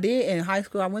 I did in high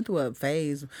school. I went through a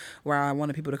phase where I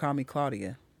wanted people to call me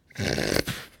Claudia.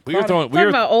 We were throwing. Talking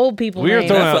about old people. we were names.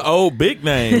 throwing That's out- an old big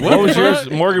name. What was yours,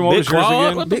 Morgan? What Big was yours Claude?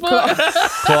 again? What the Big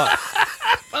fuck?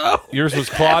 Yours was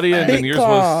Claudia, and then Big yours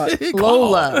Claude.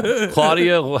 Lola. was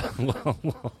Claudia.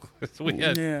 We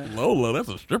had Yeah. Lola, that's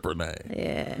a stripper name.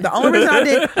 Yeah. The only reason I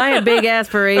did I had big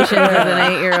aspirations as an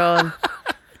 8-year-old.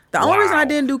 The only reason I Wow.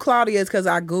 didn't do Claudia is because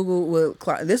I Googled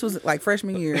what this was like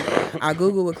freshman year. I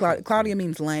Googled what Claudia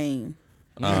means lame.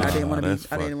 And I didn't want to that's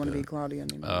be. I didn't fucked want to be up. Claudia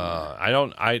anymore.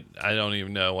 I don't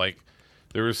even know. Like,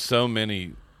 there were so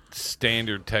many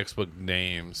standard textbook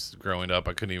names growing up.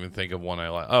 I couldn't even think of one I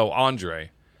like. Oh, Andre.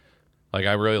 Like,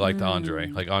 I really liked Andre.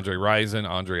 Like Andre Rison,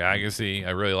 Andre Agassi. I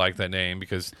really liked that name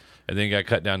because, and then it got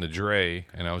cut down to Dre,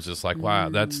 and I was just like, wow,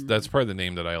 that's probably the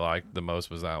name that I liked the most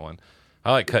was that one.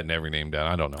 I like cutting every name down.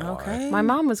 I don't know why. Okay. My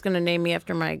mom was going to name me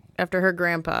after her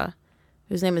grandpa,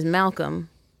 whose name is Malcolm,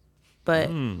 but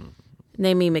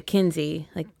name me Mackenzie.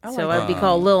 So I'd be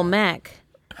called Lil Mac.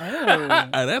 Oh,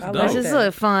 That's like That's dope. just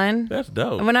like fun. That's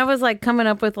dope. When I was like coming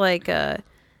up with like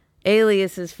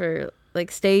aliases for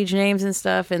like stage names and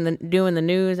stuff and doing the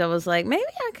news, I was like, maybe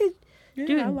I could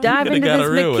dive Coulda into got this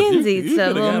a real one. Mackenzie You so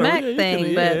coulda Lil got a Mac real- you thing,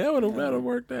 coulda- but yeah, that would have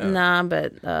worked out. nah,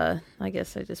 but I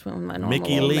guess I just went with my normal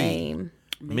Mickey little Lee. name.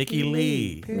 Mickey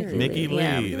Lee. Mickey Lee.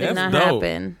 Yeah, did That's not dope.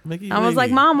 happen. Mickey I was like,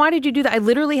 Lee. Mom, why did you do that? I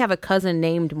literally have a cousin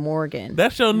named Morgan,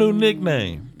 That's your new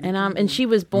nickname. and she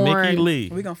was born. Mickey Lee.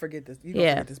 we gonna forget this. You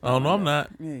Yeah. Forget this Oh, no, I'm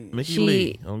not. Yeah. Mickey She-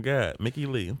 Lee. Oh, God. Mickey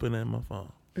Lee. I'm putting that in my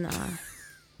phone. Nah,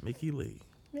 Mickey Lee.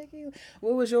 Mickey,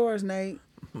 what was yours, Nate?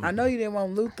 I know you didn't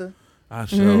want Luther. I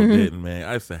sure didn't, man.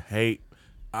 I used to hate.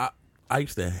 I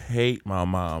used to hate my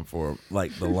mom for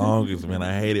like the longest, man.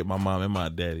 I hated my mom and my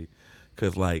daddy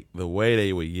because like the way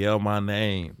they would yell my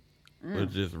name was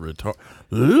just retarded.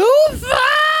 Luther,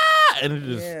 and it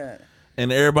just Yeah.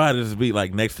 and everybody just be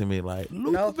like next to me like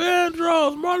Luther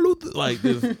Vandross, Martin Luther, like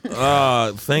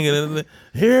just singing in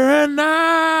here and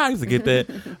now. I used to get that.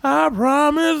 I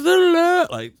promise to love.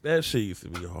 Like that shit used to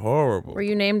be horrible. Were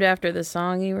you named after the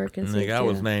song you were conceived Nigga, I to?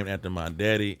 was named after my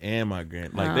daddy and my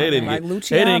grand. Like Oh, they didn't like get,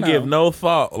 Luciano. they didn't give no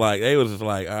thought. Like they was just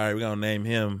like, all right, we're gonna name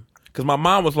him. Because my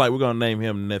mom was like, we're gonna name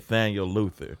him Nathaniel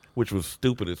Luther, which was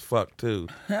stupid as fuck too.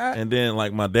 And then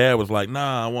like my dad was like,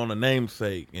 nah, I want a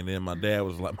namesake. And then my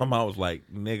mom was like,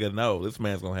 nigga, no, this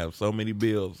man's gonna have so many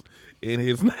bills in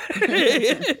his name.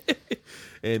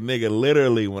 And nigga,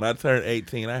 literally, when I turned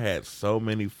 18, I had so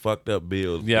many fucked up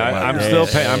bills. Yeah, that my I'm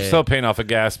dad still paying off a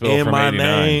gas bill in from my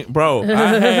 89. name, bro.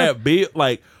 I had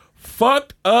like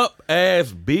fucked up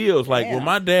ass bills. Like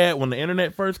Damn. when the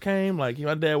internet first came, like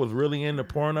my dad was really into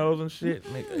pornos and shit.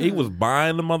 Nigga, he was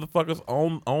buying the motherfuckers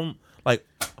on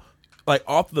like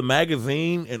off the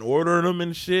magazine and ordering them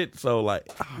and shit. So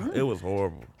like, it was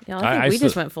horrible. Yeah, I think we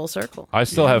just went full circle. I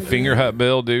still have Finger Hut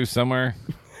bill due somewhere.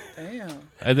 Damn.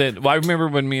 And then I remember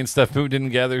when me and Steph moved in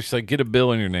together, she's like, get a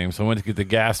bill in your name. So I went to get the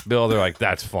gas bill. They're like,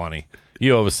 that's funny.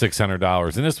 You owe us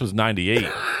 $600. And this was 98.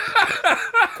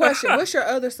 Question: what's your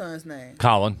other son's name?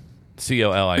 Colin.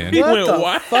 Colin. He What went, the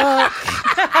what? fuck?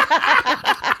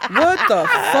 What the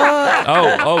fuck?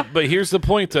 Oh, but here's the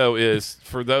point, though, is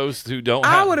for those who don't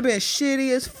I have... would have been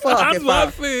shitty as fuck That's if what I I.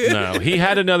 said. No, he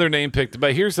had another name picked.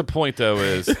 But here's the point, though,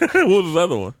 is What was his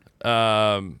other one?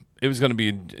 it was going to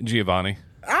be Giovanni.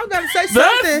 I was gonna say That's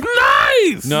something.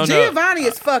 nice. No, Giovanni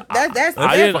is fucked. That's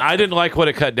I didn't like what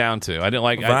it cut down to. I didn't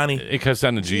like Giovanni? it cuts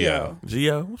down to Gio.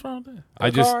 Gio, what's wrong with that? I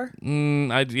just car?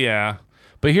 yeah.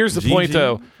 But here's the point GG?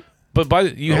 though.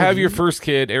 But you have your first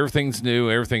kid, everything's new,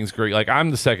 everything's great. Like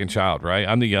I'm the second child, right?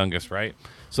 I'm the youngest, right?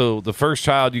 So the first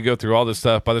child, you go through all this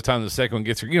stuff. By the time the second one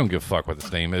gets here, you don't give a fuck what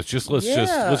his name is. Let's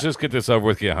just get this over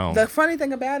with. Get home. The funny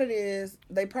thing about it is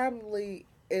it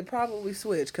probably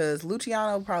switched because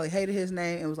Luciano probably hated his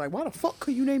name and was like, why the fuck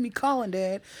could you name me Colin,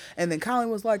 Dad? And then Colin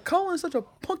was like, Colin's such a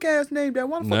punk ass name, Dad.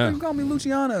 Why the fuck No. did you call me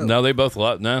Luciano? No, they both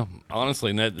love. No,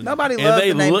 honestly, Nobody loves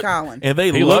the name Colin. And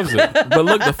he loves it. But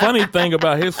look, the funny thing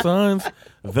about his sons,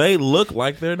 they look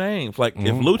like their names. Like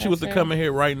if Lucci was to come in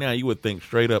here right now, you would think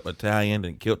straight up Italian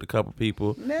and killed a couple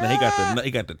people. Now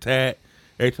he got the tat.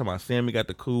 Every time I see him, he got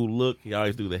the cool look. He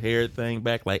always do the hair thing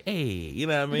back, like, hey, you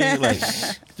know what I mean? Like,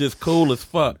 just cool as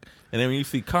fuck. And then when you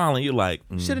see Colin, you're like,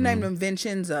 Should have named him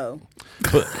Vincenzo.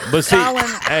 But see, Colin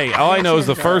hey, all I know is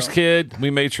the Vincenzo. first kid, we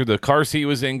made sure the car seat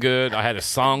was in good. I had a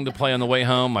song to play on the way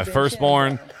home. My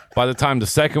firstborn. By the time the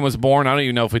second was born, I don't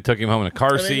even know if we took him home in a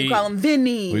car And then you seat. call him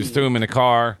Vinny. We just threw him in a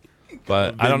car.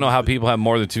 But I don't know how people have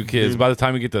more than two kids. By the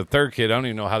time we get to the third kid, I don't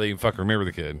even know how they even fucking remember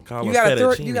the kid. Colin you got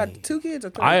Fettuccine. you got 2 kids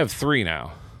or 3? I have 3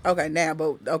 now. Okay, now,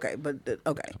 but okay. But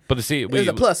to see, There's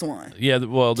a plus one. Yeah,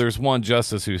 well, there's one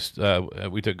Justice who's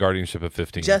we took guardianship at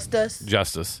 15.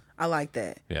 Justice. I like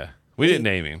that. Yeah, we didn't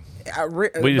name him.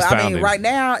 We just found him. right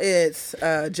now it's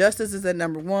Justice is at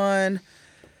number 1.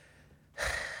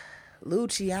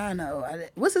 Luciano.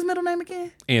 What's his middle name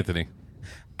again? Anthony.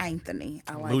 Anthony.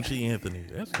 I like Lucci Anthony.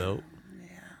 That's dope.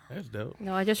 That's dope.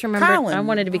 No, I just remembered Colin. I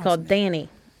wanted to be called Danny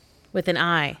with an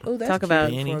I. Oh, that's Talk about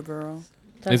cute for a girl.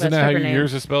 talk Isn't about that how stripper name.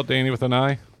 yours is spelled, Danny, with an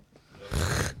I?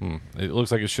 It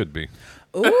looks like it should be.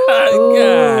 Ooh.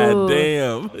 God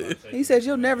damn. He said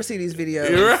you'll never see these videos.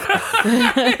 You're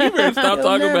right. You better stop You'll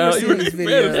talking never about see you. these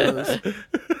videos.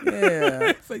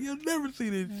 Yeah. So you'll never see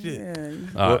this shit.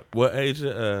 Yeah. What age?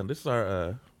 This is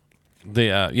our.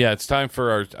 It's time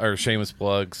for our shameless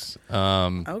plugs.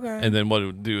 Okay. And then what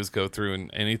we'll do is go through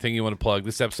and anything you want to plug.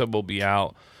 This episode will be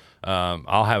out.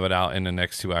 I'll have it out in the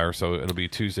next 2 hours, so it'll be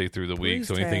Tuesday through the week. Please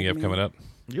So anything tag you have me. coming up?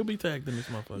 You'll be tagged in this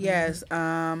motherfucker. Yes.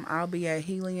 I'll be at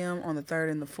Helium on the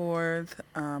 3rd and the 4th,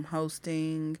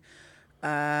 hosting.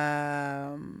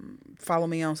 Follow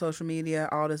me on social media.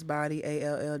 Aldis Body,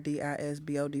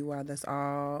 ALLDISBODY. That's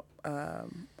all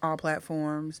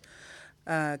platforms.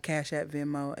 Cash App,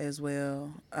 Venmo as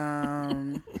well.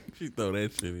 She throw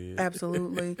that shit in.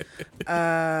 Absolutely.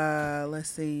 Let's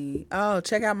see. Oh,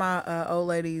 check out my old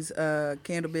lady's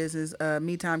candle business,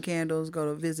 Me Time Candles. Go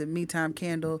to visit Me Time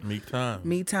Candle. Me time.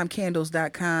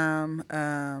 MeTimeCandles.com.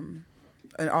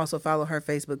 And also follow her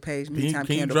Facebook page, Me Time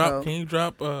Candle Co. Can you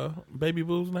drop Baby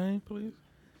Boo's name, please?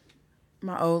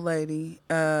 My old lady,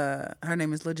 her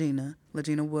name is Legina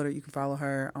Woodard. You can follow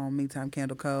her on Me Time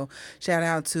Candle Co. Shout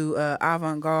out to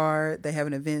Avant Garde. They have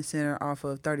an event center off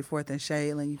of 34th and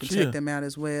Shadeland. You can check them out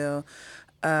as well.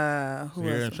 Who Sierra else?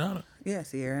 and Shauna. Yeah,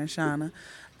 Sierra and Shauna.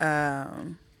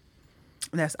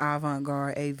 That's Avant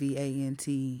Garde,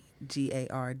 AVANTGARDE.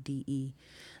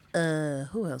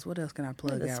 Who else? What else can I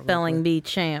plug The out? spelling bee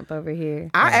champ over here.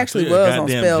 I actually you're a was on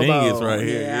goddamn Spell genius Bowl. right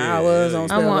here. Yeah, Yeah, I was on yeah.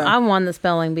 Spell Bowl. I won the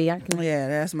spelling bee. I can. Yeah,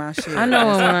 that's my shit. I know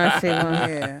when I see one.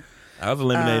 Yeah, I was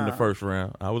eliminated in the first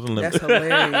round. I was that's eliminated.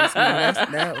 hilarious.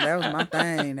 That was my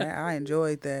thing. I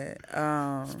enjoyed that.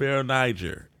 Spell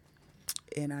Niger.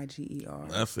 Niger.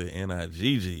 That's it.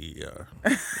 Nigger.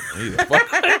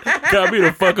 Got me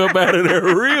the fuck up out of there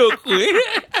real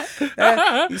quick.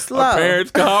 You slow. My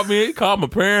parents called me. Called my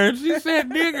parents. She said,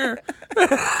 "Nigger."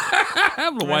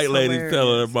 I'm the white lady hilarious.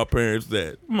 telling my parents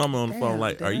that. Mama on the phone Damn,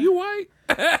 like, damn. "Are you white?"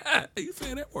 You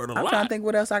saying that word a I'm lot. trying to think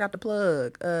what else I got to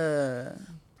plug.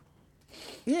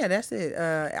 Yeah, that's it.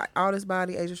 Artist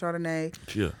Body, Asia Chardonay.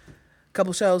 Yeah.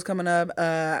 Couple shows coming up.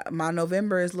 My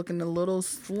November is looking a little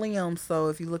slim, so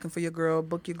if you're looking for your girl,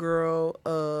 book your girl,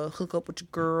 hook up with your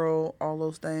girl, all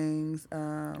those things.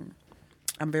 I'm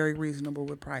very reasonable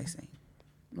with pricing.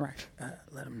 Right.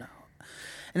 Let them know.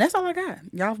 And that's all I got.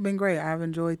 Y'all have been great. I've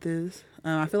enjoyed this.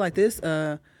 I feel like this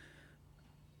podcast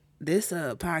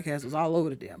was all over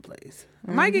the damn place.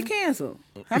 I might get canceled.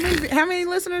 How many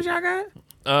listeners y'all got?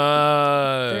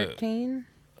 13.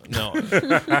 No,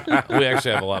 we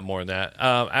actually have a lot more than that.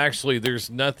 Actually, there's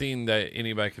nothing that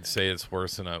anybody could say that's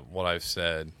worse than what I've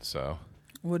said. So,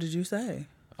 What did you say?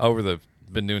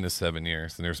 been doing this 7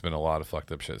 years, and there's been a lot of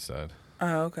fucked up shit said.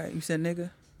 Oh, okay. You said nigga?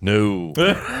 No.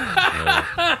 No.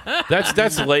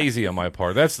 That's lazy on my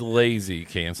part. That's lazy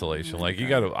cancellation. Like you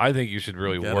gotta. I think you should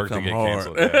really Gotta work to come get hard.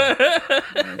 canceled.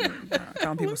 Yeah.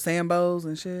 Calling people Sambos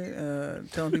and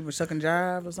shit. Telling people shuck and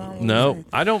jive or something. No,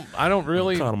 I don't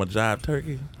really. Called him a jive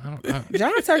turkey.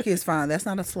 Jive turkey is fine. That's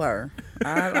not a slur.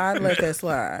 I'd let that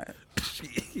slide.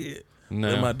 Shit. No.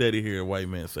 Let my daddy hear a white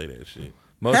man say that shit.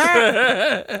 Most,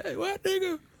 Hey, what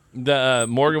nigga?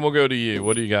 Morgan, we'll go to you.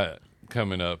 What do you got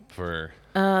coming up for?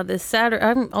 This Saturday,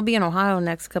 I'll be in Ohio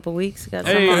next couple weeks. Got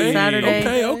some Hey, on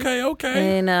Saturday.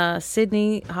 Okay. In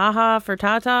Sydney, haha for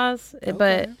Tatas.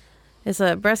 But it's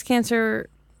a breast cancer.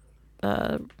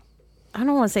 I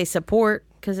don't want to say support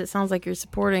because it sounds like you're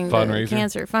supporting Fundraiser? the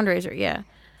cancer fundraiser. Yeah.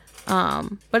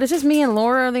 But it's just me and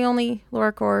Laura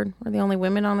Cord. We're the only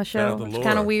women on the show. It's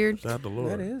kind of weird. Shout out to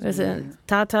Laura. That is There's weird.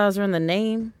 Tatas are in the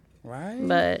name, Right.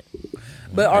 but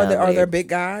are there weird. big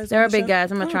guys? there on are the big show?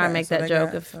 guys. I'm gonna try and Okay, make so that they joke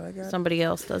got- if so they got somebody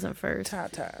else doesn't first.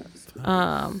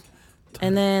 Tatas.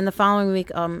 And then the following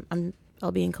week,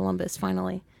 I'll be in Columbus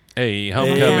finally. Hey, Hey,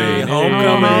 homecoming!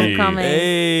 homecoming.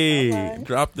 Hey, Okay.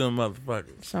 drop them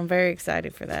motherfuckers. So I'm very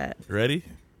excited for that. Ready?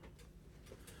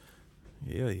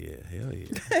 Hell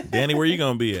yeah. Danny, where you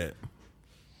gonna be at?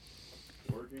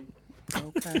 Working.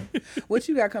 Okay. What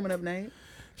you got coming up, Nate?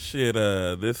 Shit,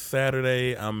 this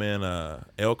Saturday I'm in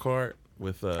Elkhart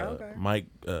with Okay. Mike.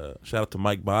 Shout out to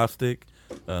Mike Bostic,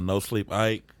 No Sleep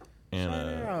Ike, and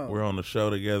Shout out. we're on the show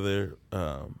together.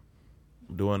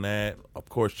 Doing that, of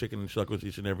course, Chicken and Chuckles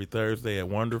each and every Thursday at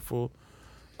Wonderful.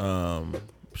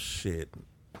 Shit,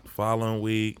 following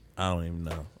week I don't even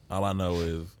know. All I know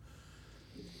is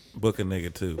book a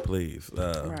nigga too, please.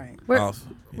 Right. Where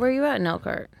are you at in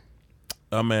Elkhart?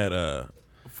 I'm at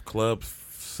Club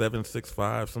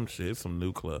 765, some shit, some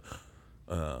new club.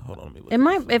 Hold on, let me look. It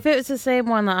might, if it was the same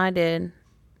one that I did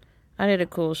a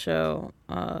cool show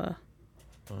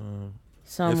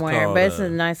somewhere, called, but it's a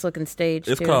nice looking stage.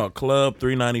 It's too. called Club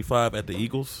 395 at the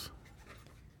Eagles.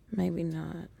 Maybe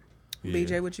not. Yeah.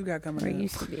 BJ, what you got coming Where it up?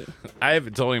 used to be. I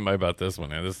haven't told anybody about this one.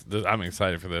 Man. This I'm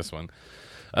excited for this one.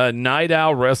 Night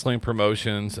Owl Wrestling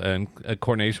Promotions and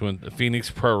coordination with Phoenix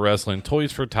Pro Wrestling,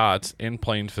 Toys for Tots in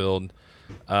Plainfield,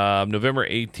 November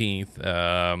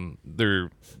 18th.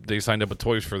 They signed up with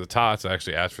Toys for the Tots. I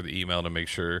actually asked for the email to make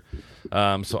sure.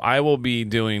 So I will be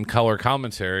doing color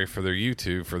commentary for their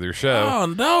YouTube for their show. Oh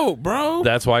no, bro!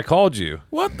 That's why I called you.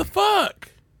 What the fuck?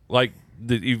 Like,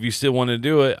 if you still want to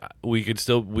do it, we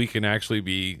can actually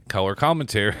be color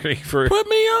commentary for. Put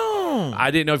me on. I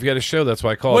didn't know if you had a show. That's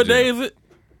why I called What you. day is it?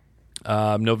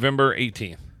 November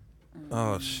 18th.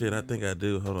 Oh shit! I think I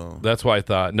do. Hold on. That's why I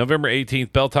thought November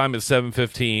 18th. Bell time is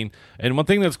 7:15. And one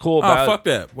thing that's cool Oh about fuck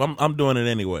that! I'm doing it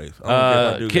anyways. I don't care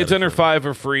if I do kids got a under show. 5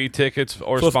 are free tickets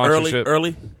or So it's sponsorship.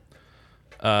 early.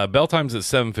 Bell time's at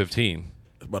 7:15.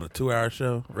 It's about a 2-hour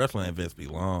show. Wrestling events be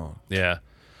long. Yeah.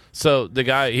 So the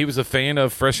guy, he was a fan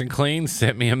of Fresh and Clean,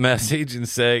 sent me a message and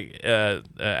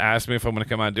asked me if I'm going to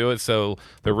come out and do it. So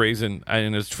they're raising,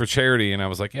 and it's for charity. And I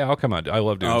was like, yeah, I'll come out. I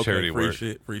love doing Okay, charity work.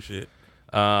 Free shit.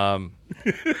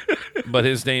 But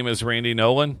his name is Randy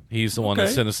Nolan. He's the one that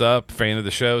Okay. sent us up. Fan of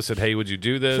the show. Said, hey, would you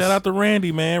do this? Shout out to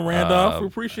Randy, man. Randolph, we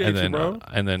appreciate and then, you, bro.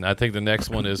 and then I think the next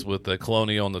one is with the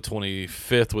Colonial on the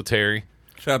 25th with Terry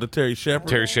Shout out to Terry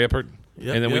Shepard. Shepard.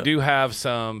 Yep, And then we yep. do have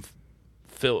some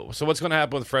Phil. So what's going to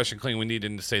happen with Fresh and Clean? We need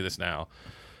to say this now.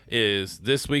 Is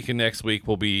this week and next week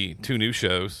will be 2 new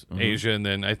shows, Asia, and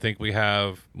then I think we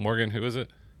have Morgan. Who is it?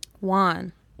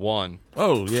 Juan.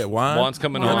 Oh yeah, Juan. Juan's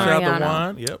coming Juan on. Shout out to Ariano.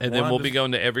 Juan. Yep. And then Juan we'll just- be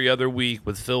going to every other week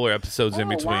with filler episodes in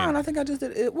between. Juan, I think I just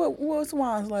did it. What's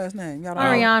Juan's last name? Y'all don't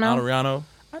Ariano. Ariano.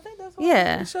 I think that's Yeah.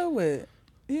 I did the show with.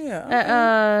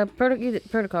 Yeah.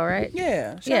 Protocol, right?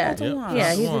 Yeah. Shout Yeah. out to Yep. Juan.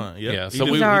 Yeah, he's a- Juan. Yep. Yeah, He so just- we-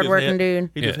 He's a he hard just working had- dude.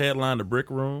 He just headlined the Brick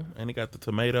Room, and he got the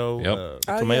tomato, Yep. Oh,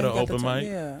 yeah, tomato he got open the mic.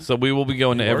 Yeah. So we will be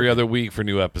going to every Working. other week for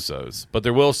new episodes, but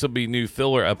there will still be new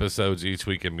filler episodes each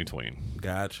week in between.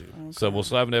 Got you. So we'll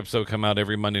still have an episode come out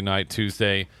every Monday night,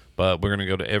 Tuesday, but we're going to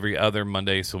go to every other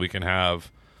Monday so we can have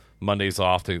Mondays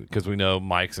off because we know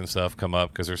mics and stuff come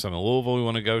up because there's some in Louisville we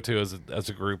want to go to as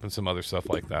a group and some other stuff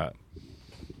like that.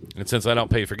 And since I don't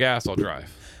pay for gas, I'll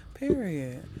drive.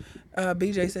 Period.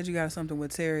 BJ said you got something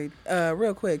with Terry.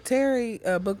 Real quick, Terry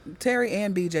and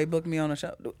BJ booked me on a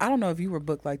show. I don't know if you were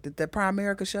booked like that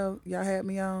Primerica show y'all had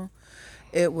me on.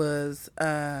 It was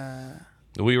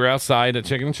We were outside at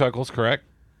Chicken and Chuckles, correct?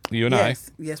 You and yes,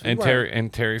 I. yes, we and were.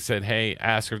 Terry said, "Hey,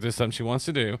 ask her if this is something she wants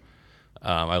to do."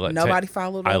 I let Nobody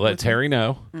followed I up let with Terry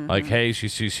know, like, "Hey,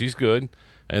 she's good,"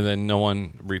 and then no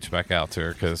one reached back out to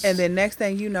her because And then next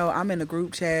thing you know, I'm in a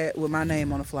group chat with my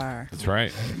name on a flyer. that's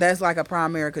right. That's like a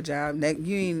Primerica job.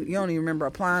 You don't even remember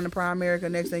applying to Primerica.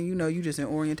 Next thing you know, you just in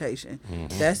orientation.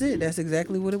 That's it. That's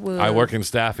exactly what it was. I work in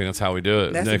staffing. That's how we do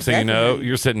it. That's Next thing you exactly know, right.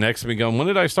 you're sitting next to me going, "When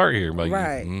did I start here?" Like,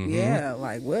 Right. mhm. Yeah.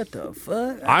 Like what the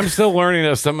fuck? I'm still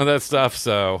learning some of that stuff,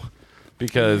 so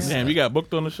because Damn, you got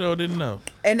booked on the show. Didn't know.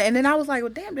 And then I was like,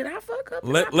 well, damn, did I fuck up? Did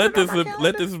I Let fuck up my this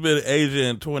calendar? have been Asia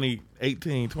in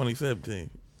 2018, 2017.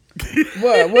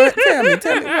 What? Tell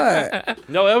me what?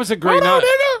 no, that was a great Hold on, night.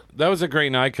 nigga. That was a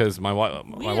great night because my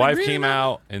wife came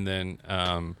out, and then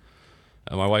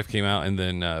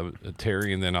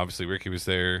Terry, and then obviously Ricky was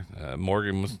there.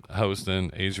 Morgan was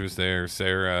hosting. Asia was there.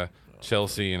 Sarah,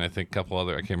 Chelsea, and I think a couple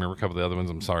other. I can't remember a couple of the other ones.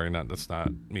 I'm sorry, that's not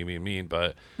me.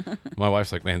 But my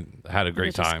wife's like, man, had a great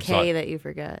It's just time. Kay that you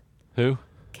forgot. Who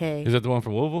Kay. is that? The one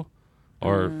from Louisville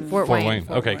or Fort Wayne.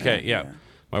 Okay, Wayne, Kay. Yeah. yeah.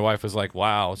 My wife was like,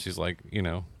 wow. She's like,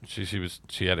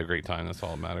 she had a great time. That's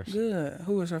all that matters. Good.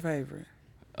 Who was her favorite?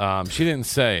 She didn't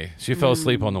say. She fell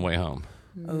asleep on the way home.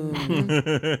 Oh,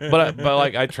 But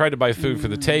like I tried to buy food for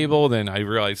the table. Then I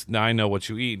realized now I know what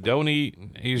you eat, don't eat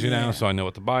easy now, Yeah. so I know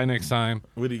what to buy next time.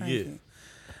 What did he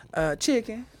get?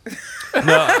 chicken.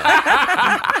 No,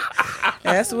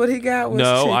 That's what he got. Was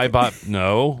no,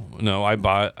 chicken. I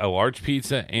bought a large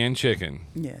pizza and chicken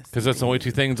Yes. because that's the only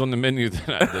 2 things on the menu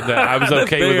that I was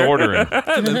okay with Fair. ordering.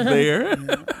 That's there.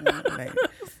 Like,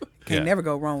 can't Yeah. never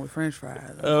go wrong with French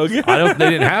fries. Okay. They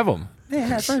didn't have them. They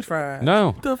had French fries.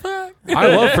 No, The fuck?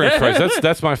 I love French fries.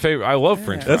 That's my favorite. I love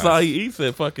French fries. That's all he eats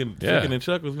at fucking Yeah. Chicken and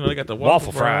Chuckles. They got the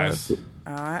waffle fries.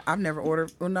 I've never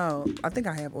ordered. Well, no, I think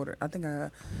I have ordered. I think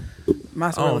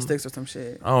mozzarella sticks or some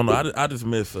shit. I don't know. I just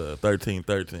miss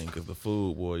 1313 because the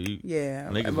food, boy. Yeah,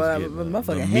 Niggas but was getting the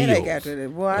motherfucking headache meals. after that.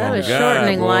 Boy, Oh, I was God,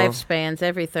 shortening boy. lifespans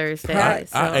every Thursday. Right.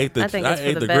 So I ate the think it's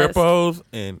for the the best. grippos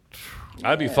and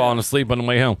I'd be falling asleep on the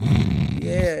way home.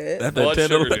 yeah. that Blood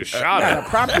tender sugar just shot Gotta up.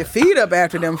 prop your feet up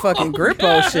after them fucking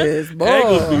Grippo shits, boy.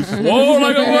 ankles be swole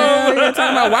like a Yeah, mother. you're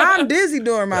talking about why I'm dizzy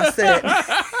during my set.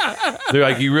 They're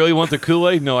like, "You really want the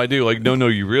Kool-Aid?" No, I do. Like, no,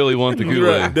 you really want the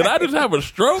Kool-Aid. Did I just have a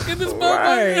stroke in this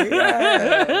motherfucker? Right,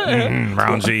 yeah.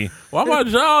 Brown G. Why my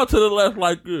jaw to the left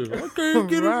like this? Okay,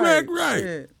 get it back right.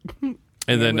 Shit.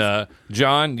 And then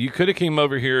John, you could have came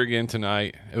over here again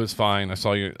tonight. It was fine. I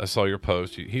saw your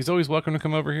post. He's always welcome to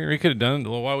come over here. He could have done it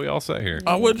while we all sat here.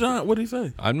 Oh, what John? What did he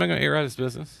say? I'm not gonna air out his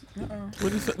business.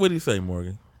 What did he say,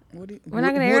 Morgan? We're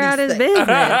not going to air out his business.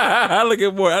 I look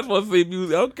at Morgan. I just want to see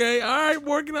music. Okay, all right,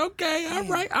 Morgan. Okay, all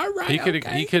right. He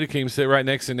could have came sit right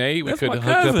next to Nate. We That's could my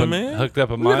have cousin, man. hooked up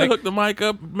a We gotta mic. hook the mic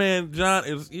up, man. John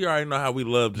is. You already know how we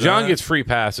love John. John gets free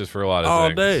passes for a lot of all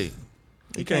things. day.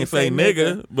 He can't say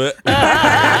nigga, but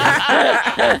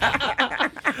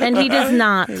And he does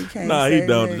not. Can't nah, he say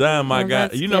don't. nigga. John, my Well, guy.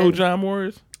 that's You know who good. John Moore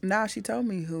is? Nah, she told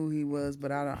me who he was,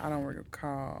 but I don't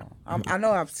recall. I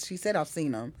know she said I've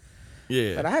seen him,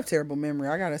 Yeah. but I have terrible memory.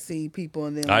 I gotta see people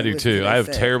and then I like, do listen to too. their I have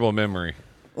set. terrible memory.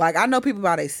 Like I know people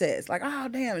by their sets. Like, oh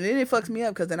damn, and then it fucks me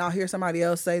up because then I'll hear somebody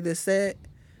else say this set.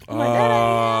 I'm like, that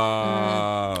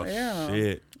Oh, Yeah.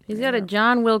 shit. He's got a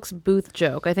John Wilkes Booth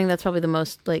joke. I think that's probably the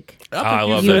most, like, I think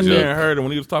love you that sat there joke. and heard him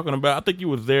when he was talking about. I think you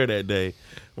was there that day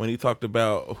when he talked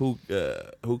about who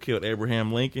killed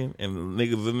Abraham Lincoln, and the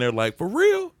niggas in there like, for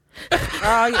real.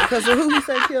 Oh, yeah, because who he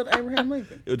say killed Abraham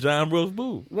Lincoln? John Brooks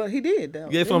Booth. Well, he did, though.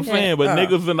 Yes, I'm saying, but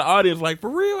niggas in the audience like, for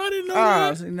real, I didn't know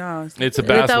that. No. It's a They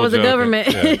basketball thought it was the joke. government.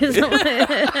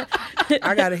 Yeah.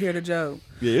 I got to hear the joke.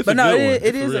 Yeah, it's But a no, good one. it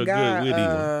It's is real a guy. good, witty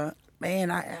one.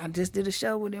 Man, I just did a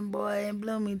show with him, boy, in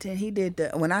Bloomington. He did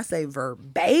when I say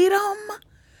verbatim,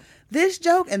 this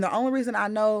joke, and the only reason I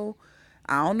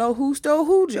don't know who stole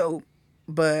who joke,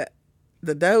 but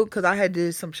the dope, because I had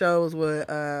did some shows with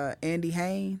Andy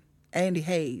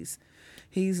Hayes.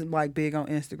 He's like big on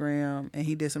Instagram, and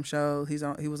he did some shows.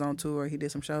 He was on tour. He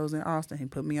did some shows in Austin. He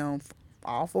put me on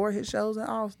all 4 of his shows in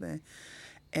Austin,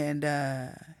 and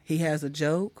he has a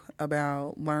joke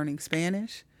about learning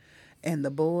Spanish. And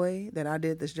the boy that I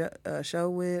did this show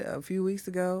with a few weeks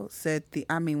ago said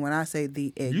when I say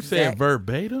the exact... You said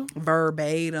verbatim?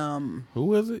 Verbatim.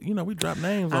 Who is it? You know, we drop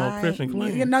names on Christian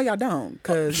Clean. No, y'all don't.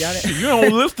 Because y'all You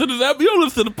don't listen to this. You don't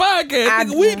listen to the podcast.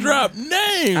 Nigga, we drop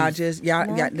names.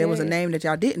 Y'all there was a name that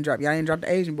y'all didn't drop. Y'all didn't drop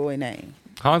the Asian boy name.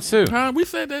 Hansu. Huh? We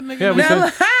said that nigga. Yeah, we name.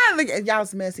 said- Look,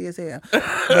 y'all's messy as hell.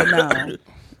 But no.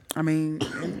 I mean,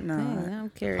 no. I'm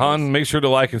curious. Han, make sure to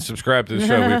like and subscribe to the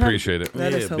show. We appreciate it.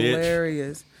 That is Yeah, bitch.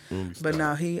 hilarious. Stop. But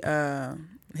no, he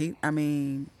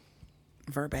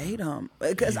verbatim,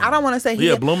 because I don't want to say he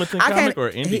a Bloomington I can't- comic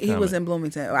or indie he was comic? in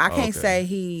Bloomington. I can't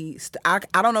say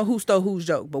I don't know who stole whose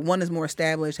joke, but one is more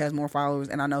established, has more followers,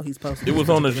 and I know he's posted. It was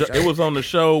on the it was on the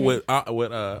show with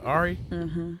Ari.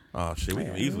 Mm-hmm. Oh shit, we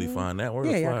can easily find that. Where's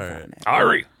Yeah, the y'all can flyer? find that.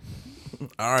 Ari.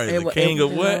 Ari, It the wa- king it-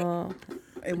 of what?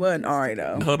 It wasn't Ari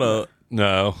though. Hold up,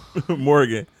 No.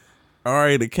 Morgan.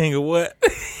 Ari, the king of what?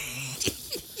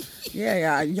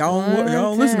 Yeah, y'all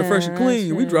don't listen to Fresh and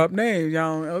Clean. We drop names,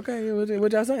 y'all. Okay,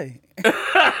 what y'all say?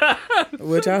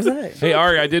 What y'all say? Hey,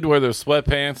 Ari, I did wear those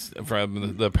sweatpants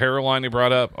from the apparel line he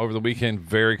brought up over the weekend.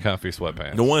 Very comfy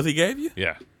sweatpants. The ones he gave you?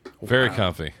 Yeah. Very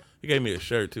comfy. He gave me a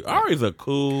shirt too. Ari's a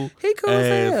cool. He cool as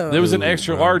ass hell. There was an dude,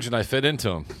 extra bro. large, and I fit into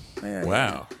them. Yeah,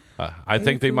 Wow. I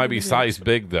think they might be size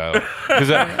big though, because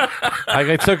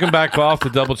I took them back off to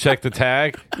double check the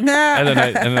tag, Nah. and then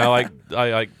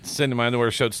I sent in my underwear,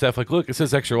 showed Steph like, look, it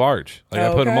says extra large. Like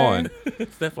I put them on.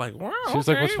 Steph like, wow. She was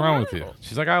like, what's wrong with you?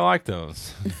 She's like, I like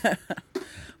those.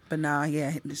 But nah,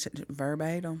 yeah,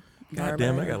 verbatim. God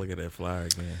damn, I gotta look at that flyer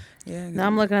again. Yeah, Now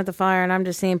I'm looking at the flyer and I'm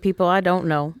just seeing people I don't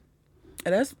know.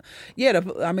 that's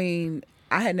I mean,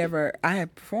 I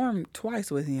had performed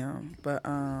twice with him, but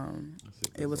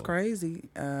it was crazy.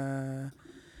 Yeah,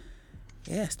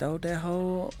 stole that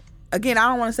whole. Again, I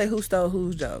don't want to say who stole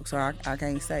whose joke, so I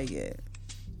can't say yet.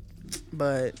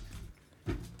 But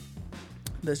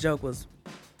this joke was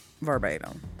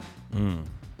verbatim.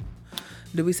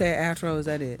 Did we say outro? Is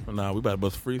that it? Nah, we about to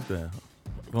bust freestyle.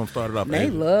 We're gonna start it off. They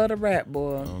Asian. love the rap,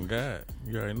 boy. Oh God,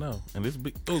 you already know. And this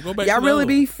be go back. Y'all to the really other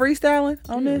be freestyling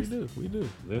on one. this? We do.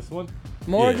 This one?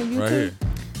 Morgan, Yeah, you right too? here.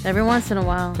 Every once in a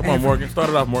while. Come on, Morgan. Start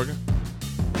it off, Morgan.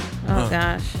 Oh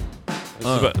gosh.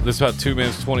 This is about 2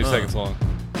 minutes, 20 seconds long.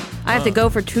 I have to go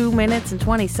for 2 minutes and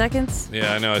 20 seconds.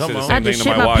 Yeah, I know. I Come said the on. I same thing just to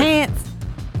shit my my wife. pants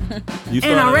You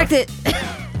and I started wrecked it.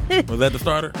 Was that the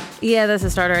starter? Yeah, that's a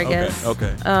starter, I guess.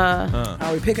 Okay.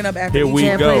 Are we picking up after Here each? we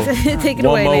Yeah, go. please take it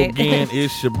One away, more Nate. again.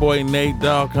 It's your boy Nate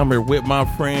Dogg. I'm here with my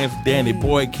friends. Danny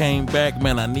Boy came back.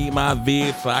 Man, I need my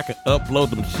vid so I can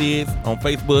upload them shits on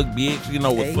Facebook, bitch. You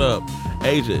know what's up.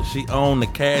 Asia, she owned the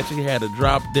cash. She had to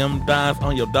drop them dimes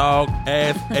on your dog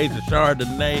ass. Asia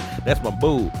Chardonay, that's my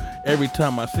boo. Every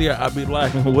time I see her, I be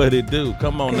like, what it do?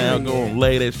 Come on now, go and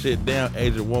lay that shit down.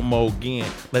 Asia, one more again.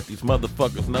 Let these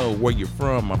motherfuckers know where you're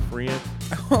from, my friend.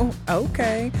 Oh,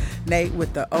 okay. Nate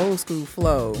with the old school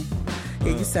flow.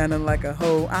 Yeah, you sounding like a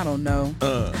whole, I don't know.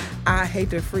 I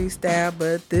hate to freestyle,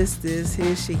 but this is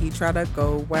his shit. He try to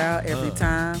go wild every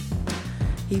time.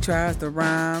 He tries to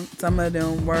rhyme. Some of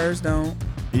them words don't,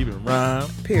 Even rhyme.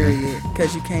 period.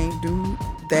 Because you can't do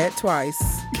that twice.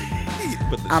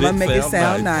 But the I'm going to shit make it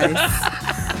sound nice.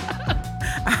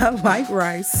 I like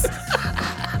rice.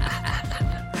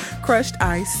 Crushed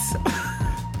ice.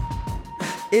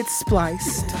 It's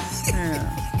spliced.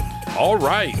 Yeah. All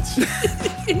right.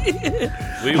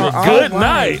 We will All Good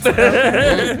right.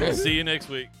 night. see you next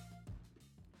week.